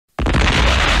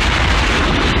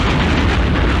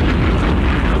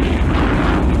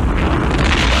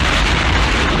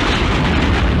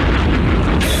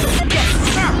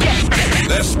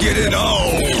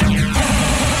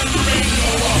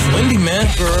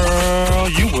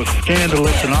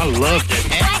scandalous, and I loved it.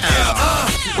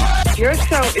 Your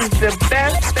show is the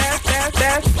best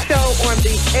show on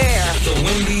the air. The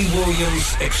Wendy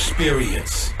Williams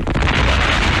Experience.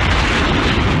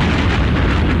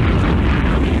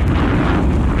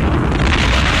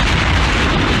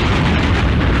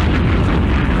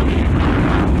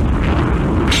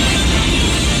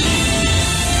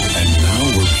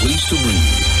 Pleased to bring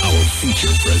you our feature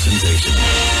presentation.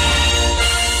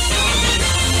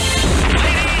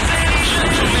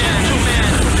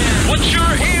 What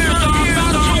you're here are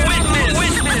about to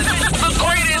witness the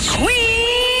greatest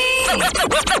queen of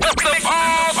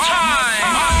all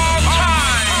time.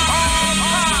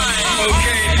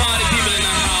 Okay, party people in the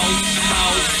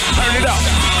house. Turn it up,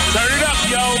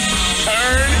 yo.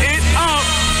 Turn it up.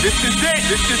 This is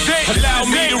it. Allow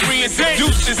me to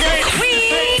reintroduce this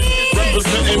queen.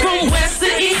 From west to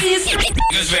east.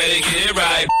 Just better get it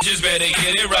right.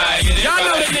 Y'all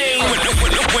know the name.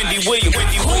 Wendy Williams.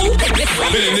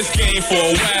 Been in this game for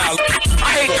a while.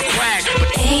 I hate to brag.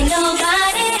 Ain't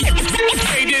nobody.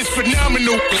 It is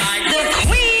phenomenal. Like the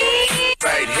queen.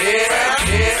 Right here.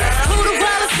 Who the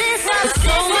world is this?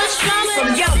 So much drama.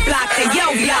 From yo block to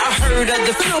yo block. I heard of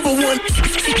the number one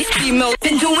female.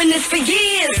 Been doing this for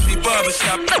years. Every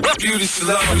barbershop, beauty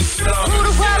salon. Who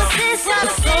the world is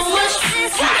this? So much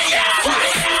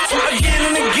Again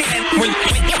and again. Wendy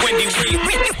Williams,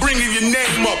 bringing your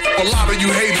name up. A lot of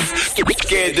you haters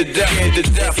scared to death. In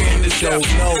the show.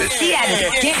 She had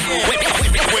it again. Wendy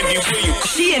Williams.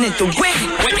 She in it to win.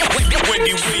 Wendy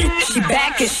Williams. She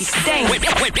back and she staying.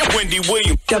 Wendy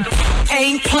Williams. The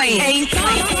ain't playing. I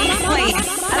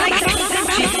like that.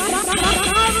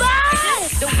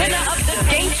 The winner of the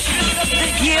Game Shoot of the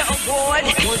Year award.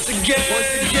 Once again.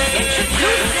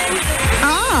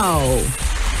 Oh.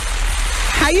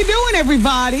 How you doing,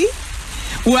 everybody?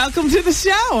 Welcome to the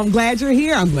show. I'm glad you're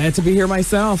here. I'm glad to be here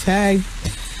myself. Hey.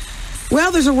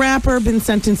 Well, there's a rapper been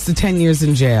sentenced to 10 years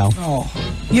in jail. Oh.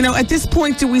 You know, at this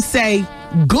point, do we say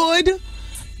good?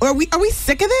 Or are we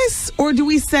sick of this? Or do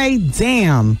we say,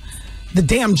 damn, the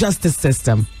damn justice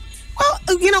system? Well,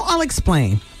 you know, I'll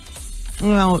explain.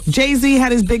 Well, Jay-Z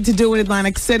had his big to-do in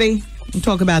Atlantic City. We'll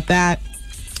talk about that.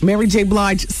 Mary J.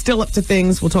 Blige still up to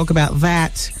things. We'll talk about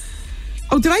that.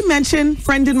 Oh, did I mention,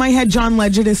 friend in my head, John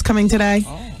Legend is coming today?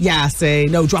 Oh. Yeah, say,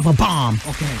 no, drop a bomb.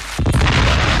 Okay.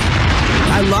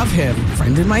 I love him.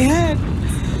 Friend in my head.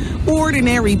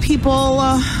 Ordinary people.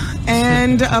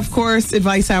 And, of course,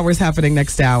 advice hours happening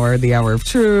next hour. The hour of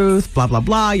truth, blah, blah,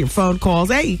 blah. Your phone calls.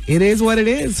 Hey, it is what it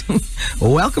is.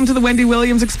 Welcome to the Wendy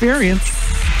Williams Experience.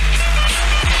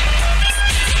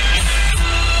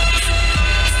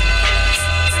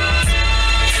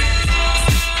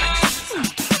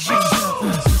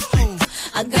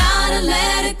 I gotta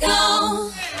let it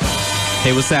go.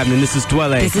 Hey, what's happening? This is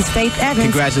Dwelle. This is Faith Evans.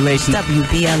 Congratulations.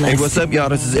 WBLS. Hey, what's up, y'all?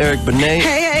 This is Eric Benet.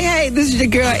 Hey, this is your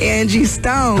girl Angie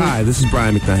Stone. Hi, this is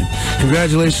Brian McKnight.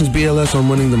 Congratulations, BLS, on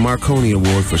winning the Marconi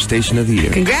Award for Station of the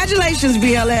Year. Congratulations,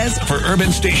 BLS. For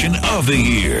Urban Station of the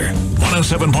Year,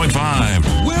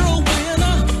 107.5. We're a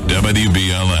winner.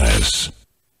 WBLS.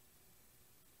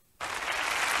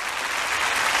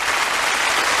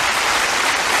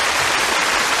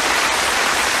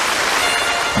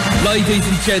 Ladies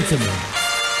and gentlemen,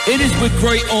 it is with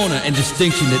great honor and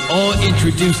distinction that I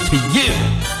introduce to you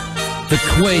the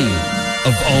queen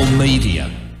of all media,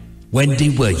 Wendy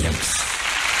Williams.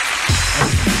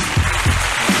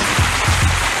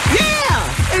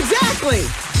 Yeah, exactly.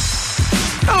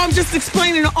 Oh, I'm just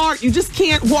explaining the art. You just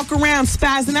can't walk around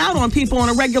spazzing out on people on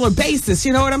a regular basis.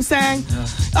 You know what I'm saying? Yeah.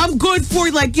 I'm good for,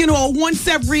 like, you know, once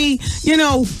every, 2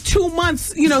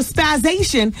 months,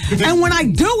 spazzation. And when I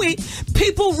do it,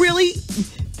 people really,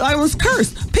 I was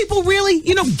cursed. People really,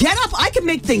 get up. I can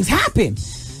make things happen.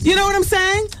 You know what I'm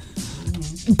saying?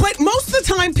 But most of the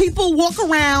time, people walk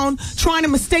around trying to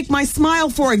mistake my smile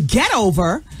for a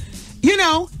get-over, And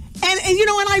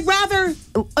I'd rather,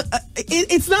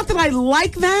 it's not that I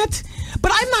like that,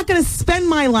 but I'm not going to spend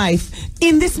my life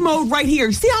in this mode right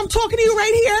here. See how I'm talking to you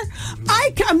right here?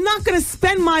 I'm not going to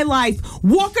spend my life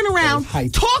walking around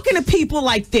talking to people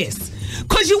like this.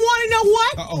 Because you want to know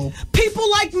what? Uh-oh. People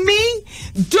like me,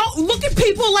 don't look at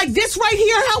people like this right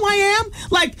here, how I am.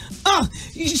 Like,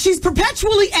 she's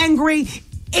perpetually angry.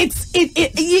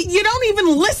 You don't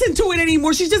even listen to it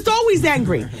anymore. She's just always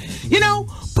angry.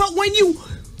 But when you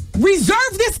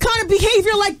reserve this kind of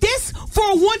behavior like this for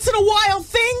a once-in-a-while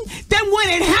thing, then when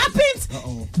it happens,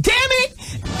 damn it,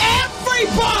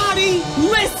 everybody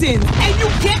listens and you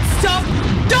get stuff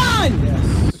done.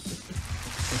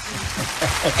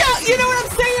 Yes. You know what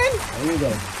I'm saying? There you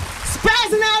go.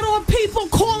 Spazzing out on people,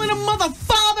 calling them mother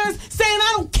fathers, saying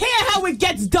I don't care how it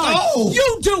gets done. No!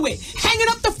 You do it. Hanging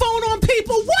up the phone on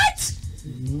people. What?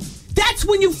 That's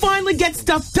when you finally get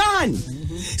stuff done.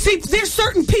 See, there's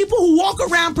certain people who walk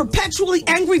around perpetually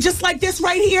angry just like this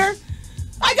right here.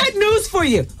 I got news for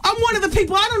you. I'm one of the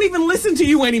people, I don't even listen to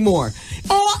you anymore.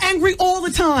 All angry all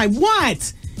the time.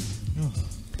 What?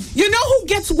 You know who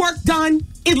gets work done?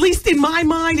 At least in my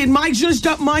mind, in my judged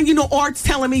up mind, Art's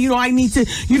telling me, I need to,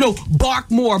 bark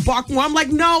more. I'm like,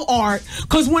 no, Art,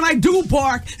 because when I do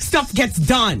bark, stuff gets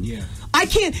done. Yeah. I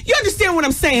can't, you understand what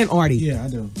I'm saying, Artie? Yeah, I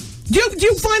do. Do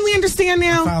you finally understand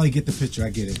now? I finally get the picture. I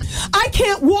get it. I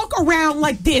can't walk around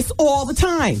like this all the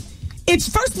time.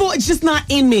 First of all, it's just not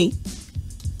in me.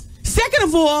 Second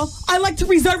of all, I like to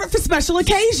reserve it for special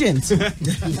occasions. Do you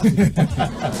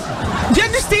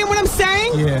understand what I'm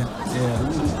saying? Yeah.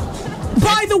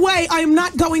 By the way, I am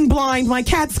not going blind. My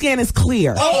CAT scan is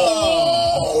clear.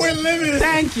 Oh, we're living.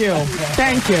 Thank you.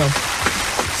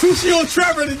 Sushi on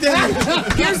Trevor today.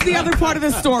 Here's the other part of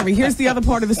the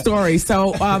story.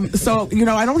 So,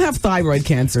 I don't have thyroid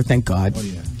cancer, thank God. Oh,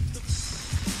 yeah.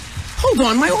 Hold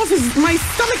on, my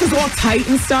stomach is all tight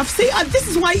and stuff. See, this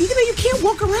is why, you can't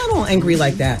walk around all angry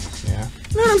like that. Yeah.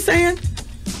 You know what I'm saying?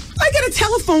 I got a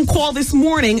telephone call this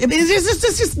morning. There's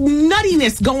just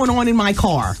nuttiness going on in my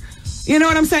car. You know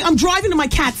what I'm saying? I'm driving to my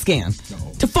CAT scan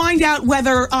to find out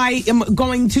whether I am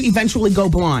going to eventually go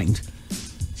blind.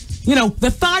 The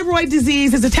thyroid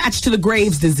disease is attached to the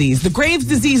Graves' disease. The Graves'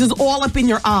 disease is all up in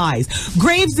your eyes.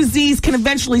 Graves' disease can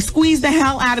eventually squeeze the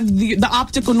hell out of the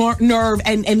optical nerve,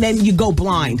 and then you go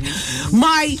blind.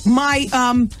 My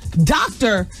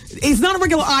doctor is not a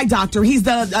regular eye doctor. He's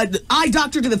the eye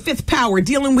doctor to the fifth power,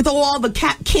 dealing with all the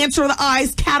cancer of the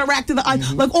eyes, cataract of the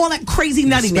eyes, like all that crazy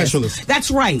nuttiness. Specialist. That's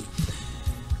right.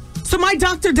 So my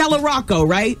Dr. Della Rocco,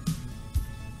 right?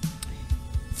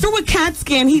 Through a CAT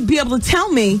scan, he'd be able to tell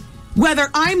me whether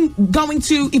I'm going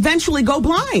to eventually go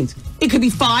blind. It could be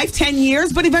 5, 10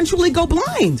 years, but eventually go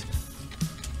blind.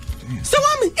 Damn. So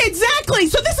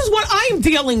this is what I'm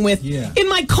dealing with in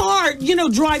my car,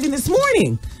 driving this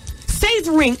morning.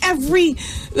 Savoring every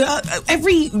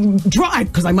drive,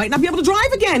 because I might not be able to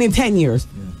drive again in 10 years.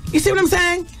 Yeah. You see what I'm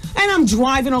saying? And I'm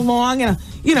driving along, and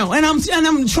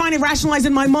I'm trying to rationalize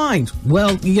in my mind.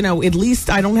 Well, at least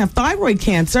I don't have thyroid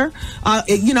cancer.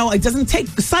 It doesn't take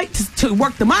sight to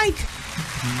work the mic.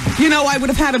 I would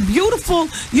have had a beautiful,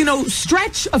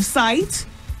 stretch of sight.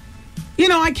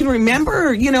 I can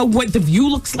remember, what the view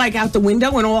looks like out the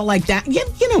window and all like that. You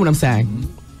know what I'm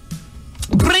saying?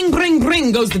 Bring, bring,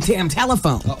 bring goes the damn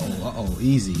telephone. Uh-oh,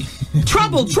 easy.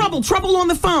 Trouble on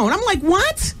the phone. I'm like,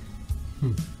 what?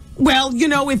 Well,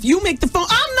 if you make the phone,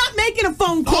 I'm not making a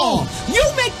phone call. You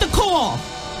make the call.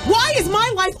 Why is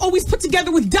my life always put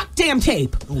together with duct damn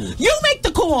tape? Ooh. You make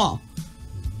the call.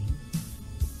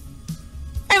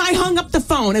 And I hung up the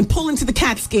phone and pulled into the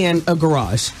CAT scan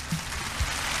garage.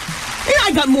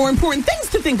 I got more important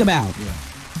things to think about. Yeah.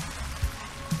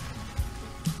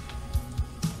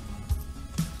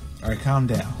 All right, calm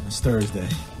down. It's Thursday.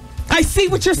 I see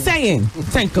what you're saying.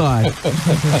 Thank God.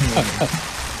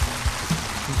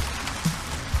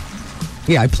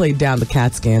 Yeah, I played down the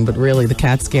CAT scan, but really the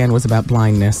CAT scan was about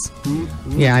blindness.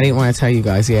 Yeah, I didn't want to tell you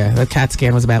guys. Yeah, the CAT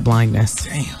scan was about blindness.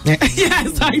 Damn.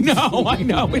 Yes, I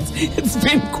know. It's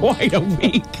been quite a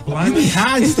week. Blindness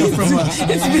hides stuff from us.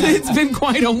 It's been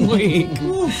quite a week.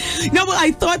 No, but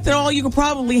I thought that all you could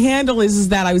probably handle is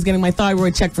that I was getting my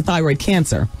thyroid checked for thyroid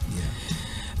cancer.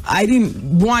 I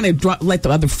didn't want to let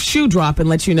the other shoe drop and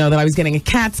let you know that I was getting a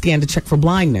CAT scan to check for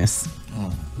blindness.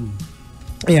 Oh.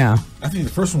 Yeah. I think the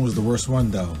first one was the worst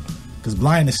one, though. Because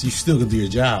blindness, you still can do your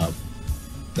job.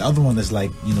 The other one is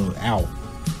like, out.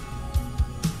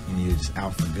 And you're just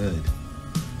out for good.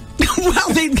 Well,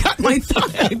 they got my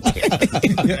thigh.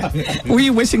 Were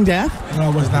you wishing death? No, I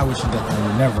was not wishing death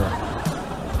on you. Never.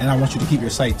 And I want you to keep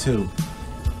your sight, too.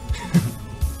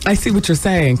 I see what you're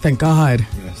saying. Thank God.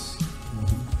 Yes.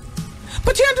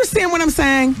 But you understand what I'm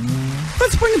saying?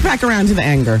 Let's bring it back around to the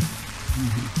anger.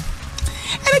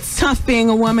 And it's tough being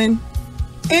a woman.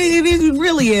 It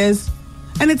really is.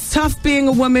 And it's tough being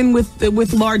a woman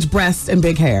with large breasts and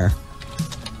big hair.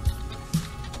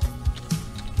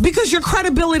 Because your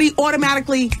credibility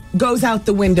automatically goes out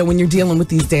the window when you're dealing with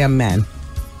these damn men.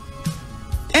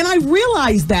 And I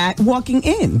realized that walking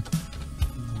in.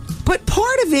 But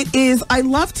part of it is I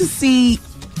love to see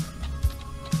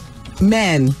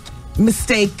men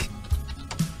mistake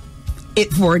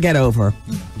it for a get over.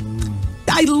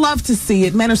 I love to see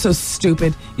it. Men are so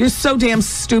stupid. You're so damn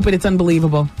stupid, it's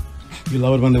unbelievable. You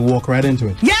love it when they walk right into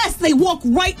it. Yes, they walk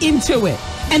right into it.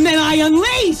 And then I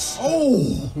unleash.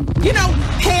 Oh.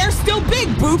 Hair still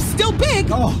big, boobs still big.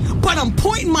 Oh. But I'm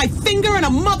pointing my finger and a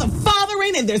mother, father,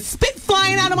 stuttering and there's spit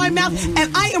flying out of my mouth,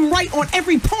 and I am right on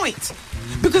every point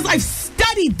because I've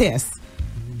studied this.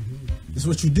 This is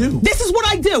what you do. This is what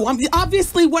I do.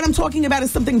 Obviously, what I'm talking about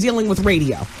is something dealing with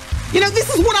radio.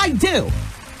 This is what I do.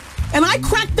 And I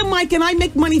crack the mic and I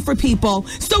make money for people,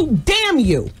 so damn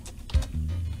you.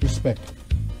 Respect.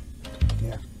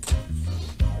 Yeah.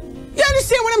 You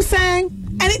understand what I'm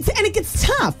saying? And it gets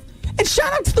tough. And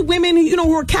shout out to the women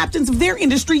who are captains of their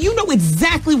industry. You know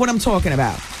exactly what I'm talking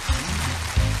about.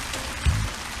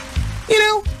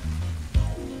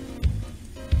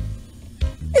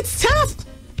 It's tough.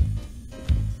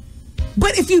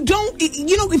 But if you don't,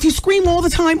 if you scream all the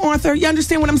time, Arthur, you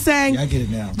understand what I'm saying? Yeah, I get it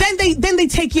now. Then they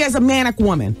take you as a manic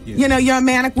woman. Yeah. You're a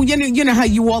manic. You know how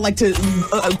you all like to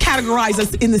categorize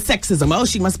us in the sexism. Oh,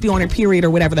 she must be on her period or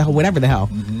whatever the hell.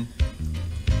 Mm-hmm.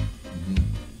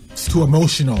 Mm-hmm. It's too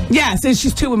emotional. Yes,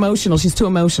 she's too emotional. Yeah.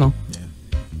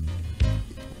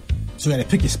 So you got to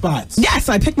pick your spots. Yes,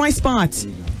 I pick my spots.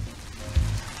 There you go.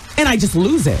 And I just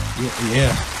lose it.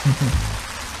 Yeah.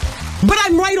 But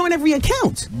I'm right on every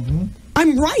account. Mm-hmm.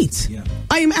 I'm right. Yeah.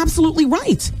 I am absolutely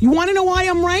right. You want to know why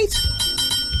I'm right?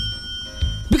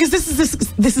 Because this is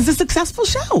a successful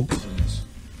show.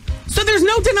 So there's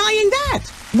no denying that.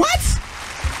 What?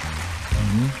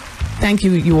 Mm-hmm. Thank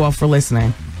you all for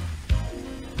listening.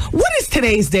 What is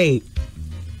today's date?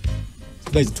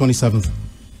 Today's the 27th.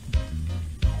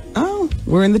 Oh,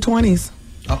 we're in the 20s.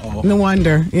 Uh-oh. No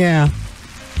wonder. Yeah.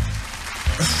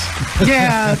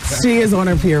 Yeah, she is on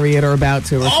her period or about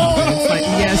to or something. It's like,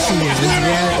 yes, she is.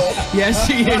 Yes,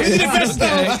 she is.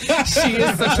 She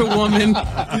is such a woman.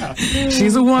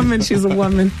 She's a woman.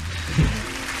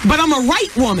 But I'm a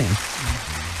right woman.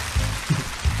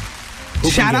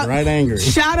 Shout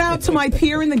out to my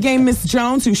peer in the game, Miss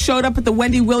Jones, who showed up at the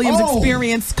Wendy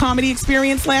Williams comedy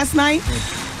experience last night.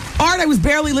 Art, I was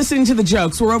barely listening to the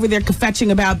jokes. We're over there fetching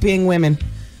about being women.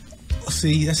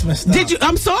 See, that's messed up. Did you?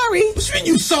 I'm sorry. What you mean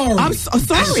you sorry? I'm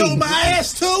sorry. I showed my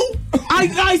ass too.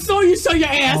 I saw you show your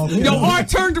ass. Okay. Art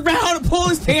turned around and pulled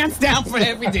his pants down for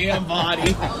every damn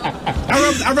body.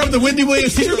 I rubbed the Wendy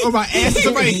Williams t-shirt on my ass.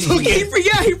 Somebody took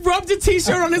it. He rubbed the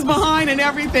t-shirt on his behind and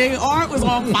everything. Art was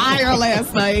on fire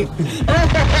last night.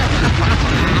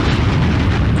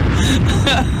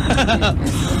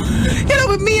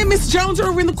 But me and Miss Jones are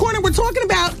over in the corner. We're talking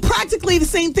about practically the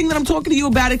same thing that I'm talking to you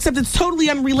about, except it's totally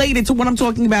unrelated to what I'm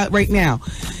talking about right now.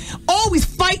 Always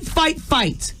fight. I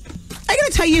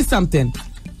gotta tell you something.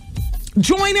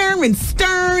 Joyner and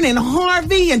Stern and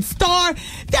Harvey and Starr,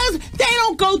 they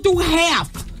don't go through half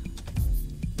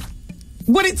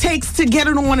what it takes to get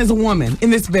it on as a woman in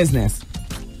this business.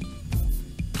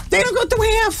 They don't go through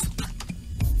half.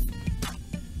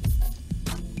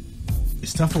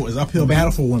 It's tough. It's uphill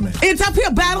battle for women. It's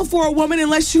uphill battle for a woman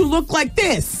unless you look like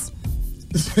this.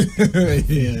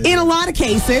 Yeah. In a lot of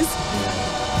cases.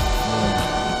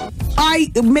 I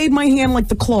made my hand like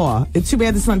the claw. It's too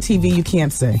bad it's on TV. You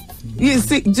can't see.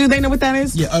 Do they know what that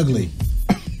is? Yeah, ugly.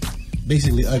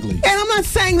 Basically ugly. And I'm not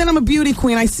saying that I'm a beauty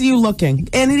queen. I see you looking.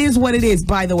 And it is what it is,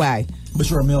 by the way. But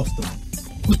you're a MILF, though.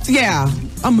 Yeah,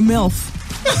 I'm a MILF.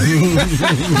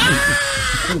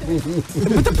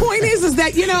 But the point is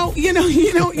that you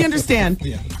understand.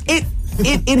 Yeah.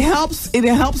 It helps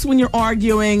when you're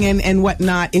arguing and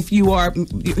whatnot. If you are,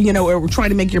 or trying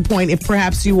to make your point. If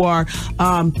perhaps you are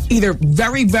either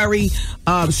very, very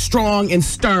strong and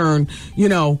stern,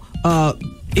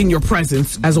 in your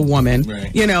presence as a woman, right.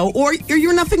 Or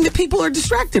you're nothing that people are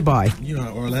distracted by.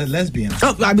 Or a lesbian.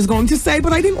 Oh, I was going to say,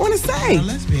 but I didn't want to say. Not a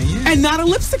lesbian, yeah. And not a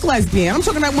lipstick lesbian. I'm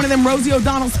talking about one of them Rosie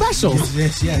O'Donnell specials.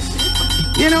 Yes.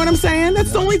 You know what I'm saying?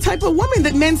 That's the only type of woman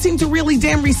that men seem to really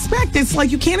damn respect. It's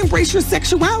like you can't embrace your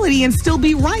sexuality and still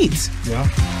be right. Yeah.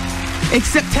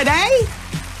 Except today,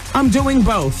 I'm doing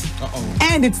both. Uh-oh.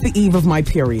 And it's the eve of my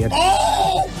period.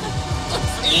 Oh!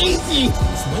 Easy.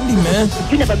 It's Wendy, man.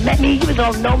 You never met me. You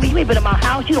don't know me. You ain't been in my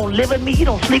house. You don't live with me. You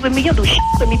don't sleep with me. You don't do shit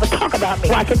with me but talk about me.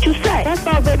 Watch what you say. That's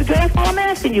all, baby girl. That's all I'm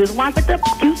asking you is watch what the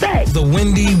you say. The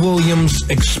Wendy Williams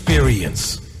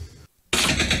Experience.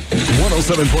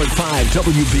 107.5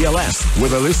 WBLS, where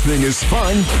the listening is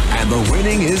fun and the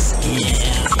winning is easy.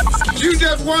 You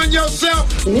just won yourself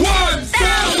 $1,000.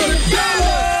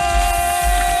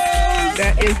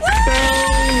 That is so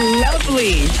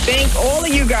lovely. Thank all of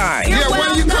you guys. Yeah,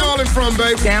 where you calling from,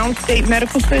 baby? Downstate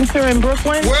Medical Center in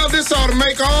Brooklyn. Well, this ought to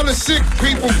make all the sick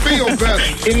people feel better.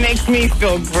 It makes me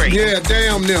feel great. Yeah,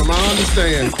 damn them. I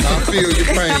understand. I feel your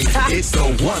pain. It's the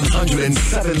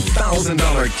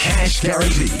 $107,000 cash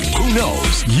guarantee. Who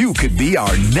knows? You could be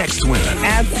our next winner.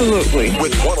 Absolutely.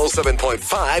 With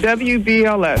 107.5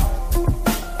 WBLS.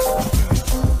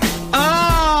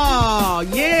 Oh,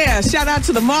 Mall. Yeah, shout out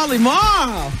to the Marley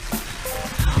Mall.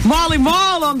 Marley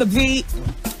Mall on the beat.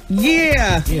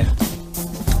 Yeah. Yeah.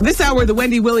 This hour, the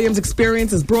Wendy Williams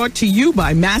Experience is brought to you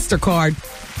by MasterCard.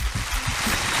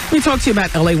 Let me talk to you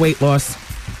about LA weight loss.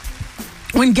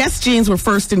 When Guess jeans were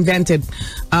first invented,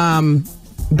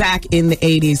 back in the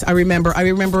 80s, I remember,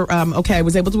 I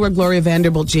was able to wear Gloria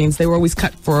Vanderbilt jeans. They were always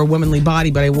cut for a womanly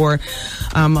body, but I wore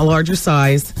a larger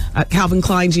size. Calvin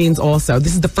Klein jeans also.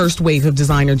 This is the first wave of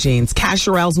designer jeans.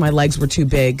 Casuarels, my legs were too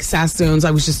big. Sassoons,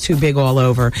 I was just too big all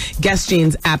over. Guess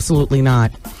jeans, absolutely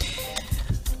not.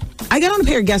 I got on a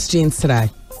pair of Guess jeans today,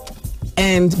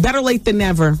 and better late than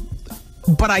never,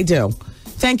 but I do.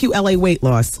 Thank you, LA weight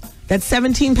loss. That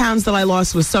 17 pounds that I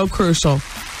lost was so crucial.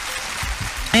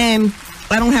 And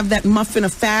I don't have that muffin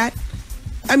of fat.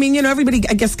 I mean, everybody,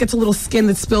 I guess, gets a little skin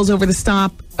that spills over the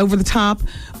top,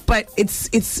 but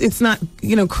it's not,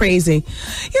 crazy.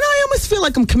 I almost feel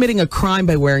like I'm committing a crime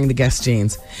by wearing the Guess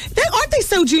jeans. Aren't they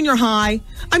so junior high?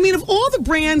 I mean, of all the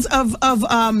brands of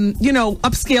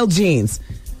upscale jeans,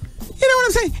 you know what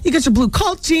I'm saying? You got your blue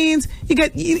Cult jeans. You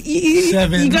got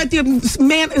you got the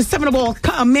man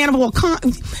of all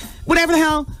whatever the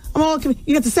hell.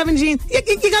 You got the 7 jeans.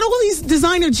 You got all these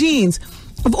designer jeans.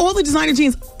 Of all the designer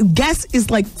jeans, Guess is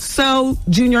like so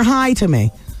junior high to me.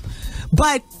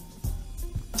 But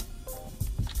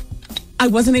I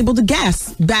wasn't able to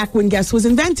guess back when Guess was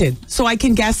invented. So I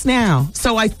can guess now.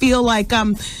 So I feel like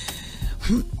I'm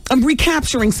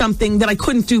recapturing something that I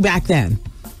couldn't do back then.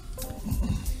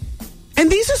 And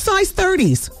these are size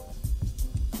 30s.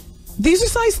 These are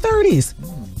size 30s.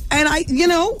 And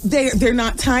they're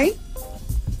not tight.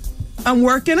 I'm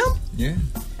working them. Yeah,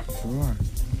 sure.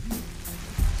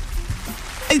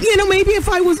 Maybe if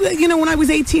I was, when I was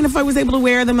 18, if I was able to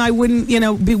wear them, I wouldn't,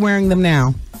 be wearing them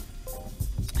now.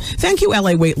 Thank you,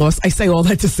 LA weight loss. I say all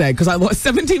that to say, because I lost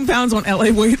 17 pounds on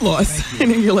LA weight loss.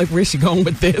 And then you're like, where's she going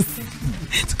with this?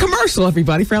 It's a commercial,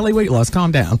 everybody, for LA weight loss.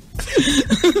 Calm down.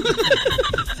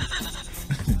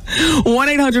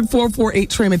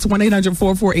 1-800-448-TRIM. It's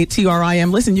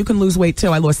 1-800-448-TRIM. Listen, you can lose weight too.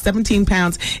 I lost 17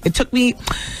 pounds. It took me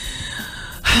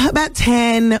about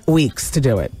 10 weeks to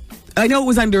do it. I know it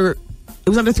was under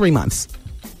 3 months.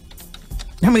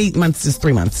 How many months is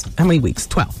 3 months? How many weeks?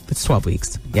 12. It's 12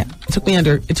 weeks. Yeah. It took me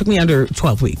under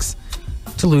 12 weeks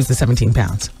to lose the 17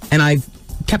 pounds. And I've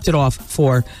kept it off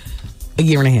for a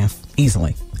year and a half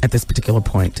easily. At this particular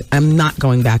point, I'm not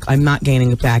going back. I'm not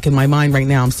gaining it back. In my mind right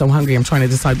now, I'm so hungry. I'm trying to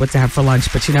decide what to have for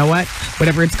lunch. But you know what?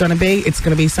 Whatever it's going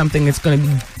to be something that's going to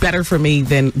be better for me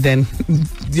than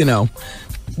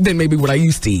maybe what I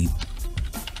used to eat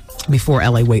before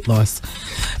LA weight loss.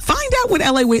 Find out what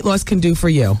LA weight loss can do for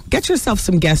you. Get yourself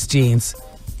some Guess jeans.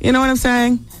 You know what I'm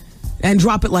saying? And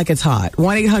drop it like it's hot.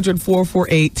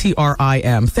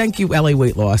 1-800-448-TRIM. Thank you, LA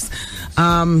weight loss.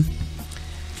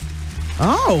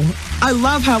 I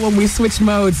love how when we switch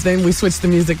modes, then we switch the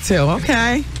music too.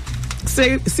 Okay.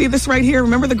 See this right here?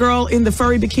 Remember the girl in the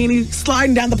furry bikini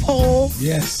sliding down the pole?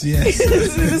 Yes.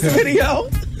 This video?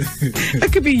 That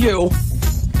could be you.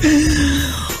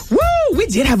 Woo! We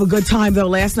did have a good time, though,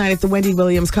 last night at the Wendy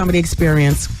Williams Comedy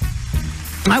Experience.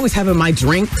 I was having my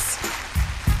drinks,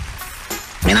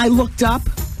 and I looked up,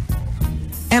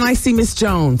 and I see Miss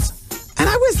Jones. And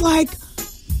I was like...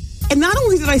 And not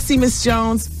only did I see Miss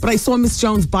Jones, but I saw Miss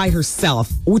Jones by herself,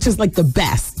 which is like the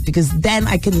best, because then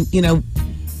I can,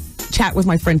 chat with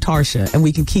my friend Tarsha and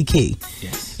we can kiki.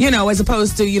 Yes. As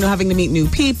opposed to, having to meet new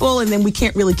people, and then we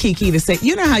can't really kiki to say,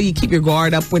 how you keep your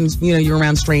guard up when, you're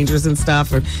around strangers and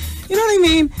stuff, or, you know what I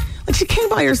mean? Like, she came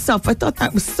by herself. I thought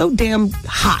that was so damn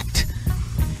hot.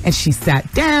 And she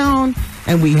sat down,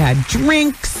 and we had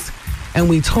drinks, and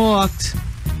we talked.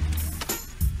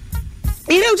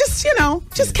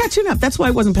 Just catching up. That's why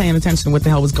I wasn't paying attention to what the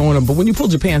hell was going on. But when you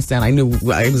pulled your pants down, I knew.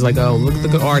 I was like, oh, look at the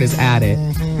good artist at it.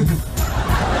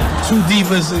 Two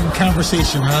divas in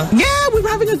conversation, huh? Yeah, we were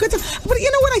having a good time. But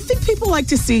you know what? I think people like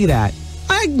to see that.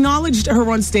 I acknowledged her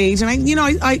on stage, and I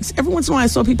every once in a while I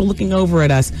saw people looking over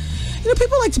at us.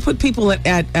 People like to put people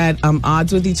at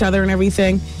odds with each other and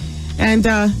everything. And,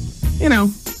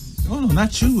 Oh, no,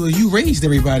 not you. You raised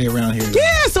everybody around here.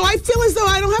 Yeah, so I feel as though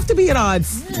I don't have to be at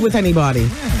odds with anybody. Yeah.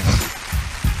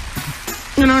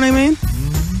 You know what I mean?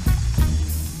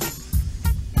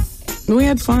 Mm-hmm. We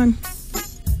had fun.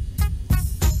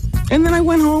 And then I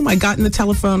went home. I got on the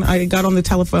telephone.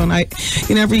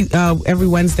 Every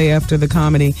Wednesday after the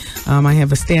comedy, I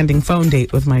have a standing phone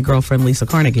date with my girlfriend, Lisa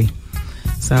Carnegie.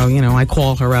 So, I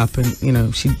call her up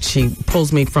and, she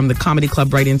pulls me from the comedy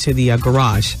club right into the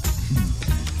garage.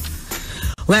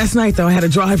 Last night, though, I had a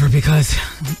driver because,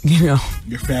 You're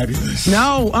fabulous.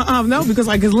 No, because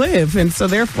I could live. And so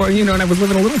therefore, and I was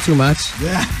living a little too much.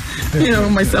 Yeah.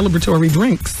 My celebratory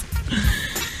drinks.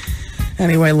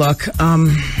 Anyway, look,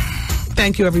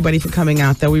 thank you, everybody, for coming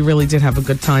out, though. We really did have a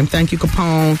good time. Thank you,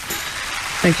 Capone.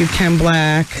 Thank you, Ken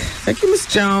Black. Thank you, Miss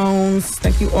Jones.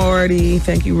 Thank you, Artie.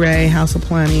 Thank you, Ray, House of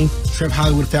Plenty. Trev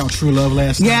Hollywood found true love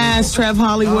last night. Yes, Trev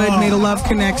Hollywood made a love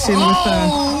connection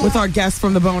with our guest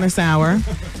from the bonus hour.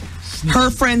 Her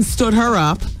friends stood her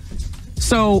up.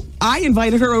 So I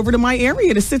invited her over to my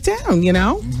area to sit down,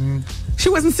 Mm-hmm. She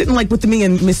wasn't sitting like with me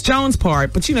and Miss Jones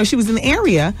part, but, she was in the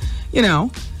area,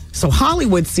 So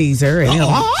Hollywood sees her and,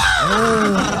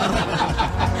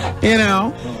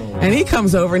 and he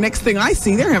comes over. Next thing I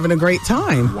see, they're having a great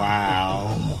time.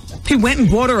 Wow. He went and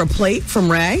bought her a plate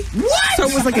from Ray. What? So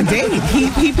it was like a date.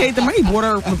 He paid the money. He bought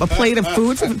her a plate of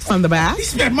food from the back. He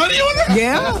spent money on her?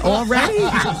 Yeah, already.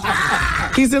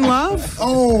 He's in love.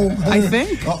 Oh. I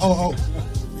think. Oh.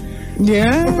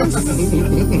 Yes.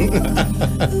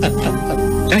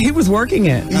 And he was working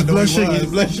it. He's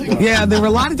blushing. Yeah, there were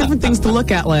a lot of different things to look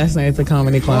at last night at the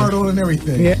comedy club. Hard on and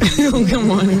everything. Yeah. Oh,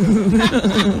 come on.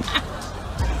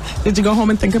 Did you go home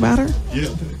and think about her? Yeah.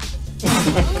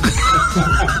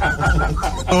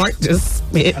 Or just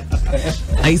spit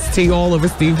iced tea all over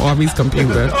Steve Harvey's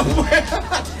computer.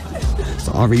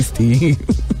 Sorry, Steve.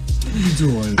 What are you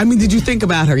doing? I mean, did you think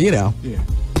about her? Yeah.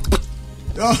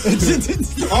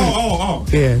 Oh.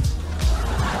 Yeah.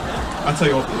 I'll tell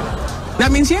you what.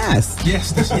 That means yes.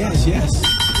 Yes.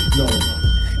 No.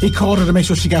 He called her to make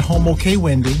sure she got home okay,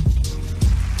 Wendy.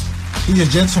 He's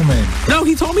a gentleman. No,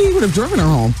 he told me he would have driven her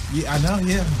home. Yeah, I know,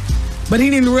 yeah. But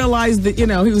he didn't realize that, he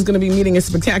was going to be meeting a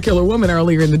spectacular woman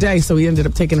earlier in the day, so he ended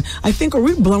up taking... I think, are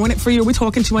we blowing it for you? Are we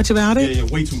talking too much about it? Yeah,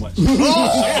 way too much.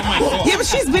 Yeah, but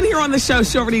she's been here on the show.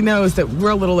 She already knows that we're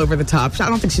a little over the top. I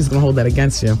don't think she's going to hold that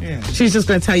against you. Yeah. She's just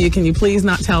going to tell you, can you please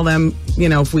not tell them,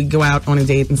 if we go out on a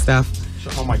date and stuff?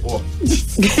 Oh, my God.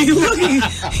 Look,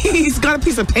 he's got a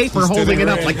piece of paper holding it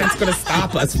up like that's going to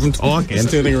stop us from talking. It's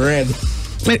turning red.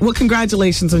 Wait, well,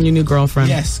 congratulations on your new girlfriend.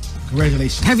 Yes,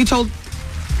 congratulations. Have you told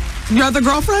your other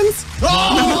girlfriends?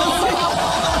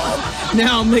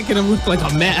 Now I'm making him look like a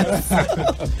mess.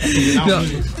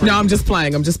 No, I'm just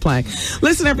playing.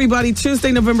 Listen, everybody,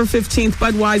 Tuesday, November 15th,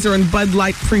 Budweiser and Bud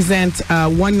Light present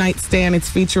One Night Stand. It's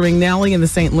featuring Nelly and the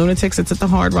St. Lunatics. It's at the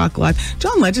Hard Rock Live.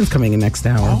 John Legend's coming in next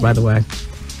hour, by the way.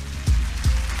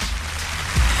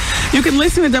 You can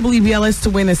listen to WBLS to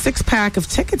win a 6-pack of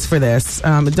tickets for this.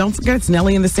 But don't forget, it's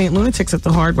Nelly and the St. Lunatics at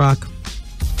the Hard Rock.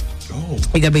 Oh.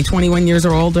 You got to be 21 years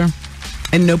or older,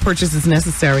 and no purchase is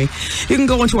necessary. You can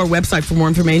go onto our website for more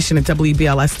information at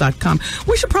WBLS.com.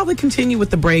 We should probably continue with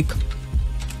the break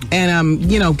and,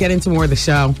 get into more of the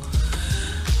show.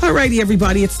 All righty,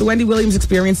 everybody. It's the Wendy Williams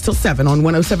Experience till 7 on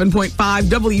 107.5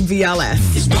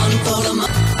 WBLS.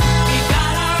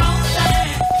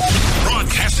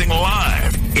 Broadcasting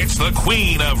live, it's the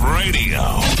queen of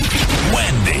radio,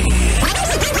 Wendy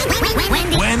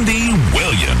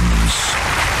Williams.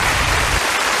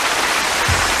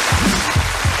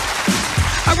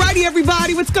 All righty,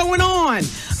 everybody, what's going on?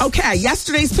 Okay,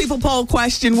 yesterday's People Poll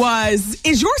question was,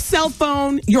 is your cell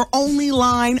phone your only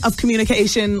line of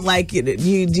communication? Like, do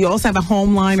you also have a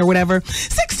home line or whatever?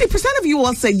 60% of you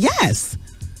all said yes.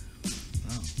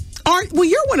 Well,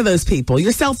 you're one of those people.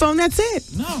 Your cell phone, that's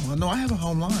it. No, I have a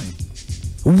home line.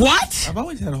 What? I've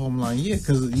always had a home line,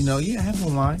 because, I have a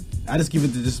home line. I just give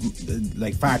it to just,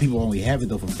 5 people only have it,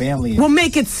 though, for family. Well,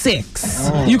 make it 6.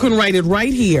 Oh. You can write it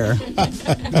right here.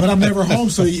 But I'm never home,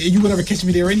 so you would never catch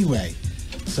me there anyway.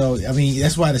 So,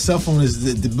 that's why the cell phone is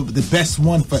the best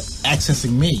one for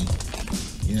accessing me.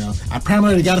 I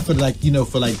primarily got it for,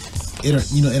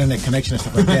 internet connection and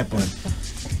stuff like that, but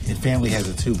and family has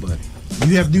it, too, but...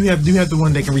 You have the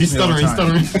one that can reach me all the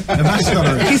time. He's stuttering. I'm not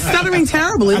stuttering. He's stuttering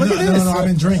terribly. Look at this. No, I've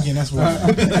been drinking. That's why.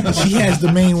 She has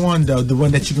the main one, though, the one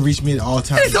that you can reach me at all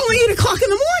times. And it's only 8 o'clock in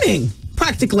the morning,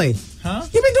 practically. Huh?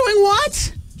 You've been doing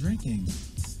what? Drinking.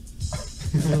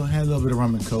 I had a little bit of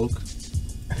rum and Coke.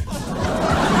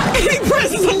 He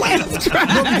presses the laugh track.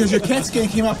 No, because your CAT scan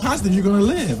came out positive. You're going to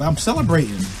live. I'm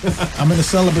celebrating. I'm in a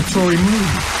celebratory mood.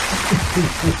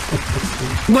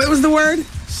 What was the word?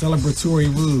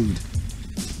 Celebratory mood.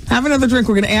 Have another drink.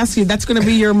 We're going to ask you. That's going to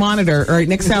be your monitor. All right,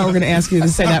 next hour we're going to ask you to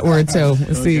say that word too.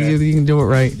 Let's see if you can do it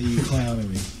right. You clowning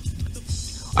me.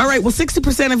 All right. Well,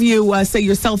 60% of you say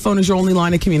your cell phone is your only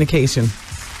line of communication.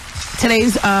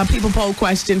 Today's People Poll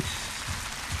question.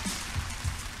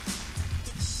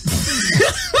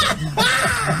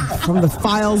 From the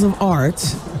files of art.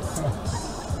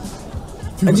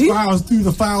 Through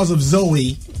the files of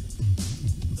Zoe.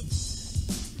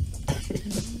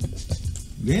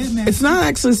 Yeah, man. It's not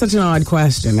actually such an odd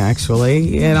question,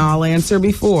 actually, and I'll answer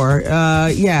before.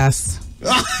 Yes.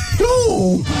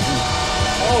 Oh.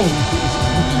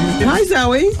 Hi,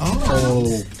 Zoe.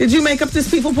 Oh. Did you make up this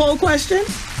people poll question?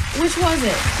 Which was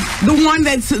it? The one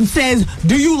that says,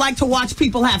 do you like to watch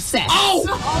people have sex? Oh!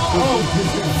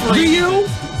 Do you?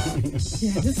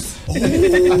 Yes.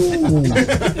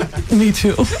 Me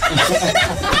too.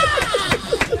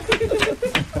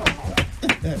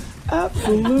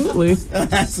 Absolutely.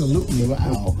 Absolutely.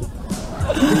 Wow.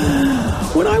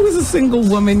 When I was a single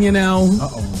woman, you know,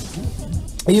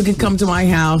 you could come to my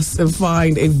house and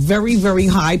find a very, very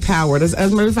high-powered, as a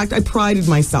matter of fact, I prided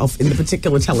myself in the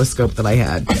particular telescope that I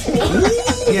had.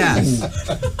 Yes.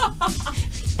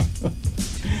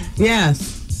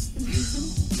 Yes.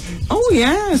 Oh,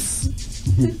 yes.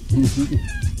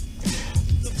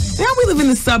 Now we live in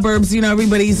the suburbs, you know,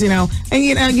 everybody's, you know, and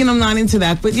you know, I'm not into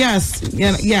that, but yes,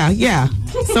 yeah.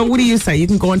 So what do you say? You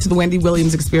can go into the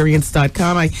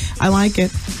WendyWilliamsExperience.com. I like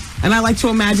it. And I like to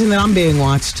imagine that I'm being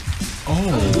watched. Oh.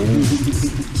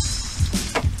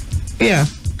 Yeah.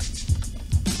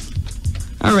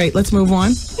 All right, let's move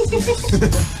on.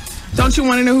 Don't you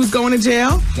want to know who's going to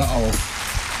jail? Uh-oh.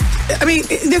 I mean,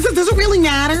 does it really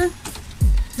matter?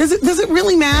 Does it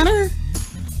really matter?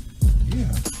 Yeah.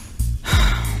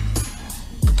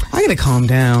 I gotta calm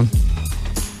down.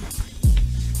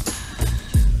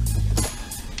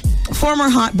 Former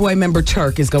Hot Boy member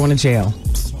Turk is going to jail.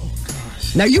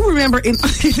 Now, you remember in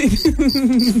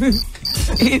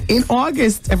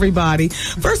August, everybody.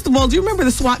 First of all, do you remember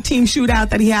the SWAT team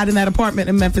shootout that he had in that apartment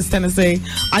in Memphis, Tennessee?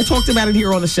 I talked about it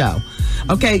here on the show.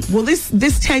 Okay, well,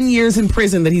 this 10 years in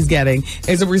prison that he's getting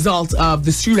is a result of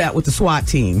the shootout with the SWAT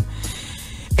team.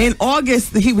 In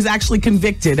August, he was actually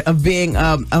convicted of being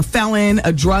a felon,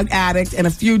 a drug addict, and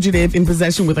a fugitive in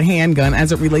possession with a handgun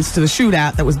as it relates to the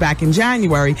shootout that was back in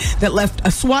January that left a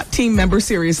SWAT team member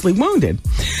seriously wounded.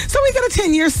 So he got a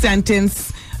 10-year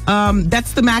sentence.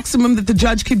 That's the maximum that the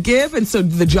judge could give, and so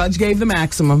the judge gave the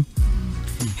maximum.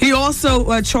 He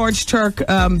also charged Turk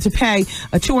to pay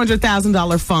a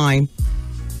 $200,000 fine.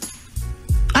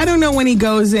 I don't know when he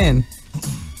goes in.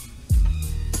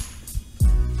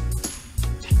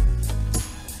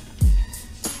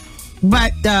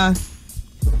 But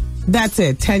that's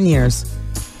it, 10 years.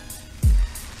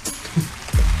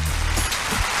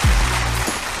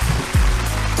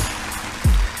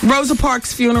 Rosa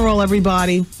Parks' funeral,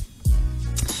 everybody.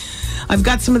 I've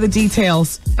got some of the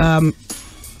details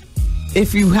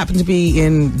if you happen to be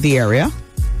in the area.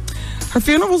 Her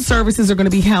funeral services are going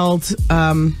to be held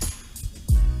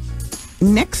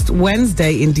next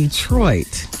Wednesday in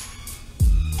Detroit.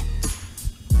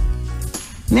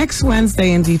 Next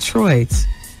Wednesday in Detroit.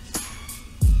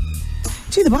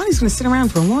 Gee, the body's going to sit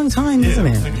around for a long time, isn't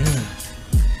it? Yeah.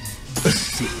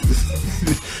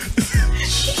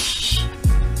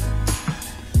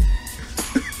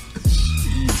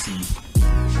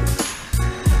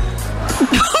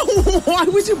 Why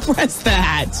would you press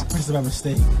that? I pressed it by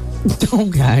mistake.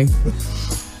 Okay.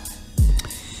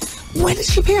 When did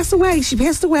she pass away? She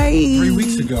passed away 3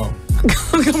 weeks ago.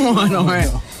 Come on, all right.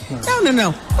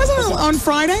 No. Wasn't it on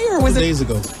Friday or was it? 2 days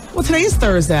ago. Well, today is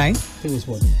Thursday. It was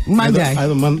what? Monday.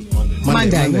 Monday.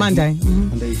 Mm-hmm.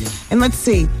 Monday, yeah. And let's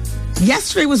see.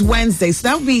 Yesterday was Wednesday, so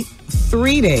that would be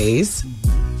 3 days.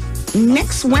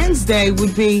 Next Wednesday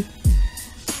would be,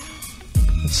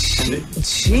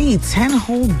 gee, 10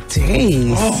 whole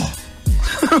days. Oh.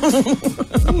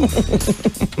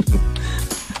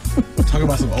 Talk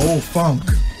about some old funk.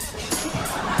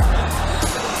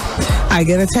 I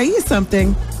gotta tell you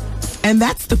something. And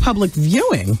that's the public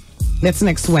viewing. That's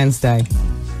next Wednesday.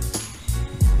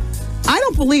 I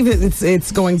don't believe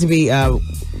it's going to be, wow.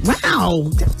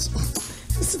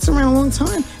 This sits around a long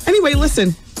time. Anyway,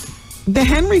 listen. The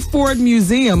Henry Ford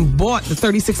Museum bought the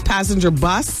 36-passenger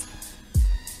bus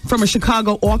from a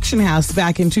Chicago auction house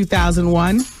back in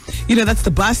 2001. You know, that's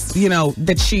the bus, you know,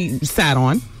 that she sat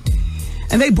on.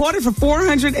 And they bought it for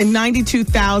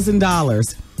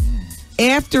 $492,000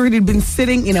 after it had been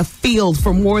sitting in a field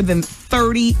for more than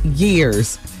 30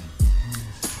 years.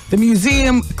 The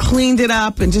museum cleaned it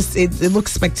up and just, it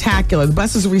looks spectacular. The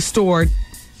bus is restored.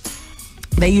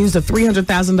 They used a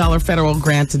 $300,000 federal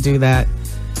grant to do that.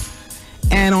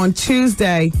 And on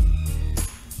Tuesday,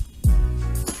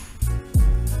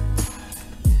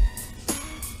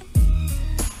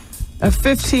 a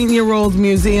 15-year-old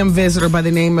museum visitor by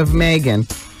the name of Megan,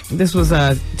 this was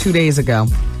 2 days ago,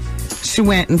 she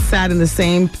went and sat in the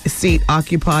same seat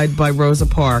occupied by Rosa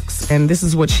Parks. And this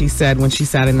is what she said when she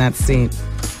sat in that seat.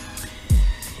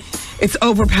 It's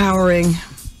overpowering.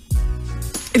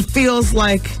 It feels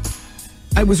like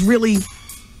I was really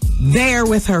there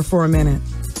with her for a minute.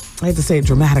 I have to say it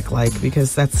dramatic-like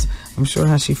because that's, I'm sure,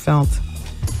 how she felt.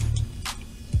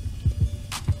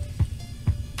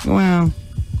 Wow.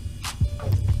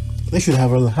 They should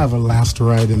have a last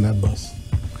ride in that bus.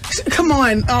 Come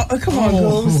on. Come on,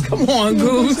 Goose. Come on,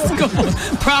 Goose. Come on.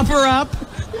 Prop her up.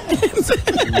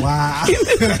 Wow.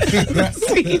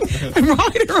 See, and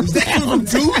ride her down.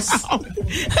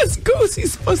 That's Goose.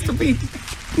 He's supposed to be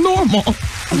normal.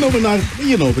 No, but not,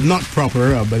 but not prop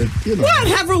her up. But What?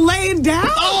 Have her laying down?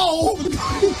 Oh!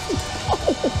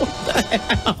 What the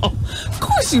hell? Of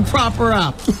course you prop her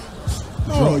up.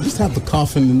 No, just have the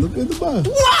coffin in the bus.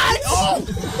 What? Oh,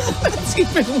 that's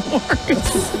even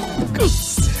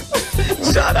worse.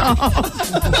 Shut up.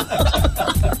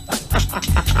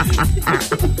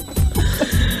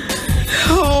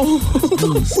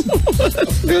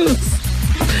 Goose.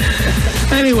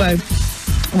 Anyway,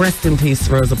 rest in peace,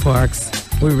 Rosa Parks.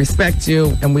 We respect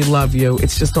you and we love you.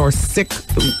 It's just our sick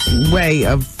way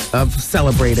of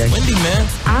celebrating. Wendy, man.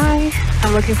 I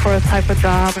am looking for a type of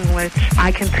job in which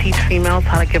I can teach females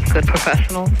how to give good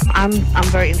professionals. I'm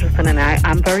very interested in that.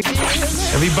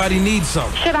 Everybody needs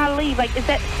some. Should I leave? Like, is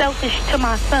that selfish to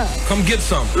my son? Come get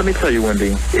some. Let me tell you,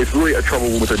 Wendy, it's really a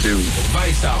trouble with a dude.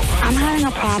 Advice out. I'm having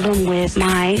a problem with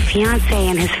my fiance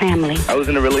and his family. I was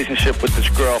in a relationship with this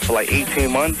girl for like 18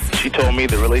 months. She told me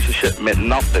the relationship meant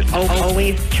nothing.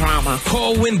 Always drama.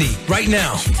 Call Wendy right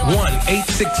now.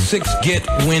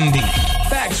 1-866-GET-WENDY.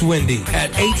 Fax Wendy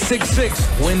at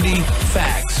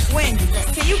 866-WENDY-FAX. Wendy,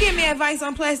 can you give me advice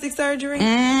on plastic surgery?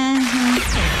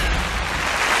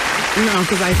 Mm-hmm. No,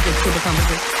 because I skipped to the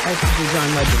conversation. I have to do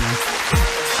John Legend.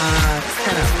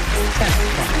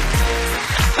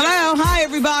 Hello. Hi,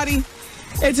 everybody.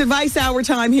 It's Advice Hour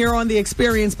time here on The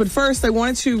Experience. But first, I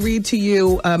wanted to read to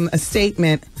you a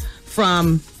statement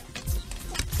from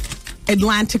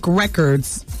Atlantic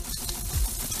Records.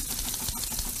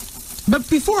 But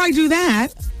before I do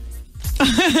that,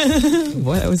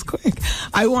 boy, that was quick.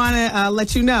 I want to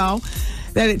let you know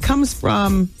that it comes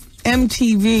from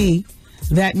MTV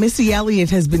that Missy Elliott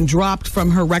has been dropped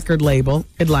from her record label,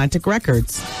 Atlantic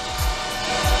Records.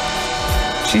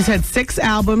 She's had 6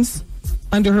 albums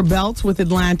under her belt with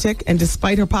Atlantic, and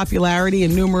despite her popularity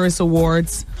and numerous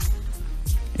awards,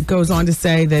 it goes on to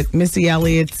say that Missy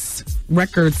Elliott's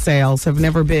record sales have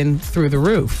never been through the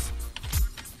roof.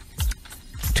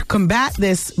 To combat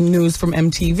this news from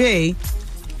MTV,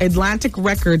 Atlantic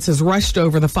Records has rushed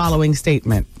over the following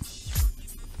statement.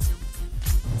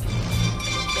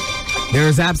 There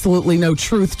is absolutely no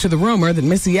truth to the rumor that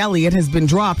Missy Elliott has been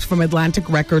dropped from Atlantic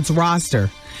Records'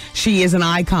 roster. She is an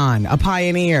icon, a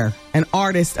pioneer, an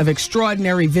artist of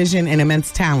extraordinary vision and immense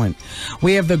talent.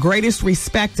 We have the greatest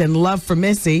respect and love for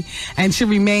Missy, and she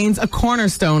remains a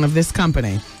cornerstone of this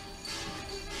company.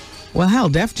 Well, hell,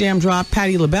 Def Jam dropped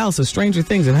Patti LaBelle, so stranger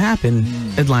things have happened,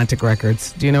 Atlantic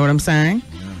Records. Do you know what I'm saying?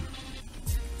 Yeah.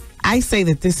 I say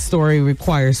that this story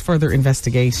requires further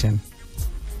investigation.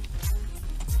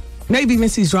 Maybe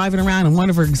Missy's driving around in one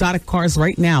of her exotic cars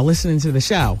right now listening to the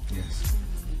show. Yes.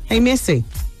 Hey, Missy,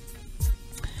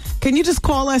 can you just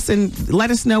call us and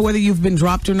let us know whether you've been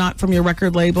dropped or not from your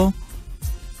record label?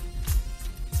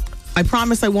 I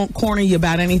promise I won't corner you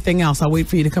about anything else. I'll wait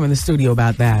for you to come in the studio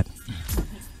about that.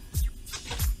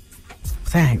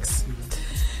 Thanks.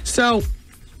 So,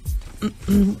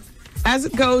 as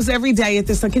it goes every day at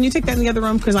this time, can you take that in the other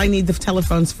room? Because I need the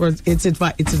telephones for it's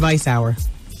Advice Hour.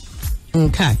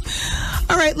 Okay.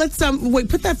 All right, let's wait,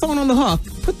 put that phone on the hook.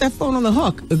 Put that phone on the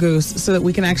hook, Goose, so that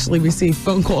we can actually receive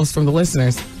phone calls from the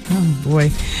listeners. Oh, boy.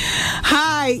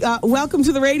 Hi, welcome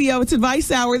to the radio. It's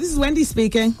Advice Hour. This is Wendy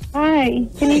speaking. Hi.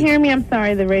 Can you hear me? I'm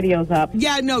sorry, the radio's up.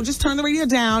 Yeah, no, just turn the radio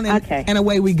down and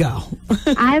away we go.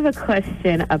 I have a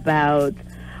question about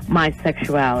my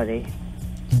sexuality.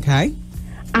 Okay.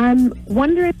 I'm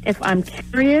wondering if I'm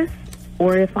curious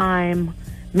or if I'm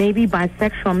maybe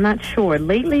bisexual. I'm not sure.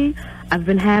 Lately, I've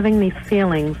been having these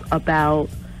feelings about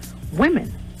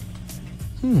women.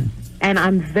 And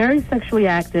I'm very sexually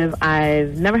active.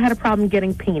 I've never had a problem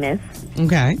getting penis.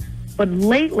 Okay. But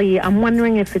lately, I'm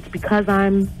wondering if it's because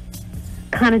I'm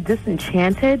kind of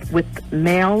disenchanted with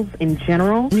males in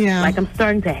general. Yeah. Like I'm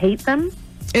starting to hate them.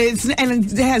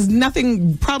 And it has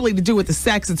nothing probably to do with the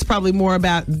sex. It's probably more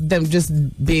about them just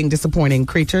being disappointing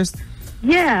creatures.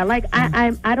 Yeah, like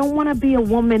I don't want to be a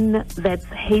woman that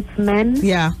hates men.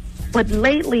 Yeah. But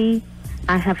lately,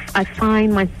 I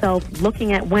find myself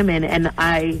looking at women and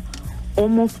I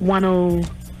almost want to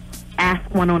ask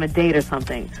one on a date or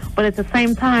something. But at the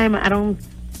same time, I don't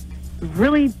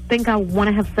really think I want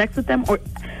to have sex with them. Or,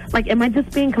 like, am I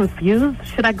just being confused?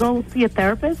 Should I go see a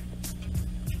therapist?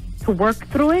 to work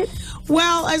through it?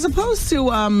 Well, as opposed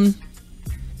to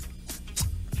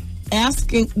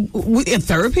asking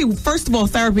therapy. First of all,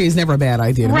 therapy is never a bad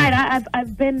idea. Right.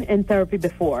 I've been in therapy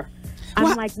before.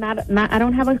 I'm like not. I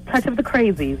don't have a touch of the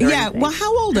crazies. Yeah. Well,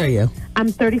 how old are you? I'm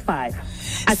 35.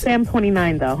 I say I'm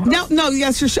 29 though. No.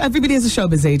 Yes, everybody has a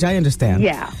showbiz age. I understand.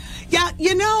 Yeah. Yeah.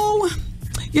 You know,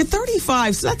 you're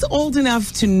 35, so that's old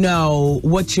enough to know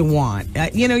what you want.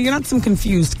 You know, you're not some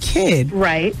confused kid.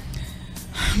 Right.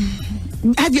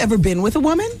 Have you ever been with a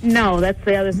woman? No, that's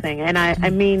the other thing. And I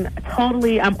mean,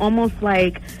 totally, I'm almost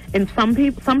like, and some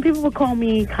people would call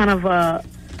me kind of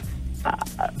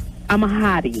I'm a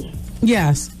hottie.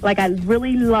 Yes. Like, I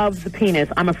really love the penis.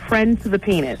 I'm a friend to the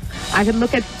penis. I can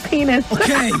look at penis.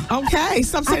 Okay.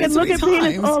 Stop saying it so many times. I can look at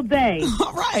penis all day.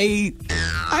 All right.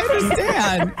 I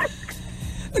understand.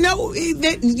 No,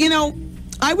 you know,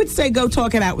 I would say go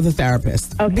talk it out with a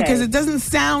therapist. Okay. Because it doesn't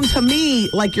sound to me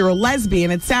like you're a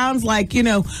lesbian. It sounds like, you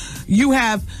know, you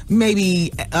have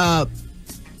maybe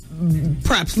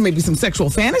perhaps maybe some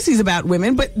sexual fantasies about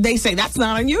women, but they say that's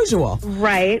not unusual.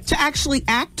 Right. To actually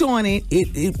act on it,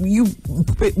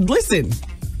 listen,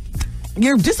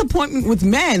 your disappointment with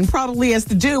men probably has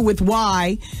to do with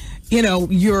why, you know,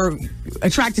 you're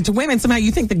attracted to women. Somehow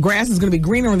you think the grass is going to be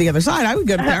greener on the other side. I would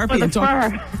go to therapy and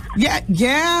talk.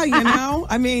 Yeah, you know,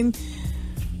 I mean,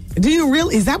 do you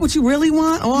really, is that what you really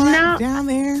want? All that down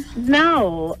there?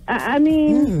 No. I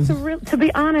mean, to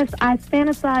be honest, I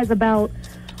fantasize about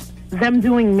them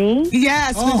doing me?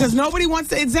 Yes, because nobody wants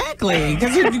to, exactly.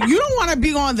 Because you don't want to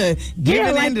be on the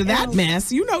giving end of that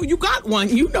mess. You know, you got one.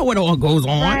 You know what all goes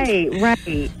on.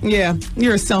 Right. Yeah,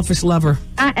 you're a selfish lover.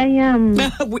 I am.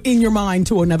 In your mind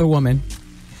to another woman.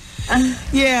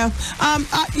 Yeah.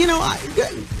 You know,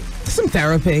 some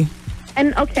therapy.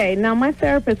 And, okay, now my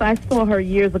therapist, I saw her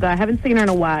years ago. I haven't seen her in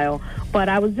a while. But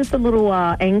I was just a little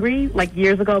angry, like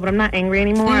years ago, but I'm not angry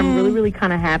anymore. I'm really, really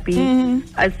kind of happy,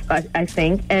 I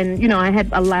think. And, you know, I had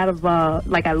a lot of,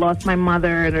 like, I lost my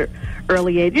mother at an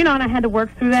early age, you know, and I had to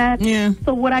work through that. Yeah.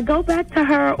 So would I go back to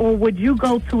her, or would you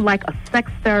go to, like, a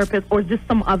sex therapist or just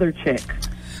some other chick?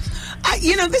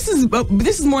 You know, this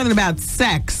is more than about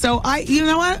sex. So, you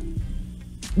know what?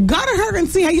 Go to her and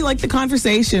see how you like the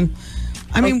conversation.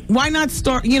 I mean, why not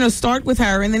start with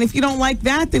her, and then if you don't like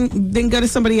that, then go to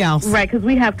somebody else. Right, because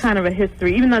we have kind of a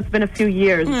history, even though it's been a few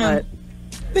years, but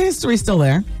the history's still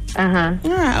there. Right,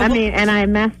 I mean, and I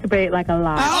masturbate like a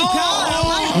lot. Oh,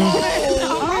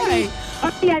 God. All right.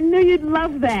 Okay, I knew you'd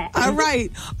love that. All right.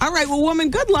 Well, woman,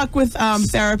 good luck with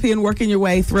therapy and working your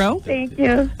way through. Thank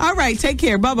you. All right, take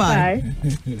care. Bye-bye.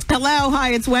 Bye. Hello,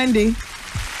 hi, it's Wendy.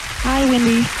 Hi,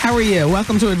 Wendy. How are you?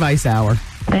 Welcome to Advice Hour.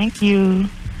 Thank you.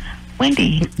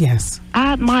 Wendy. Yes.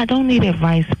 I don't need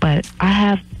advice, but I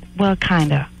have, well,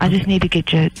 kind of. I just need to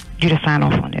get you to sign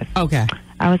off on this. Okay.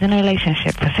 I was in a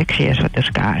relationship for 6 years with this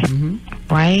guy,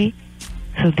 right?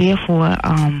 So therefore,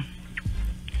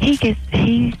 he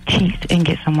cheats and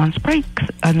gets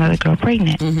another girl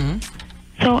pregnant.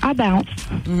 So I bounced,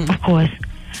 of course,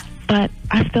 but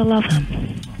I still love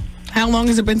him. How long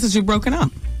has it been since you've broken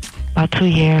up? About 2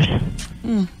 years.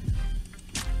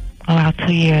 About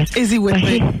 2 years. Is he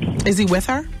with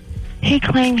her? He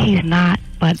claimed he's not,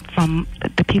 but from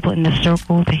the people in the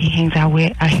circle that he hangs out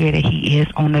with, I hear that he is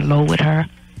on the low with her.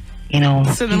 You know.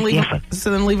 So then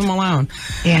leave him alone.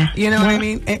 Yeah. You know what I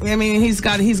mean? I mean, he's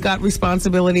got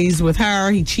responsibilities with her.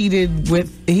 He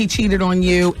cheated on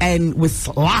you and was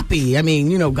sloppy. I mean,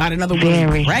 you know, got another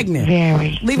woman pregnant.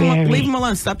 Leave him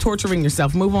alone. Stop torturing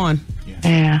yourself. Move on.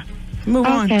 Yeah. Move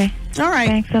on. Okay. All right.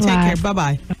 Thanks a lot. Take care.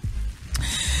 Bye-bye.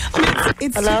 I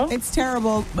mean, Hello? It's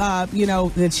terrible, you know,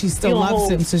 that she still loves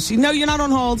him. So no, you're not on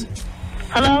hold.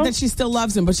 Hello? That she still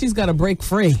loves him, but she's got to break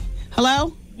free.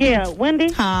 Hello? Yeah,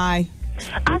 Wendy? Hi.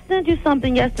 I sent you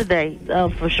something yesterday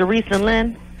for Sharice and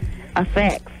Lynn, a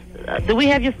fax.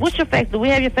 What's your fax? Do we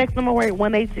have your fax number?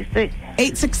 1-866?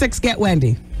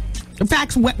 866-GET-WENDY.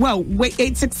 Fax,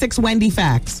 866-WENDY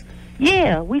fax.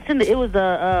 Yeah, we sent it was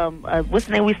what's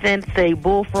the name we sent, say,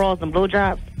 bullfrogs and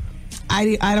blowjobs?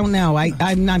 I don't know.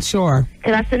 I'm not sure.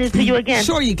 Can I send it to you again?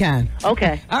 Sure you can.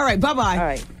 Okay. All right, bye-bye. All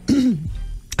right.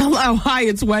 Hello, hi,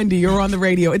 it's Wendy. You're on the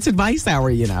radio. It's Advice Hour,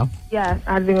 you know. Yes,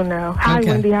 I do know. Hi, Okay.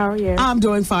 Wendy. How are you? I'm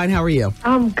doing fine. How are you?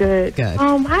 I'm good. Good.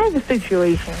 I have a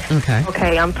situation. Okay.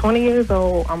 Okay, I'm 20 years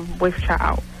old. I'm with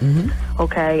child.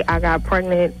 Okay, I got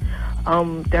pregnant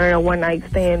during a one-night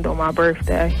stand on my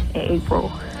birthday in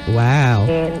April. Wow.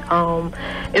 And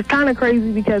it's kind of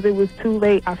crazy because it was too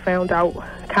late. I found out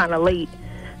kind of late.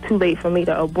 Too late for me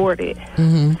to abort it.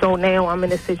 So now I'm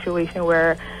in a situation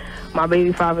where my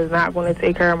baby father is not going to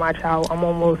take care of my child. I'm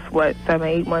almost,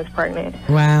 7-8 months pregnant.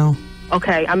 Wow.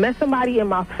 okay, I met somebody in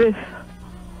my 5th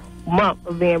month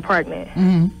of being pregnant,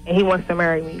 and he wants to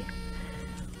marry me.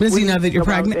 Does he know that you're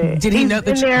pregnant? Did he know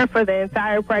that He's been there for the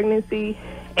entire pregnancy,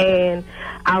 and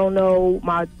I don't know,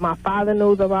 my father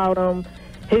knows about him.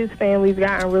 His family's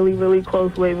gotten really, really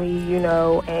close with me, you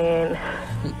know, and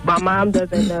my mom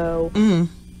doesn't know.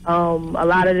 A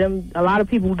lot of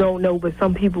people don't know, but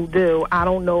some people do. I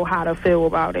don't know how to feel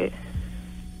about it.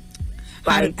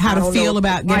 Like, how to feel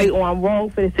about getting... Right or I'm wrong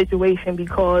for the situation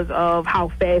because of how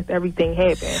fast everything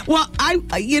happened. Well,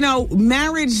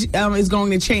 marriage is going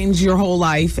to change your whole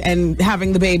life, and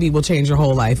having the baby will change your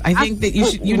whole life. I think that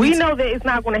we know that it's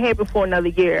not going to happen for another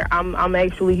year. I'm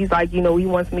actually, he's like, you know, he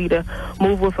wants me to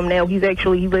move with him now. He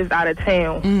lives out of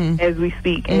town as we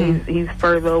speak, and he's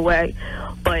further away.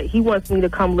 But he wants me to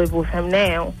come live with him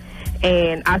now.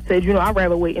 And I said, you know, I'd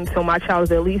rather wait until my child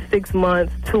is at least 6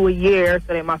 months to a year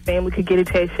so that my family could get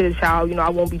attached to the child. You know, I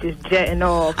won't be just jetting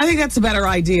off. I think that's a better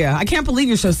idea. I can't believe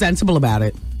you're so sensible about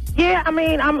it. Yeah, I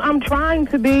mean, I'm trying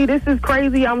to be. This is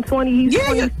crazy. I'm 20. He's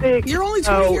 26. You're only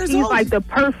 20 years old. He's like the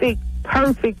perfect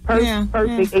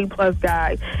A+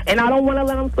 guy, and I don't want to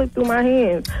let him slip through my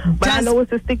hands. But I know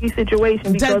it's a sticky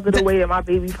situation because of the way that my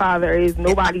baby father is.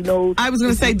 Nobody knows. I was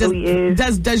going to say,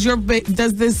 does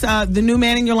the new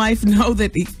man in your life know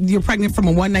that you're pregnant from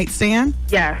a one-night stand?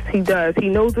 Yes, he does. He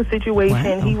knows the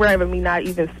situation. Wow. He'd rather me not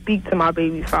even speak to my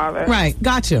baby's father. Right,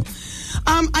 gotcha.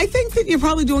 I think that you're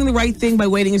probably doing the right thing by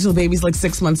waiting until the baby's like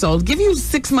 6 months old. Give you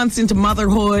 6 months into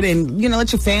motherhood, and you know,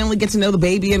 let your family get to know the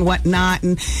baby and whatnot.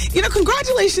 And you know,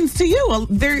 congratulations to you.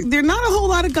 There are not a whole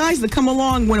lot of guys that come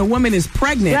along when a woman is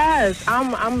pregnant. Yes,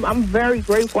 I'm very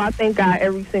grateful. I thank God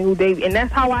every single day, and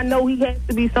that's how I know he has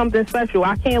to be something special.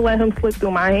 I can't let him slip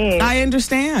through my hands. I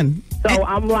understand. So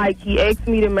I'm like, he asked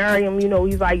me to marry him. You know,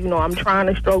 he's like, you know, I'm trying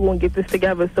to struggle and get this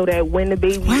together so that when the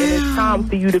baby and it's time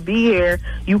for you to be here,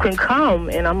 you can come.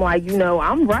 And I'm like, you know,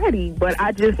 I'm ready, but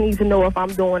I just need to know if I'm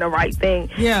doing the right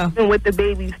thing. Yeah. And with the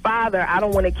baby's father, I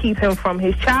don't want to keep him from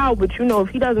his child, but you know, if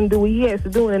he doesn't do what he has to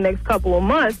do in the next couple of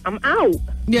months, I'm out.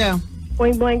 Yeah.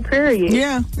 Point blank, period.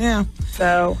 Yeah.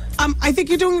 So I think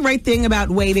you're doing the right thing about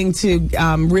waiting to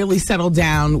really settle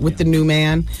down with the new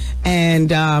man.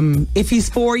 And if he's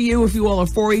for you, if you all are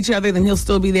for each other, then he'll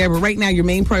still be there. But right now, your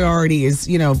main priority is,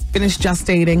 you know, finish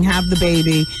gestating, have the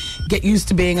baby, get used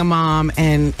to being a mom,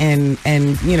 and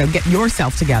you know, get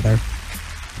yourself together.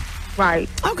 Right.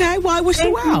 Okay. Well, I wish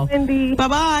you well. Wendy.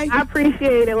 Bye-bye. I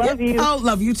appreciate it. Love you. Oh,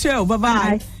 love you too.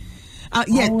 Bye-bye.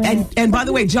 And by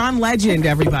the way, John Legend,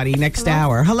 everybody, next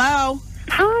hour. Hello.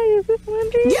 Hi, is this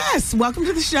Wendy? Yes, welcome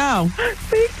to the show.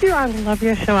 Thank you. I love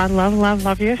your show. I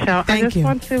love your show. I just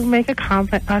want to make a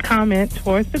comment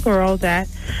towards the girl that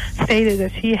stated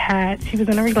that she was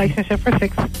in a relationship for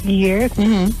 6 years.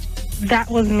 Mm-hmm. That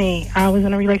was me. I was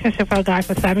in a relationship with a guy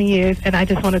for 7 years, and I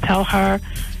just want to tell her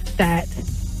that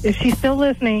if she's still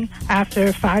listening,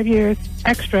 after 5 years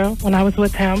extra when I was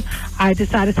with him, I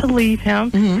decided to leave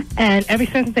him. Mm-hmm. And ever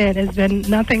since then, it's been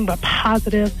nothing but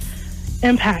positive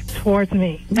impact towards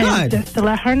me. Good. And just to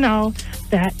let her know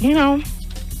that, you know,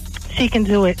 she can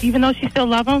do it. Even though she still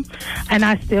loves him, and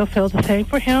I still feel the same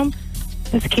for him,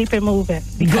 just keep it moving.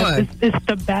 Because it's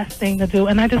the best thing to do.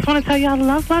 And I just want to tell you, I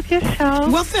love your show.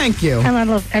 Well, thank you. And I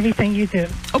love everything you do.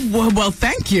 Oh, well,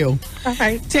 thank you. All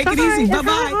right. Take it easy.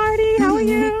 Bye-bye. Hi, Hardy. How are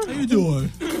you? How you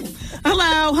doing?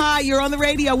 Hello. Hi. You're on the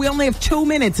radio. We only have 2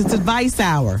 minutes. It's Advice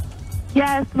Hour.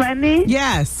 Yes, Wendy?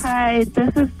 Yes. Hi,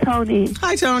 this is Tony.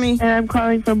 Hi, Tony. And I'm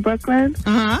calling from Brooklyn.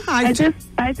 Uh-huh. Hi.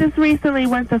 I just recently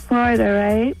went to Florida,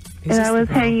 right? And I was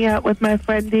hanging out with my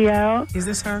friend DL. Is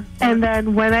this her? And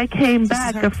then when I came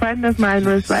back, a friend of mine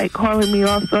was like calling me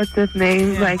all sorts of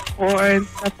names, like whore and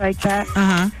stuff like that.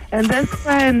 Uh-huh. And this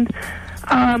friend,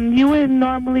 you would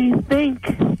normally think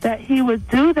that he would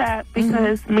do that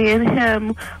because me and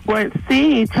him weren't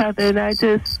seeing each other, and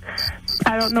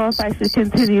I don't know if I should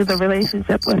continue the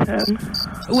relationship with him.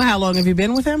 Well, how long have you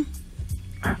been with him?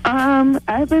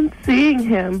 I've been seeing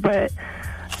him, but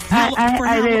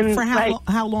I didn't.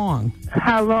 How long?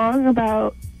 How long?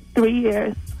 About 3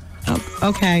 years. Oh,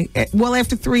 okay. Well,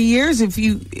 after 3 years, have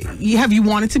you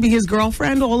wanted to be his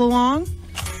girlfriend all along?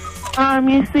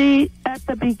 You see, at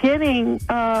the beginning,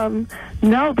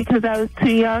 no, because I was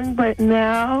too young. But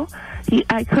now,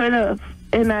 I could have,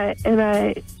 and I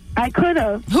could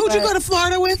have. Who'd you go to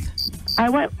Florida with? I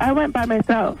went by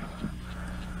myself.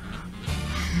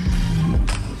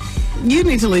 You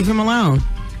need to leave him alone.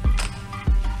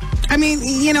 I mean,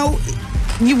 you know,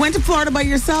 you went to Florida by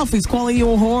yourself. He's calling you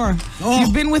a whore. Oh.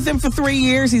 You've been with him for 3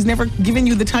 years. He's never given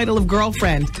you the title of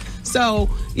girlfriend. So,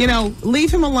 you know,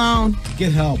 leave him alone.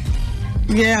 Get help.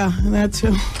 Yeah, that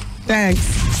too. Thanks.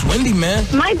 It's Wendy, man.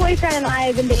 My boyfriend and I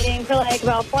have been dating for like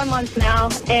about 4 months now,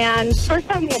 and first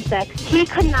time we had sex, he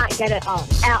could not get it up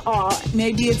at all.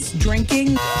 Maybe it's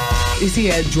drinking. Is he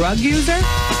a drug user?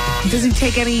 Does he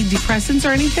take any depressants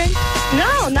or anything?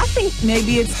 No, nothing.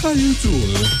 Maybe it's... How you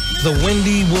doing? The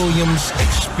Wendy Williams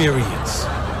Experience.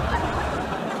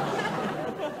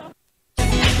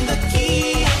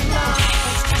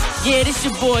 Yeah, this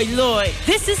your boy Lloyd.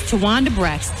 This is Tawanda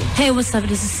Braxton. Hey, what's up?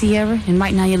 This is Sierra, and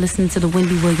right now you're listening to the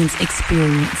Wendy Williams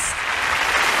Experience.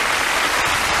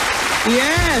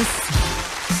 Yes.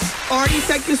 Artie,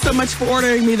 thank you so much for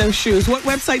ordering me those shoes. What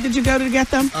website did you go to get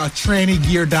them?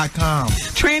 Trannygear.com.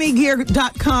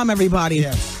 Trannygear.com, everybody.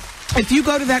 Yes. If you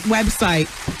go to that website,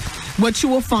 what you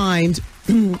will find,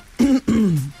 for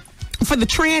the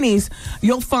trannies,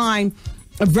 you'll find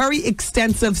a very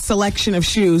extensive selection of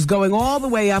shoes going all the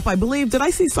way up. I believe, did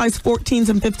I see size 14s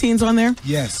and 15s on there?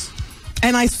 Yes.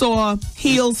 And I saw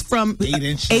heels from 8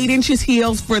 inches. 8 inches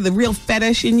heels for the real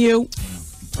fetish in you.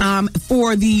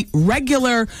 For the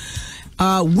regular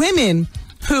women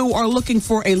who are looking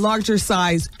for a larger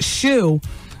size shoe,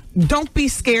 don't be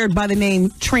scared by the name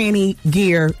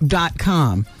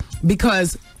trannygear.com,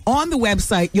 because on the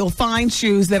website you'll find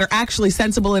shoes that are actually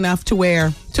sensible enough to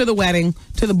wear to the wedding,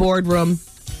 to the boardroom,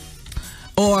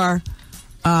 or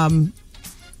to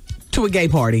a gay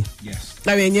party. Yes.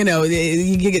 I mean, you know,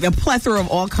 you get a plethora of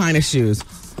all kind of shoes.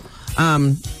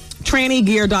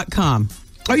 Trannygear.com.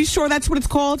 Are you sure that's what it's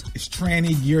called? It's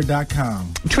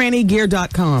trannygear.com.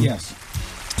 Trannygear.com. Yes.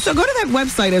 So go to that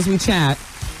website as we chat.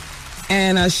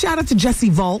 And shout out to Jesse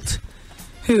Volt,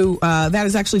 who, that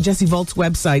is actually Jesse Volt's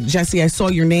website. Jesse, I saw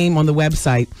your name on the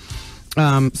website.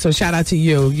 So shout out to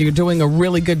you. You're doing a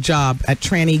really good job at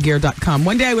trannygear.com.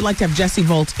 One day I would like to have Jesse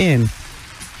Volt in,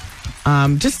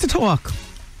 just to talk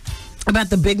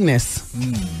about the bigness,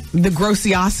 the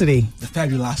grossiosity. The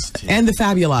fabulosity. And the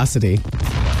fabulosity.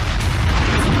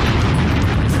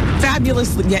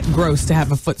 Fabulous yet gross to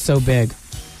have a foot so big.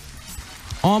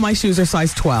 All my shoes are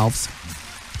size 12s.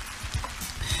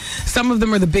 Some of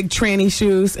them are the big tranny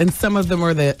shoes, and some of them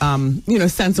are the,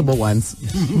 sensible ones.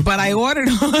 But I ordered,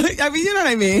 I mean, you know what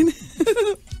I mean?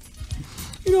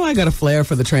 You know, I got a flair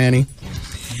for the tranny.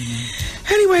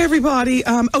 Anyway, everybody.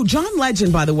 John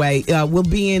Legend, by the way, will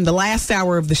be in the last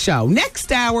hour of the show.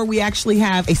 Next hour, we actually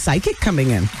have a psychic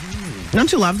coming in.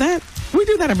 Don't you love that? We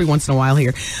do that every once in a while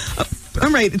here. All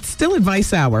right, it's still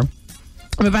advice hour.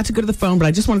 I'm about to go to the phone, but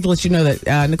I just wanted to let you know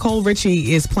that Nicole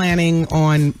Richie is planning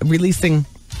on releasing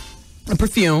a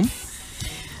perfume.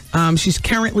 She's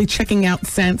currently checking out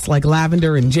scents like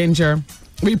lavender and ginger.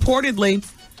 Reportedly,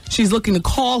 she's looking to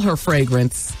call her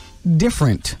fragrance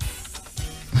Different.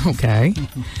 Okay.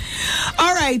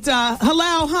 All right.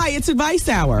 Hello. Hi. It's Advice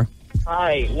Hour.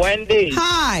 Hi, Wendy.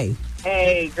 Hi.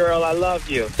 Hey, girl. I love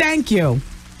you. Thank you.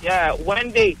 Yeah,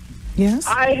 Wendy. Yes?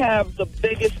 I have the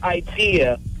biggest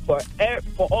idea for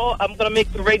all. I'm going to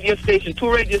make the radio station, 2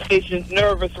 radio stations,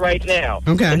 nervous right now.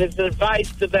 Okay. And it's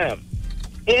advice to them.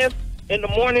 If in the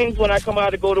mornings when I come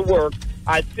out to go to work,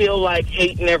 I feel like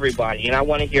hating everybody and I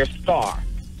want to hear Star.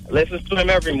 I listen to him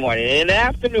every morning. And in the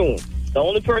afternoon, the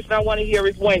only person I want to hear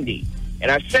is Wendy.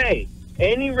 And I say,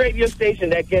 any radio station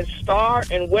that gets Star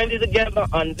and Wendy together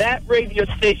on that radio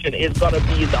station is going to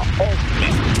be the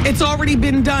ultimate. It's already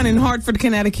been done in Hartford,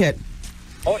 Connecticut.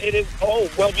 Oh, it is? Oh,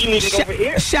 well, we need it over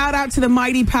here. Shout out to the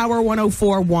Mighty Power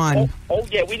 104.1. Oh,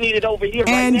 yeah, we need it over here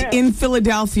and right now. in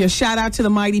Philadelphia, shout out to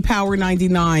the Mighty Power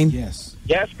 99. Yes.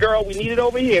 Yes, girl, we need it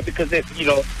over here because, that's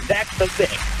the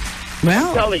thing. Well,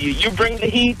 I'm telling you, you bring the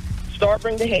heat, Star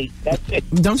bring the hate. That's it.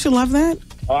 Don't you love that?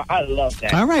 Oh, I love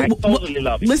that. All right. I totally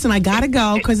love it. Listen, I got to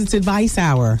go because it's Advice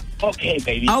Hour. Okay,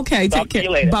 baby. Okay, Talk take to care.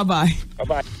 you later. Bye-bye.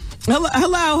 Bye-bye.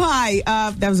 Hello, hi.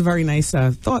 That was a very nice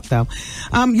thought, though.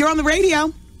 You're on the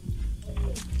radio.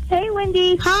 Hey,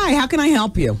 Wendy. Hi, how can I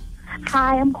help you?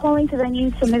 Hi, I'm calling because I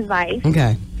need some advice.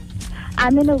 Okay.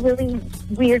 I'm in a really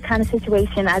weird kind of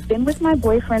situation. I've been with my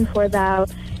boyfriend for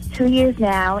about 2 years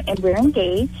now, and we're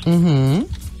engaged. Mm-hmm.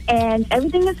 And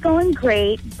everything is going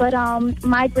great, but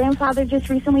my grandfather just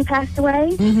recently passed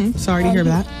away. Mm-hmm. Sorry to hear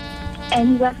that. And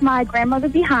he left my grandmother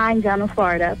behind down in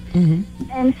Florida. Mm-hmm.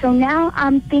 And so now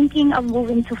I'm thinking of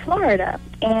moving to Florida.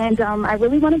 And I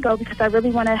really want to go because I really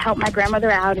want to help my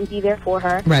grandmother out and be there for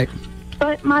her. Right.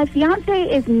 But my fiance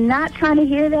is not trying to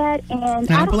hear that, and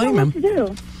I don't know what to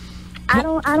do. I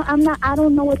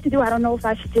don't know what to do. I don't know if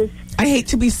I should just... I hate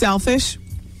to be selfish,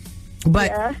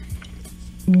 but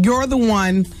you're the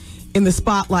one in the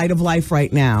spotlight of life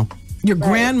right now. Your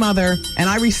grandmother, and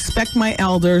I respect my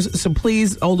elders, so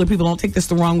please, older people, don't take this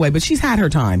the wrong way, but she's had her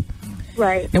time.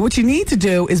 Right. Now, what you need to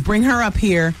do is bring her up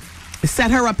here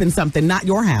set her up in something, not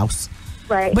your house.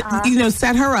 Right. But,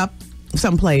 set her up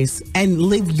someplace and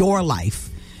live your life.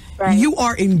 Right. You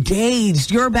are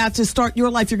engaged. You're about to start your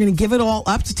life. You're going to give it all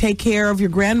up to take care of your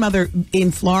grandmother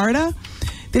in Florida.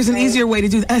 There's an easier way to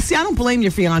do that. See, I don't blame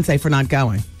your fiance for not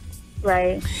going.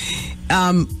 Right.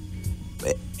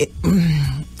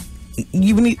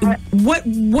 You need, what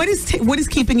is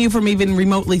keeping you from even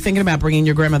remotely thinking about bringing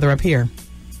your grandmother up here?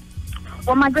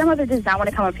 Well, my grandmother does not want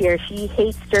to come up here. She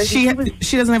hates Jersey.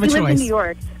 She doesn't have a choice. She lives in New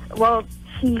York. Well,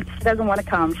 she doesn't want to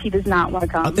come. She does not want to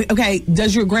come. Okay.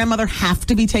 Does your grandmother have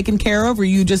to be taken care of, or are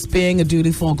you just being a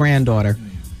dutiful granddaughter?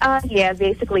 Yeah,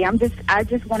 basically. I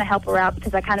just want to help her out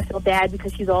because I kind of feel bad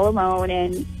because she's all alone,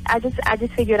 and I just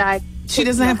figured she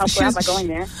doesn't have help her out by going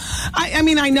there. I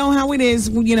mean, I know how it is,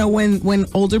 when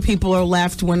older people are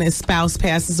left, when a spouse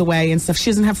passes away and stuff. She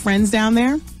doesn't have friends down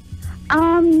there?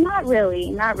 Not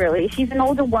really. She's an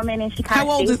older woman, and she kind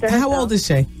of stays to herself. How old is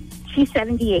she? She's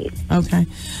 78. Okay.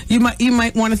 You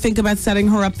might want to think about setting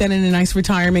her up then in a nice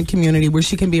retirement community where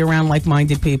she can be around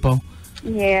like-minded people.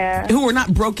 Yeah. Who are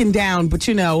not broken down, but,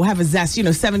 have a zest.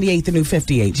 78 the new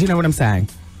 58. You know what I'm saying?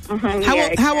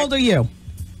 Mm-hmm, How old are you?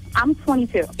 I'm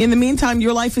 22. In the meantime,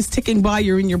 your life is ticking by.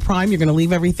 You're in your prime. You're going to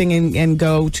leave everything and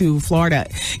go to Florida.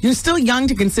 You're still young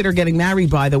to consider getting married,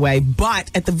 by the way. But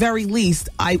at the very least,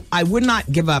 I would not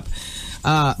give up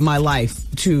my life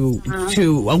to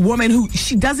a woman who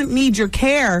she doesn't need your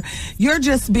care. You're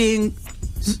just being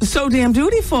so damn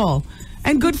dutiful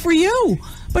and good for you.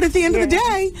 But at the end of the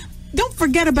day, don't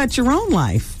forget about your own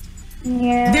life.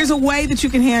 Yeah. There's a way that you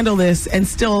can handle this and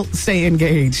still stay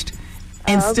engaged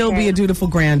and still be a dutiful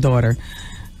granddaughter.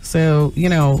 So,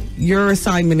 your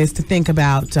assignment is to think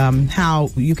about how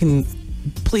you can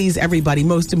please everybody,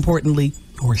 most importantly,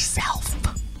 yourself.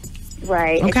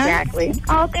 Right, okay? Exactly.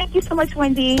 Oh, thank you so much,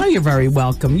 Wendy. Oh, you're very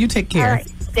welcome. You take care. All right.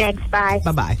 Thanks. Bye.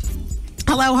 Bye-bye.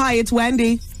 Hello, hi, it's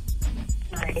Wendy.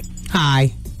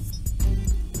 Hi.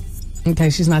 Okay,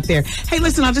 she's not there. Hey,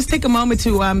 listen, I'll just take a moment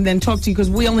to then talk to you because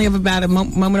we only have about a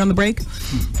moment on the break.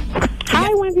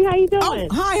 Hi, Wendy. How you doing?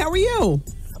 Oh, hi. How are you?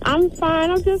 I'm fine.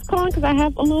 I'm just calling because I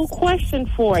have a little question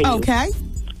for you. Okay.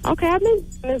 Okay, I've been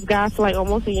with this guy for like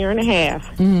almost a year and a half.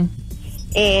 Mm-hmm.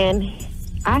 And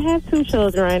I have 2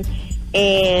 children,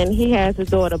 and he has a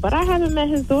daughter, but I haven't met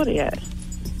his daughter yet.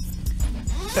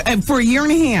 For a year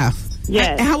and a half?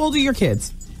 Yes. How old are your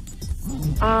kids?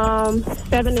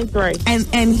 7 and 3.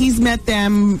 And he's met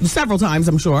them several times,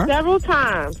 I'm sure. Several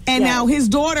times. And now his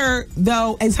daughter,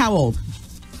 though, is how old?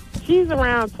 She's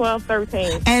around 12,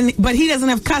 13. But he doesn't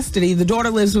have custody. The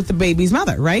daughter lives with the baby's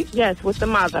mother, right? Yes, with the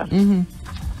mother. Mm-hmm.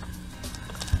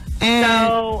 And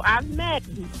so I've met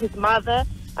his mother.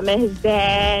 I met his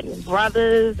dad, and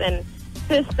brothers, and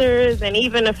sisters, and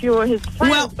even a few of his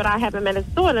friends, but I haven't met his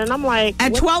daughter. And I'm like,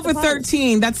 at 12 or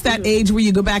 13, that's that age where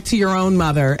you go back to your own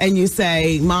mother and you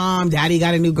say, Mom, Daddy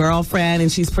got a new girlfriend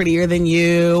and she's prettier than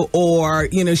you, or,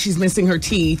 she's missing her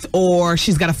teeth, or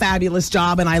she's got a fabulous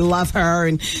job and I love her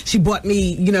and she bought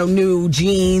me, new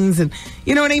jeans, and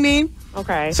you know what I mean?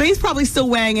 Okay. So he's probably still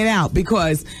weighing it out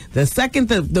because the second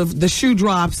the shoe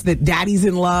drops that daddy's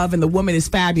in love and the woman is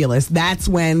fabulous, that's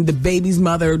when the baby's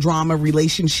mother drama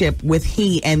relationship with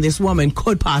he and this woman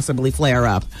could possibly flare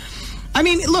up. I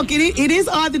mean, look, it is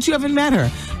odd that you haven't met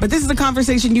her, but this is a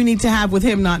conversation you need to have with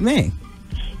him, not me.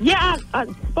 Yeah,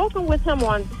 I've spoken with him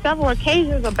on several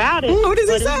occasions about it. What does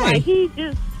he say? Like he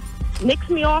just nicks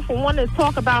me off and want to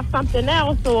talk about something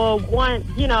else or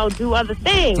do other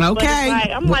things. Okay.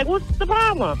 But I'm like, what's the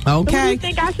problem? Okay. So what do you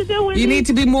think I should do with You need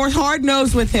to be more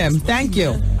hard-nosed with him. Thank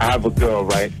you. I have a girl,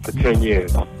 right, for 10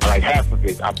 years. Like half of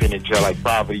it, I've been in jail like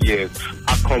 5 years.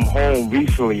 I come home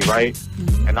recently, right,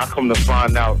 and I come to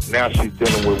find out now she's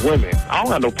dealing with women. I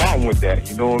don't have no problem with that,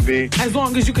 you know what I mean? As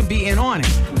long as you can be in on it.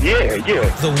 Yeah.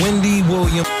 The Wendy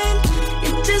Williams.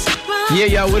 Yeah,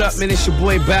 y'all, what up, man? It's your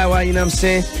boy Bow Wow, you know what I'm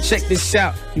saying? Check this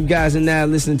out. You guys are now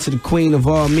listening to the queen of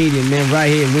all media, man, right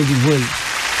here, Wendy Williams.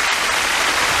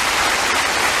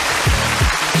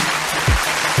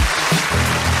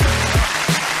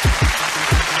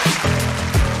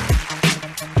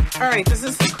 All right, does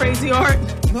this look crazy art?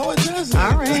 No, it doesn't.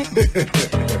 All right.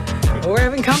 We're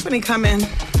having company come in.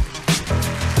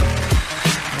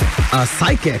 A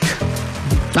psychic.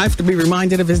 I have to be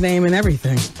reminded of his name and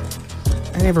everything.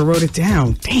 I never wrote it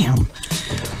down. Damn.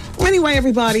 Anyway,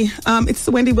 everybody, it's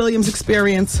the Wendy Williams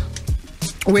Experience,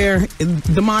 where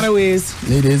the motto is,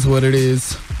 it is what it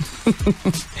is.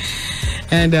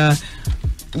 And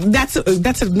that's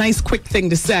a nice, quick thing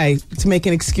to say, to make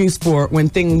an excuse for when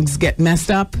things get messed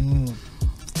up.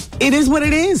 It is what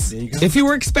it is. If you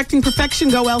were expecting perfection,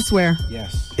 go elsewhere.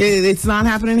 Yes. It's not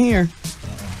happening here.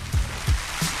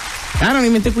 I don't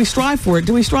even think we strive for it.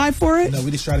 Do we strive for it? No,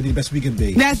 we just try to be the best we can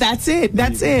be. That's it.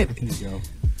 That's it. There you go.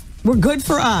 We're good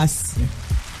for us.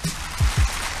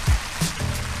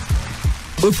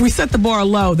 If we set the bar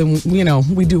low, then,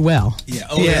 we do well. Yeah.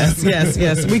 Oh,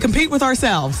 yes. We compete with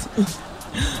ourselves.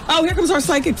 Oh, here comes our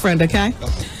psychic friend, okay?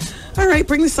 All right,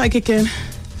 bring the psychic in.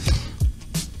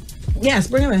 Yes,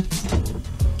 bring him in.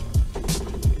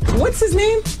 What's his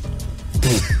name?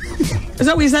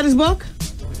 Is that his book?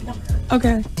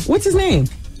 Okay. What's his name?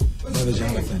 Brother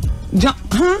Jonathan.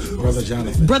 Brother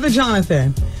Jonathan. Brother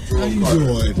Jonathan. How you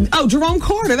doing? Oh, Jerome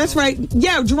Carter. That's right.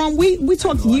 Yeah, Jerome. We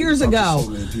talked years ago. So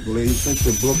many people. They sent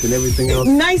your book and everything else.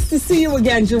 Nice to see you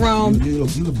again, Jerome. You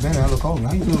look better. I look older.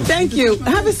 How you doing? Thank you.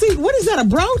 Have a seat. What is that? A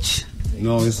brooch?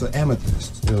 No, it's an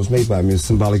amethyst. It was made by me. It's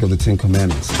symbolic of the 10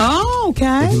 Commandments. Oh,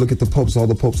 okay. If you look at the popes, all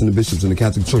the popes and the bishops in the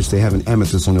Catholic Church, they have an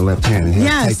amethyst on their left hand. It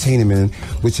has titanium in it,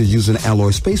 which is used in alloy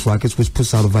space rockets, which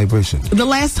puts out a vibration. The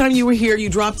last time you were here, you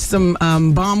dropped some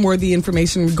bomb-worthy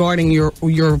information regarding your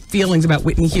feelings about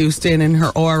Whitney Houston and her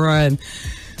aura. And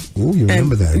oh, you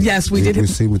remember that? Yes, we did. We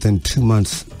say within 2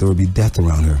 months there would be death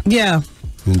around her. Yeah.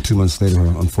 And 2 months later,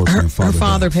 unfortunately, her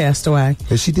father passed away.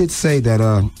 And she did say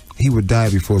that he would die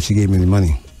before she gave him any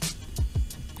money.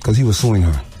 Because he was suing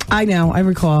her. I know. I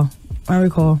recall.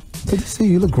 Good to see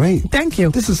you. You look great. Thank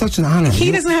you. This is such an honor. He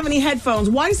doesn't have any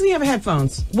headphones. Why doesn't he have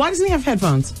headphones?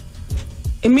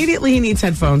 Immediately he needs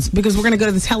headphones because we're going to go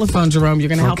to the telephone, Jerome. You're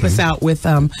going to help us out with,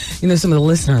 some of the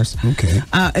listeners. Okay.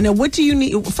 And what do you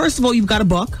need? First of all, you've got a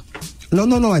book.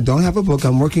 No, I don't have a book.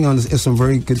 I'm working on this. There's some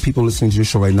very good people listening to your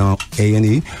show right now,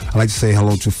 A&E. I'd like to say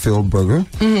hello to Phil Berger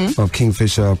of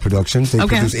Kingfisher Productions. They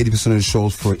produce 80% of the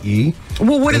shows for E.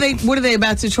 Well, what are they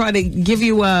about to try to give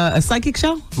you a psychic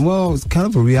show? Well, it's kind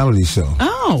of a reality show.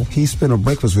 Oh. He spent a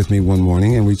breakfast with me one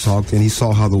morning, and we talked, and he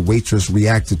saw how the waitress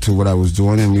reacted to what I was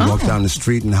doing, and we walked down the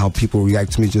street and how people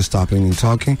react to me just stopping and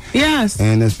talking. Yes.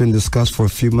 And it's been discussed for a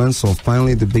few months, so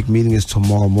finally the big meeting is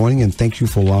tomorrow morning, and thank you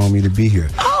for allowing me to be here.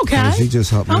 Okay. He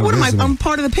just helped me. What am I? I'm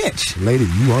part of the pitch. Lady,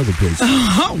 you are the pitch.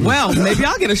 Oh, well, maybe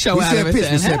I'll get a show out of it. We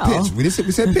said pitch.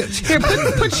 We said pitch. Here,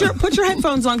 put your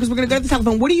headphones on because we're going to go to the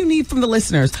telephone. What do you need from the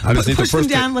listeners? Push them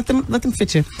down. Let them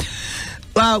fit you.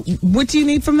 What do you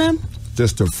need from them?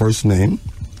 Just their first name.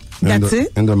 That's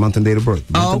it? And their month and date of birth.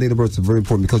 Month and date of birth is very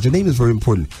important because your name is very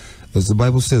important. As the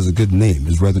Bible says, a good name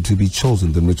is rather to be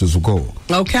chosen than riches of gold.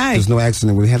 Okay. There's no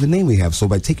accident when we have the name we have. So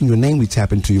by taking your name, we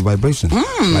tap into your vibration. Like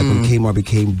when Kmart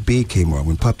became Big Kmart,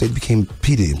 when Pop Daddy became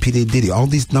P. Diddy, and P. Diddy, all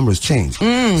these numbers changed.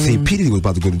 See, P. Diddy was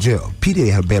about to go to jail. P. Diddy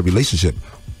had a bad relationship.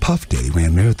 Puff Daddy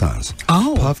ran marathons.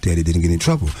 Oh. Puff Daddy didn't get in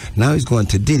trouble. Now he's going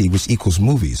to Diddy, which equals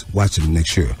movies. Watch him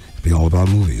next year. It'll be all about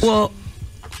movies. Well,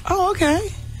 okay.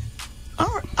 All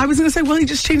right. I was going to say, well, he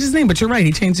just changed his name, but you're right.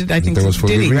 He changed it, I think, to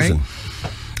Diddy, right?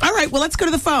 All right, well, let's go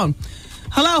to the phone.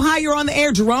 Hello, hi, you're on the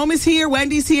air. Jerome is here,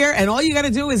 Wendy's here, and all you got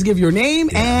to do is give your name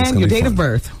and your date of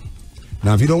birth.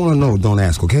 Now, if you don't want to know, don't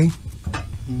ask, okay?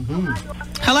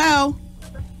 Hello?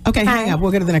 Okay, hang up.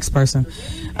 We'll go to the next person.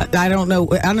 I don't know.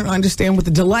 I don't understand what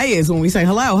the delay is when we say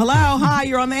hello. Hello, hi,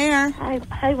 you're on the air.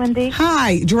 Hi, Wendy.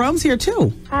 Hi, Jerome's here,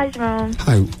 too. Hi, Jerome.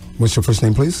 Hi, what's your first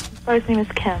name, please? First name is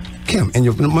Kim. Kim, and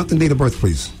your month and date of birth,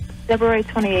 please. February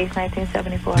 28th,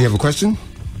 1974. Do you have a question?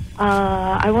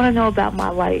 I want to know about my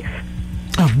life.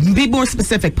 Oh, be more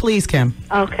specific, please, Kim.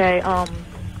 Okay,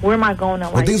 where am I going in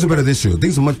life? Well, things are better this year.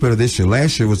 Things are much better this year.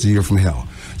 Last year was the year from hell.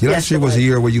 Last year was a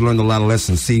year where you learned a lot of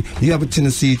lessons. See, you have a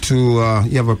tendency to,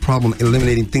 you have a problem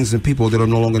eliminating things and people that are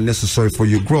no longer necessary for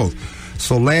your growth.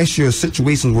 So last year,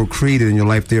 situations were created in your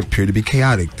life. They appear to be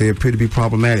chaotic. They appear to be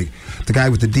problematic. The guy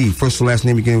with the D, first or last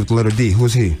name beginning with the letter D, who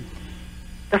is he?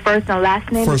 The first and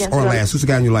last name? First or last. Who's the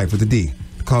guy in your life with the D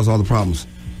that caused all the problems?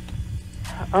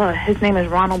 His name is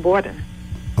Ronald Borden.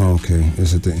 Okay,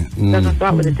 is it the... Doesn't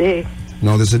start with a D.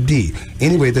 No, there's a D.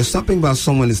 Anyway, there's something about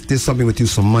someone that did something with you,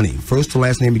 some money. First to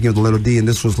last name begins with the letter D, and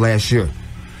this was last year.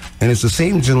 And it's the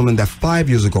same gentleman that 5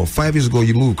 years ago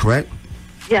you moved, correct?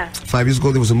 Yes. 5 years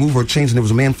ago, there was a move or a change, and there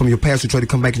was a man from your past who tried to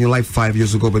come back in your life 5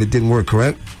 years ago, but it didn't work,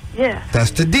 correct? Yeah.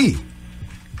 That's the D.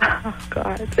 Oh,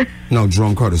 God. No,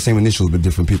 Jerome Carter, same initials, but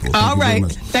different people. All right.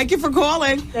 Thank you for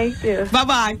calling. Thank you.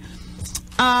 Bye-bye.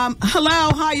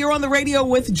 Hello, hi, you're on the radio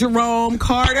with Jerome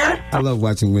Carter. I love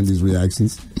watching Wendy's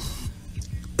reactions.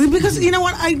 Because, you know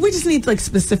what, we just need, like,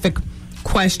 specific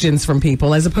questions from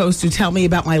people as opposed to tell me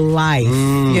about my life,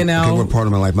 you know? Okay, what part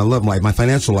of my life? My love life, my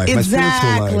financial life, my spiritual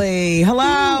life. Exactly.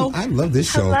 Hello? I love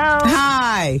this show. Hello.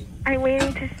 Hi. I'm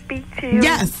waiting to speak to you.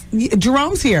 Yes.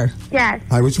 Jerome's here. Yes.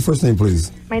 Hi, what's your first name,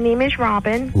 please? My name is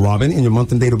Robin. Robin, and your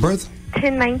month and date of birth?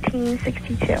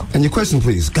 10/1962. And your question,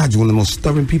 please. God, you're one of the most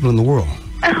stubborn people in the world.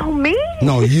 Oh, me?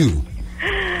 No, you.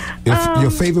 If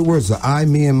your favorite words are I,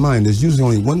 me, and mine, there's usually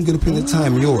only one good opinion at a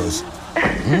time, yours.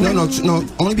 No,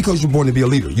 only because you're born to be a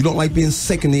leader. You don't like being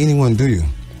second to anyone, do you?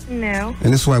 No.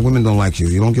 And this is why women don't like you.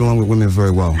 You don't get along with women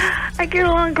very well. I get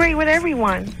along great with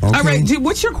everyone. Okay. All right,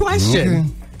 what's your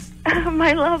question? Okay.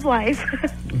 My love life.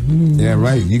 Yeah,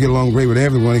 right. You get along great with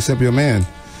everyone except your man.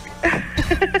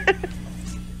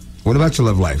 What about your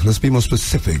love life? Let's be more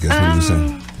specific. That's what you're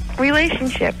saying.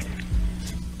 Relationships.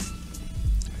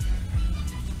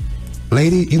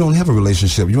 Lady, you don't have a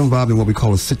relationship. You're involved in what we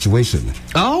call a situation.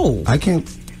 Oh. I can't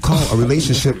call a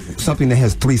relationship something that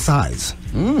has three sides.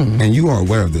 And you are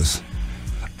aware of this.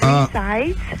 Three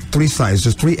sides? 3 sides.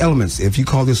 There's 3 elements. If you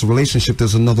call this a relationship,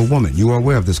 there's another woman. You are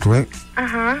aware of this, correct?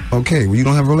 Uh-huh. Okay, well, you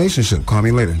don't have a relationship. Call me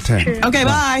later. 10. True. Okay,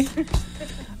 bye.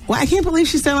 Well, I can't believe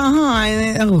she said,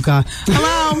 oh, God.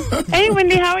 Hello. Hey,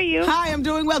 Wendy, how are you? Hi, I'm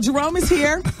doing well. Jerome is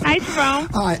here. Hi, Jerome.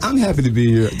 Hi, I'm happy to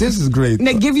be here. This is great.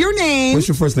 Now, give your name. What's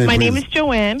your first name, My please? name is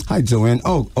Joanne. Hi, Joanne.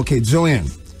 Oh, okay, Joanne.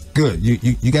 Good.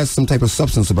 You got some type of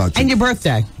substance about you. And your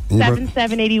birthday?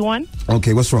 7781.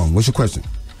 Okay, what's wrong? What's your question?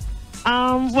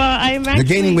 Well, I'm actually... You're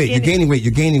gaining weight.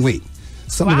 You're gaining weight.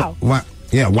 Something Wow. About,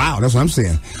 yeah, wow. That's what I'm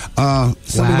saying.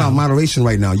 Something about moderation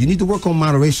right now. You need to work on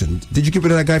moderation. Did you get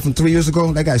rid of that guy from 3 years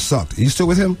ago? That guy sucked. Are you still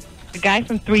with him? The guy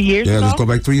from 3 years Yeah, ago? let's go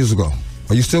back 3 years ago.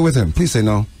 Are you still with him? Please say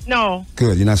no. No.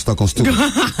 Good. You're not stuck on stupid.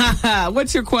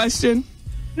 What's your question?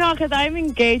 No, because I'm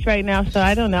engaged right now, so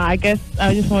I don't know. I guess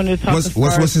I just wanted to talk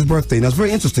What's his birthday? Now, it's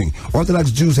very interesting. Orthodox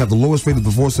Jews have the lowest rate of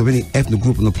divorce of any ethnic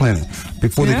group on the planet.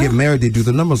 Before they get married, they do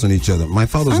the numbers on each other. My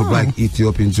father's a black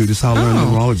Ethiopian Jew. This is how I learned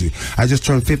numerology. I just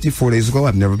turned 54 days ago.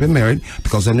 I've never been married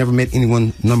because I never met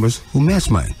anyone numbers who match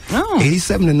mine.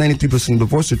 87 to 93% of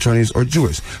divorce attorneys are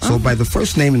Jewish. So by the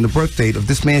first name and the birth date of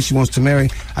this man she wants to marry,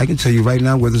 I can tell you right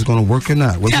now whether it's going to work or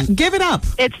not. Give it up.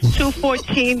 It's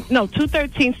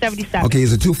 21377. Okay,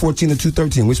 is it 214 or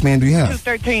 213? Which man do you have?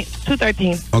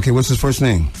 213. Okay, what's his first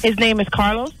name? His name is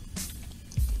Carlos.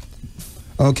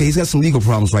 Okay, he's got some legal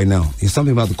problems right now. He's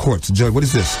something about the courts. Judge, what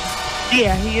is this?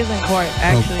 Yeah, he is in court,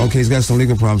 actually. Okay, he's got some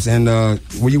legal problems. And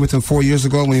were you with him 4 years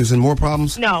ago when he was in more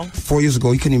problems? No. 4 years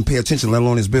ago, he couldn't even pay attention, let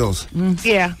alone his bills.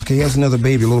 Yeah. Okay, he has another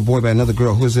baby, a little boy by another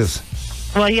girl. Who is this?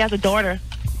 Well, he has a daughter.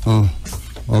 Oh,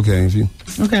 okay. Okay.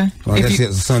 Well, I guess he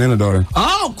has a son and a daughter.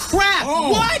 Oh, crap.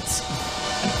 What?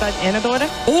 A son and a daughter?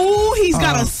 Oh, he's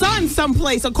got a son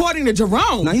someplace, according to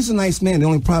Jerome. Now, he's a nice man. The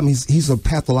only problem, he's a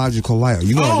pathological liar.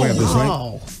 You know aware of this,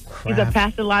 right? He's a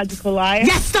pathological liar?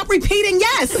 Yes, stop repeating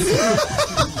yes.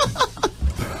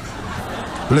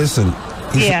 Listen.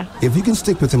 If you can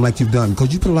stick with him like you've done,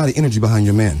 because you put a lot of energy behind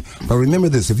your man. But remember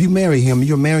this, if you marry him,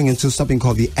 you're marrying into something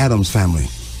called the Addams family.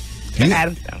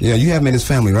 Addams family. Yeah, you have met his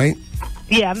family, right?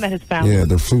 Yeah, I met his family. Yeah,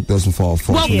 the fruit doesn't fall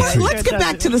far Well, from the tree. let's get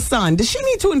back to the son. Does she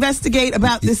need to investigate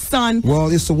about this son?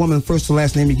 Well, it's a woman, first to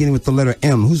last name beginning with the letter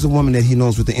M. Who's the woman that he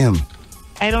knows with the M?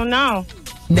 I don't know.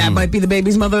 That might be the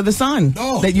baby's mother or the son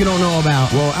that you don't know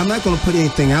about. Well, I'm not going to put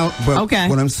anything out, but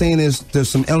what I'm saying is there's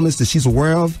some elements that she's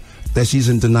aware of that she's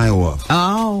in denial of.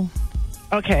 Oh.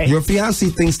 Okay. Your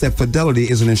fiancé thinks that Fidelity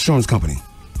is an insurance company.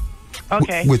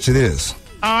 Okay. Which it is.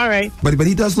 All right. But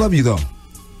he does love you, though.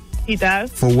 He does?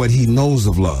 For what he knows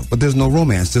of love. But there's no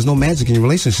romance. There's no magic in your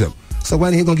relationship. So why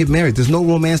are you going to get married? There's no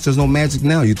romance. There's no magic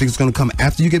now. You think it's going to come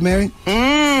after you get married?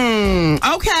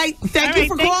 Okay. Thank you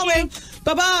for calling.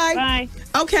 Bye-bye. Bye.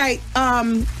 Okay.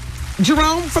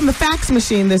 Jerome from the fax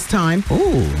machine this time.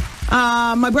 Ooh.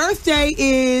 My birthday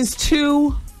is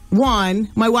 2/1.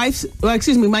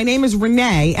 My name is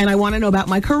Renee, and I want to know about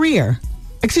my career.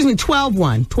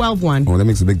 12/1. 12/1. Oh, that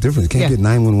makes a big difference. You can't get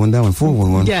 911 down and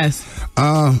 411. Yes.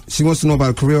 She wants to know about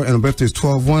her career, and her birthday is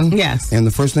 12/1. Yes. And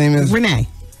the first name is? Renee.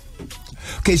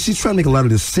 Okay, she's trying to make a lot of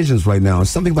decisions right now.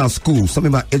 Something about school,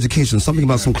 something about education, something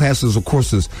about some classes or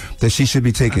courses that she should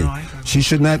be taking. She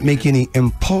should not make any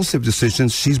impulsive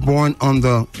decisions. She's born on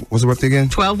the, what's her birthday again?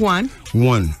 12/1.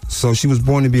 1. So she was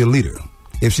born to be a leader.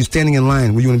 If she's standing in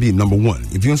line, what do you want to be? Number 1.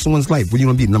 If you're in someone's life, what do you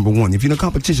want to be? Number 1. If you're in a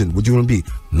competition, what do you want to be?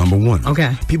 Number 1.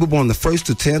 Okay. People born the 1st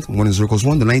to 10th, 1 and 0 equals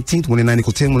 1. The 19th, 1 and 9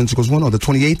 equals 10, 1 and 0 equals 1. Or the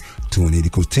 28th, 2 and 8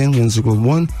 equals 10, 1 and 0 equals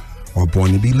 1. Are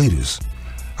born to be leaders.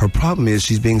 Her problem is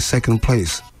she's being second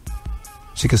place.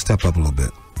 She could step up a little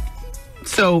bit.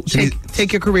 So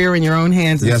take your career in your own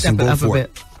hands and step it up a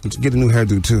bit. Get a new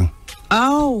hairdo, too.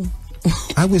 Oh.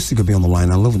 I wish she could be on the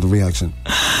line. I love the reaction.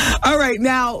 All right,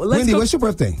 now let's Wendy, what's your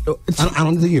birthday? I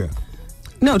don't know the year.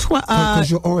 No, because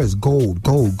your aura is gold.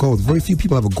 Very few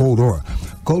people have a gold aura.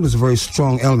 Gold is a very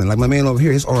strong element. Like my man over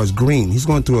here, his aura is green. He's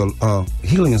going through a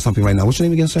healing or something right now. What's your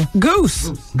name again, sir?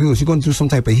 Goose. You're going through some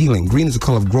type of healing. Green is the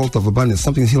color of growth, of abundance.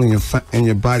 Something's healing in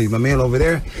your body. My man over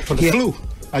there. For the flu.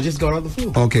 I just got out of the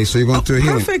flu. Okay, so you're going through a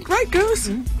healing. Perfect, right, Goose?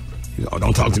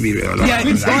 don't talk to me.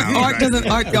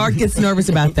 Art gets nervous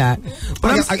about that.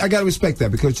 But I got to respect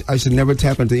that because I should never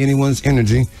tap into anyone's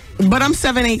energy. But I'm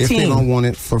 718. If they don't want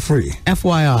it for free.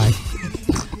 FYI.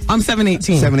 I'm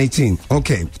 718. 718.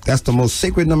 Okay, that's the most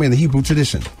sacred number in the Hebrew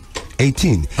tradition.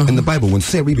 18. In the Bible, when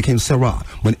Sarai became Sarah,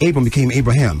 when Abram became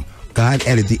Abraham, God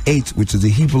added the 8, which is the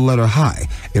Hebrew letter High.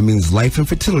 It means life and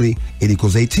fertility. It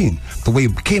equals 18. The way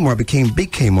Kmart became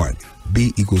Big Kmart.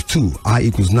 B equals 2, I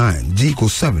equals 9, G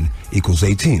equals 7, equals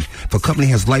 18. If a company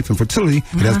has life and fertility,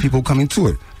 it has people coming to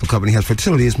it. If a company has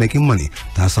fertility, it's making money.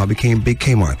 That's how it became Big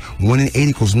Kmart. 1 and 8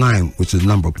 equals 9, which is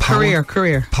number power.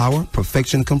 Career. Power,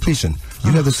 perfection, completion.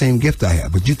 You have the same gift I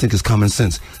have, but you think it's common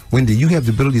sense. Wendy, you have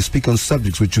the ability to speak on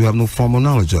subjects which you have no formal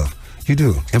knowledge of. You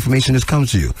do. Information just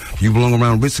comes to you. You belong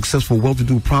around rich, successful,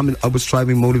 well-to-do, prominent, upward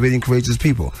striving, motivating, courageous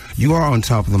people. You are on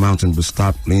top of the mountain, but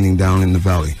stop leaning down in the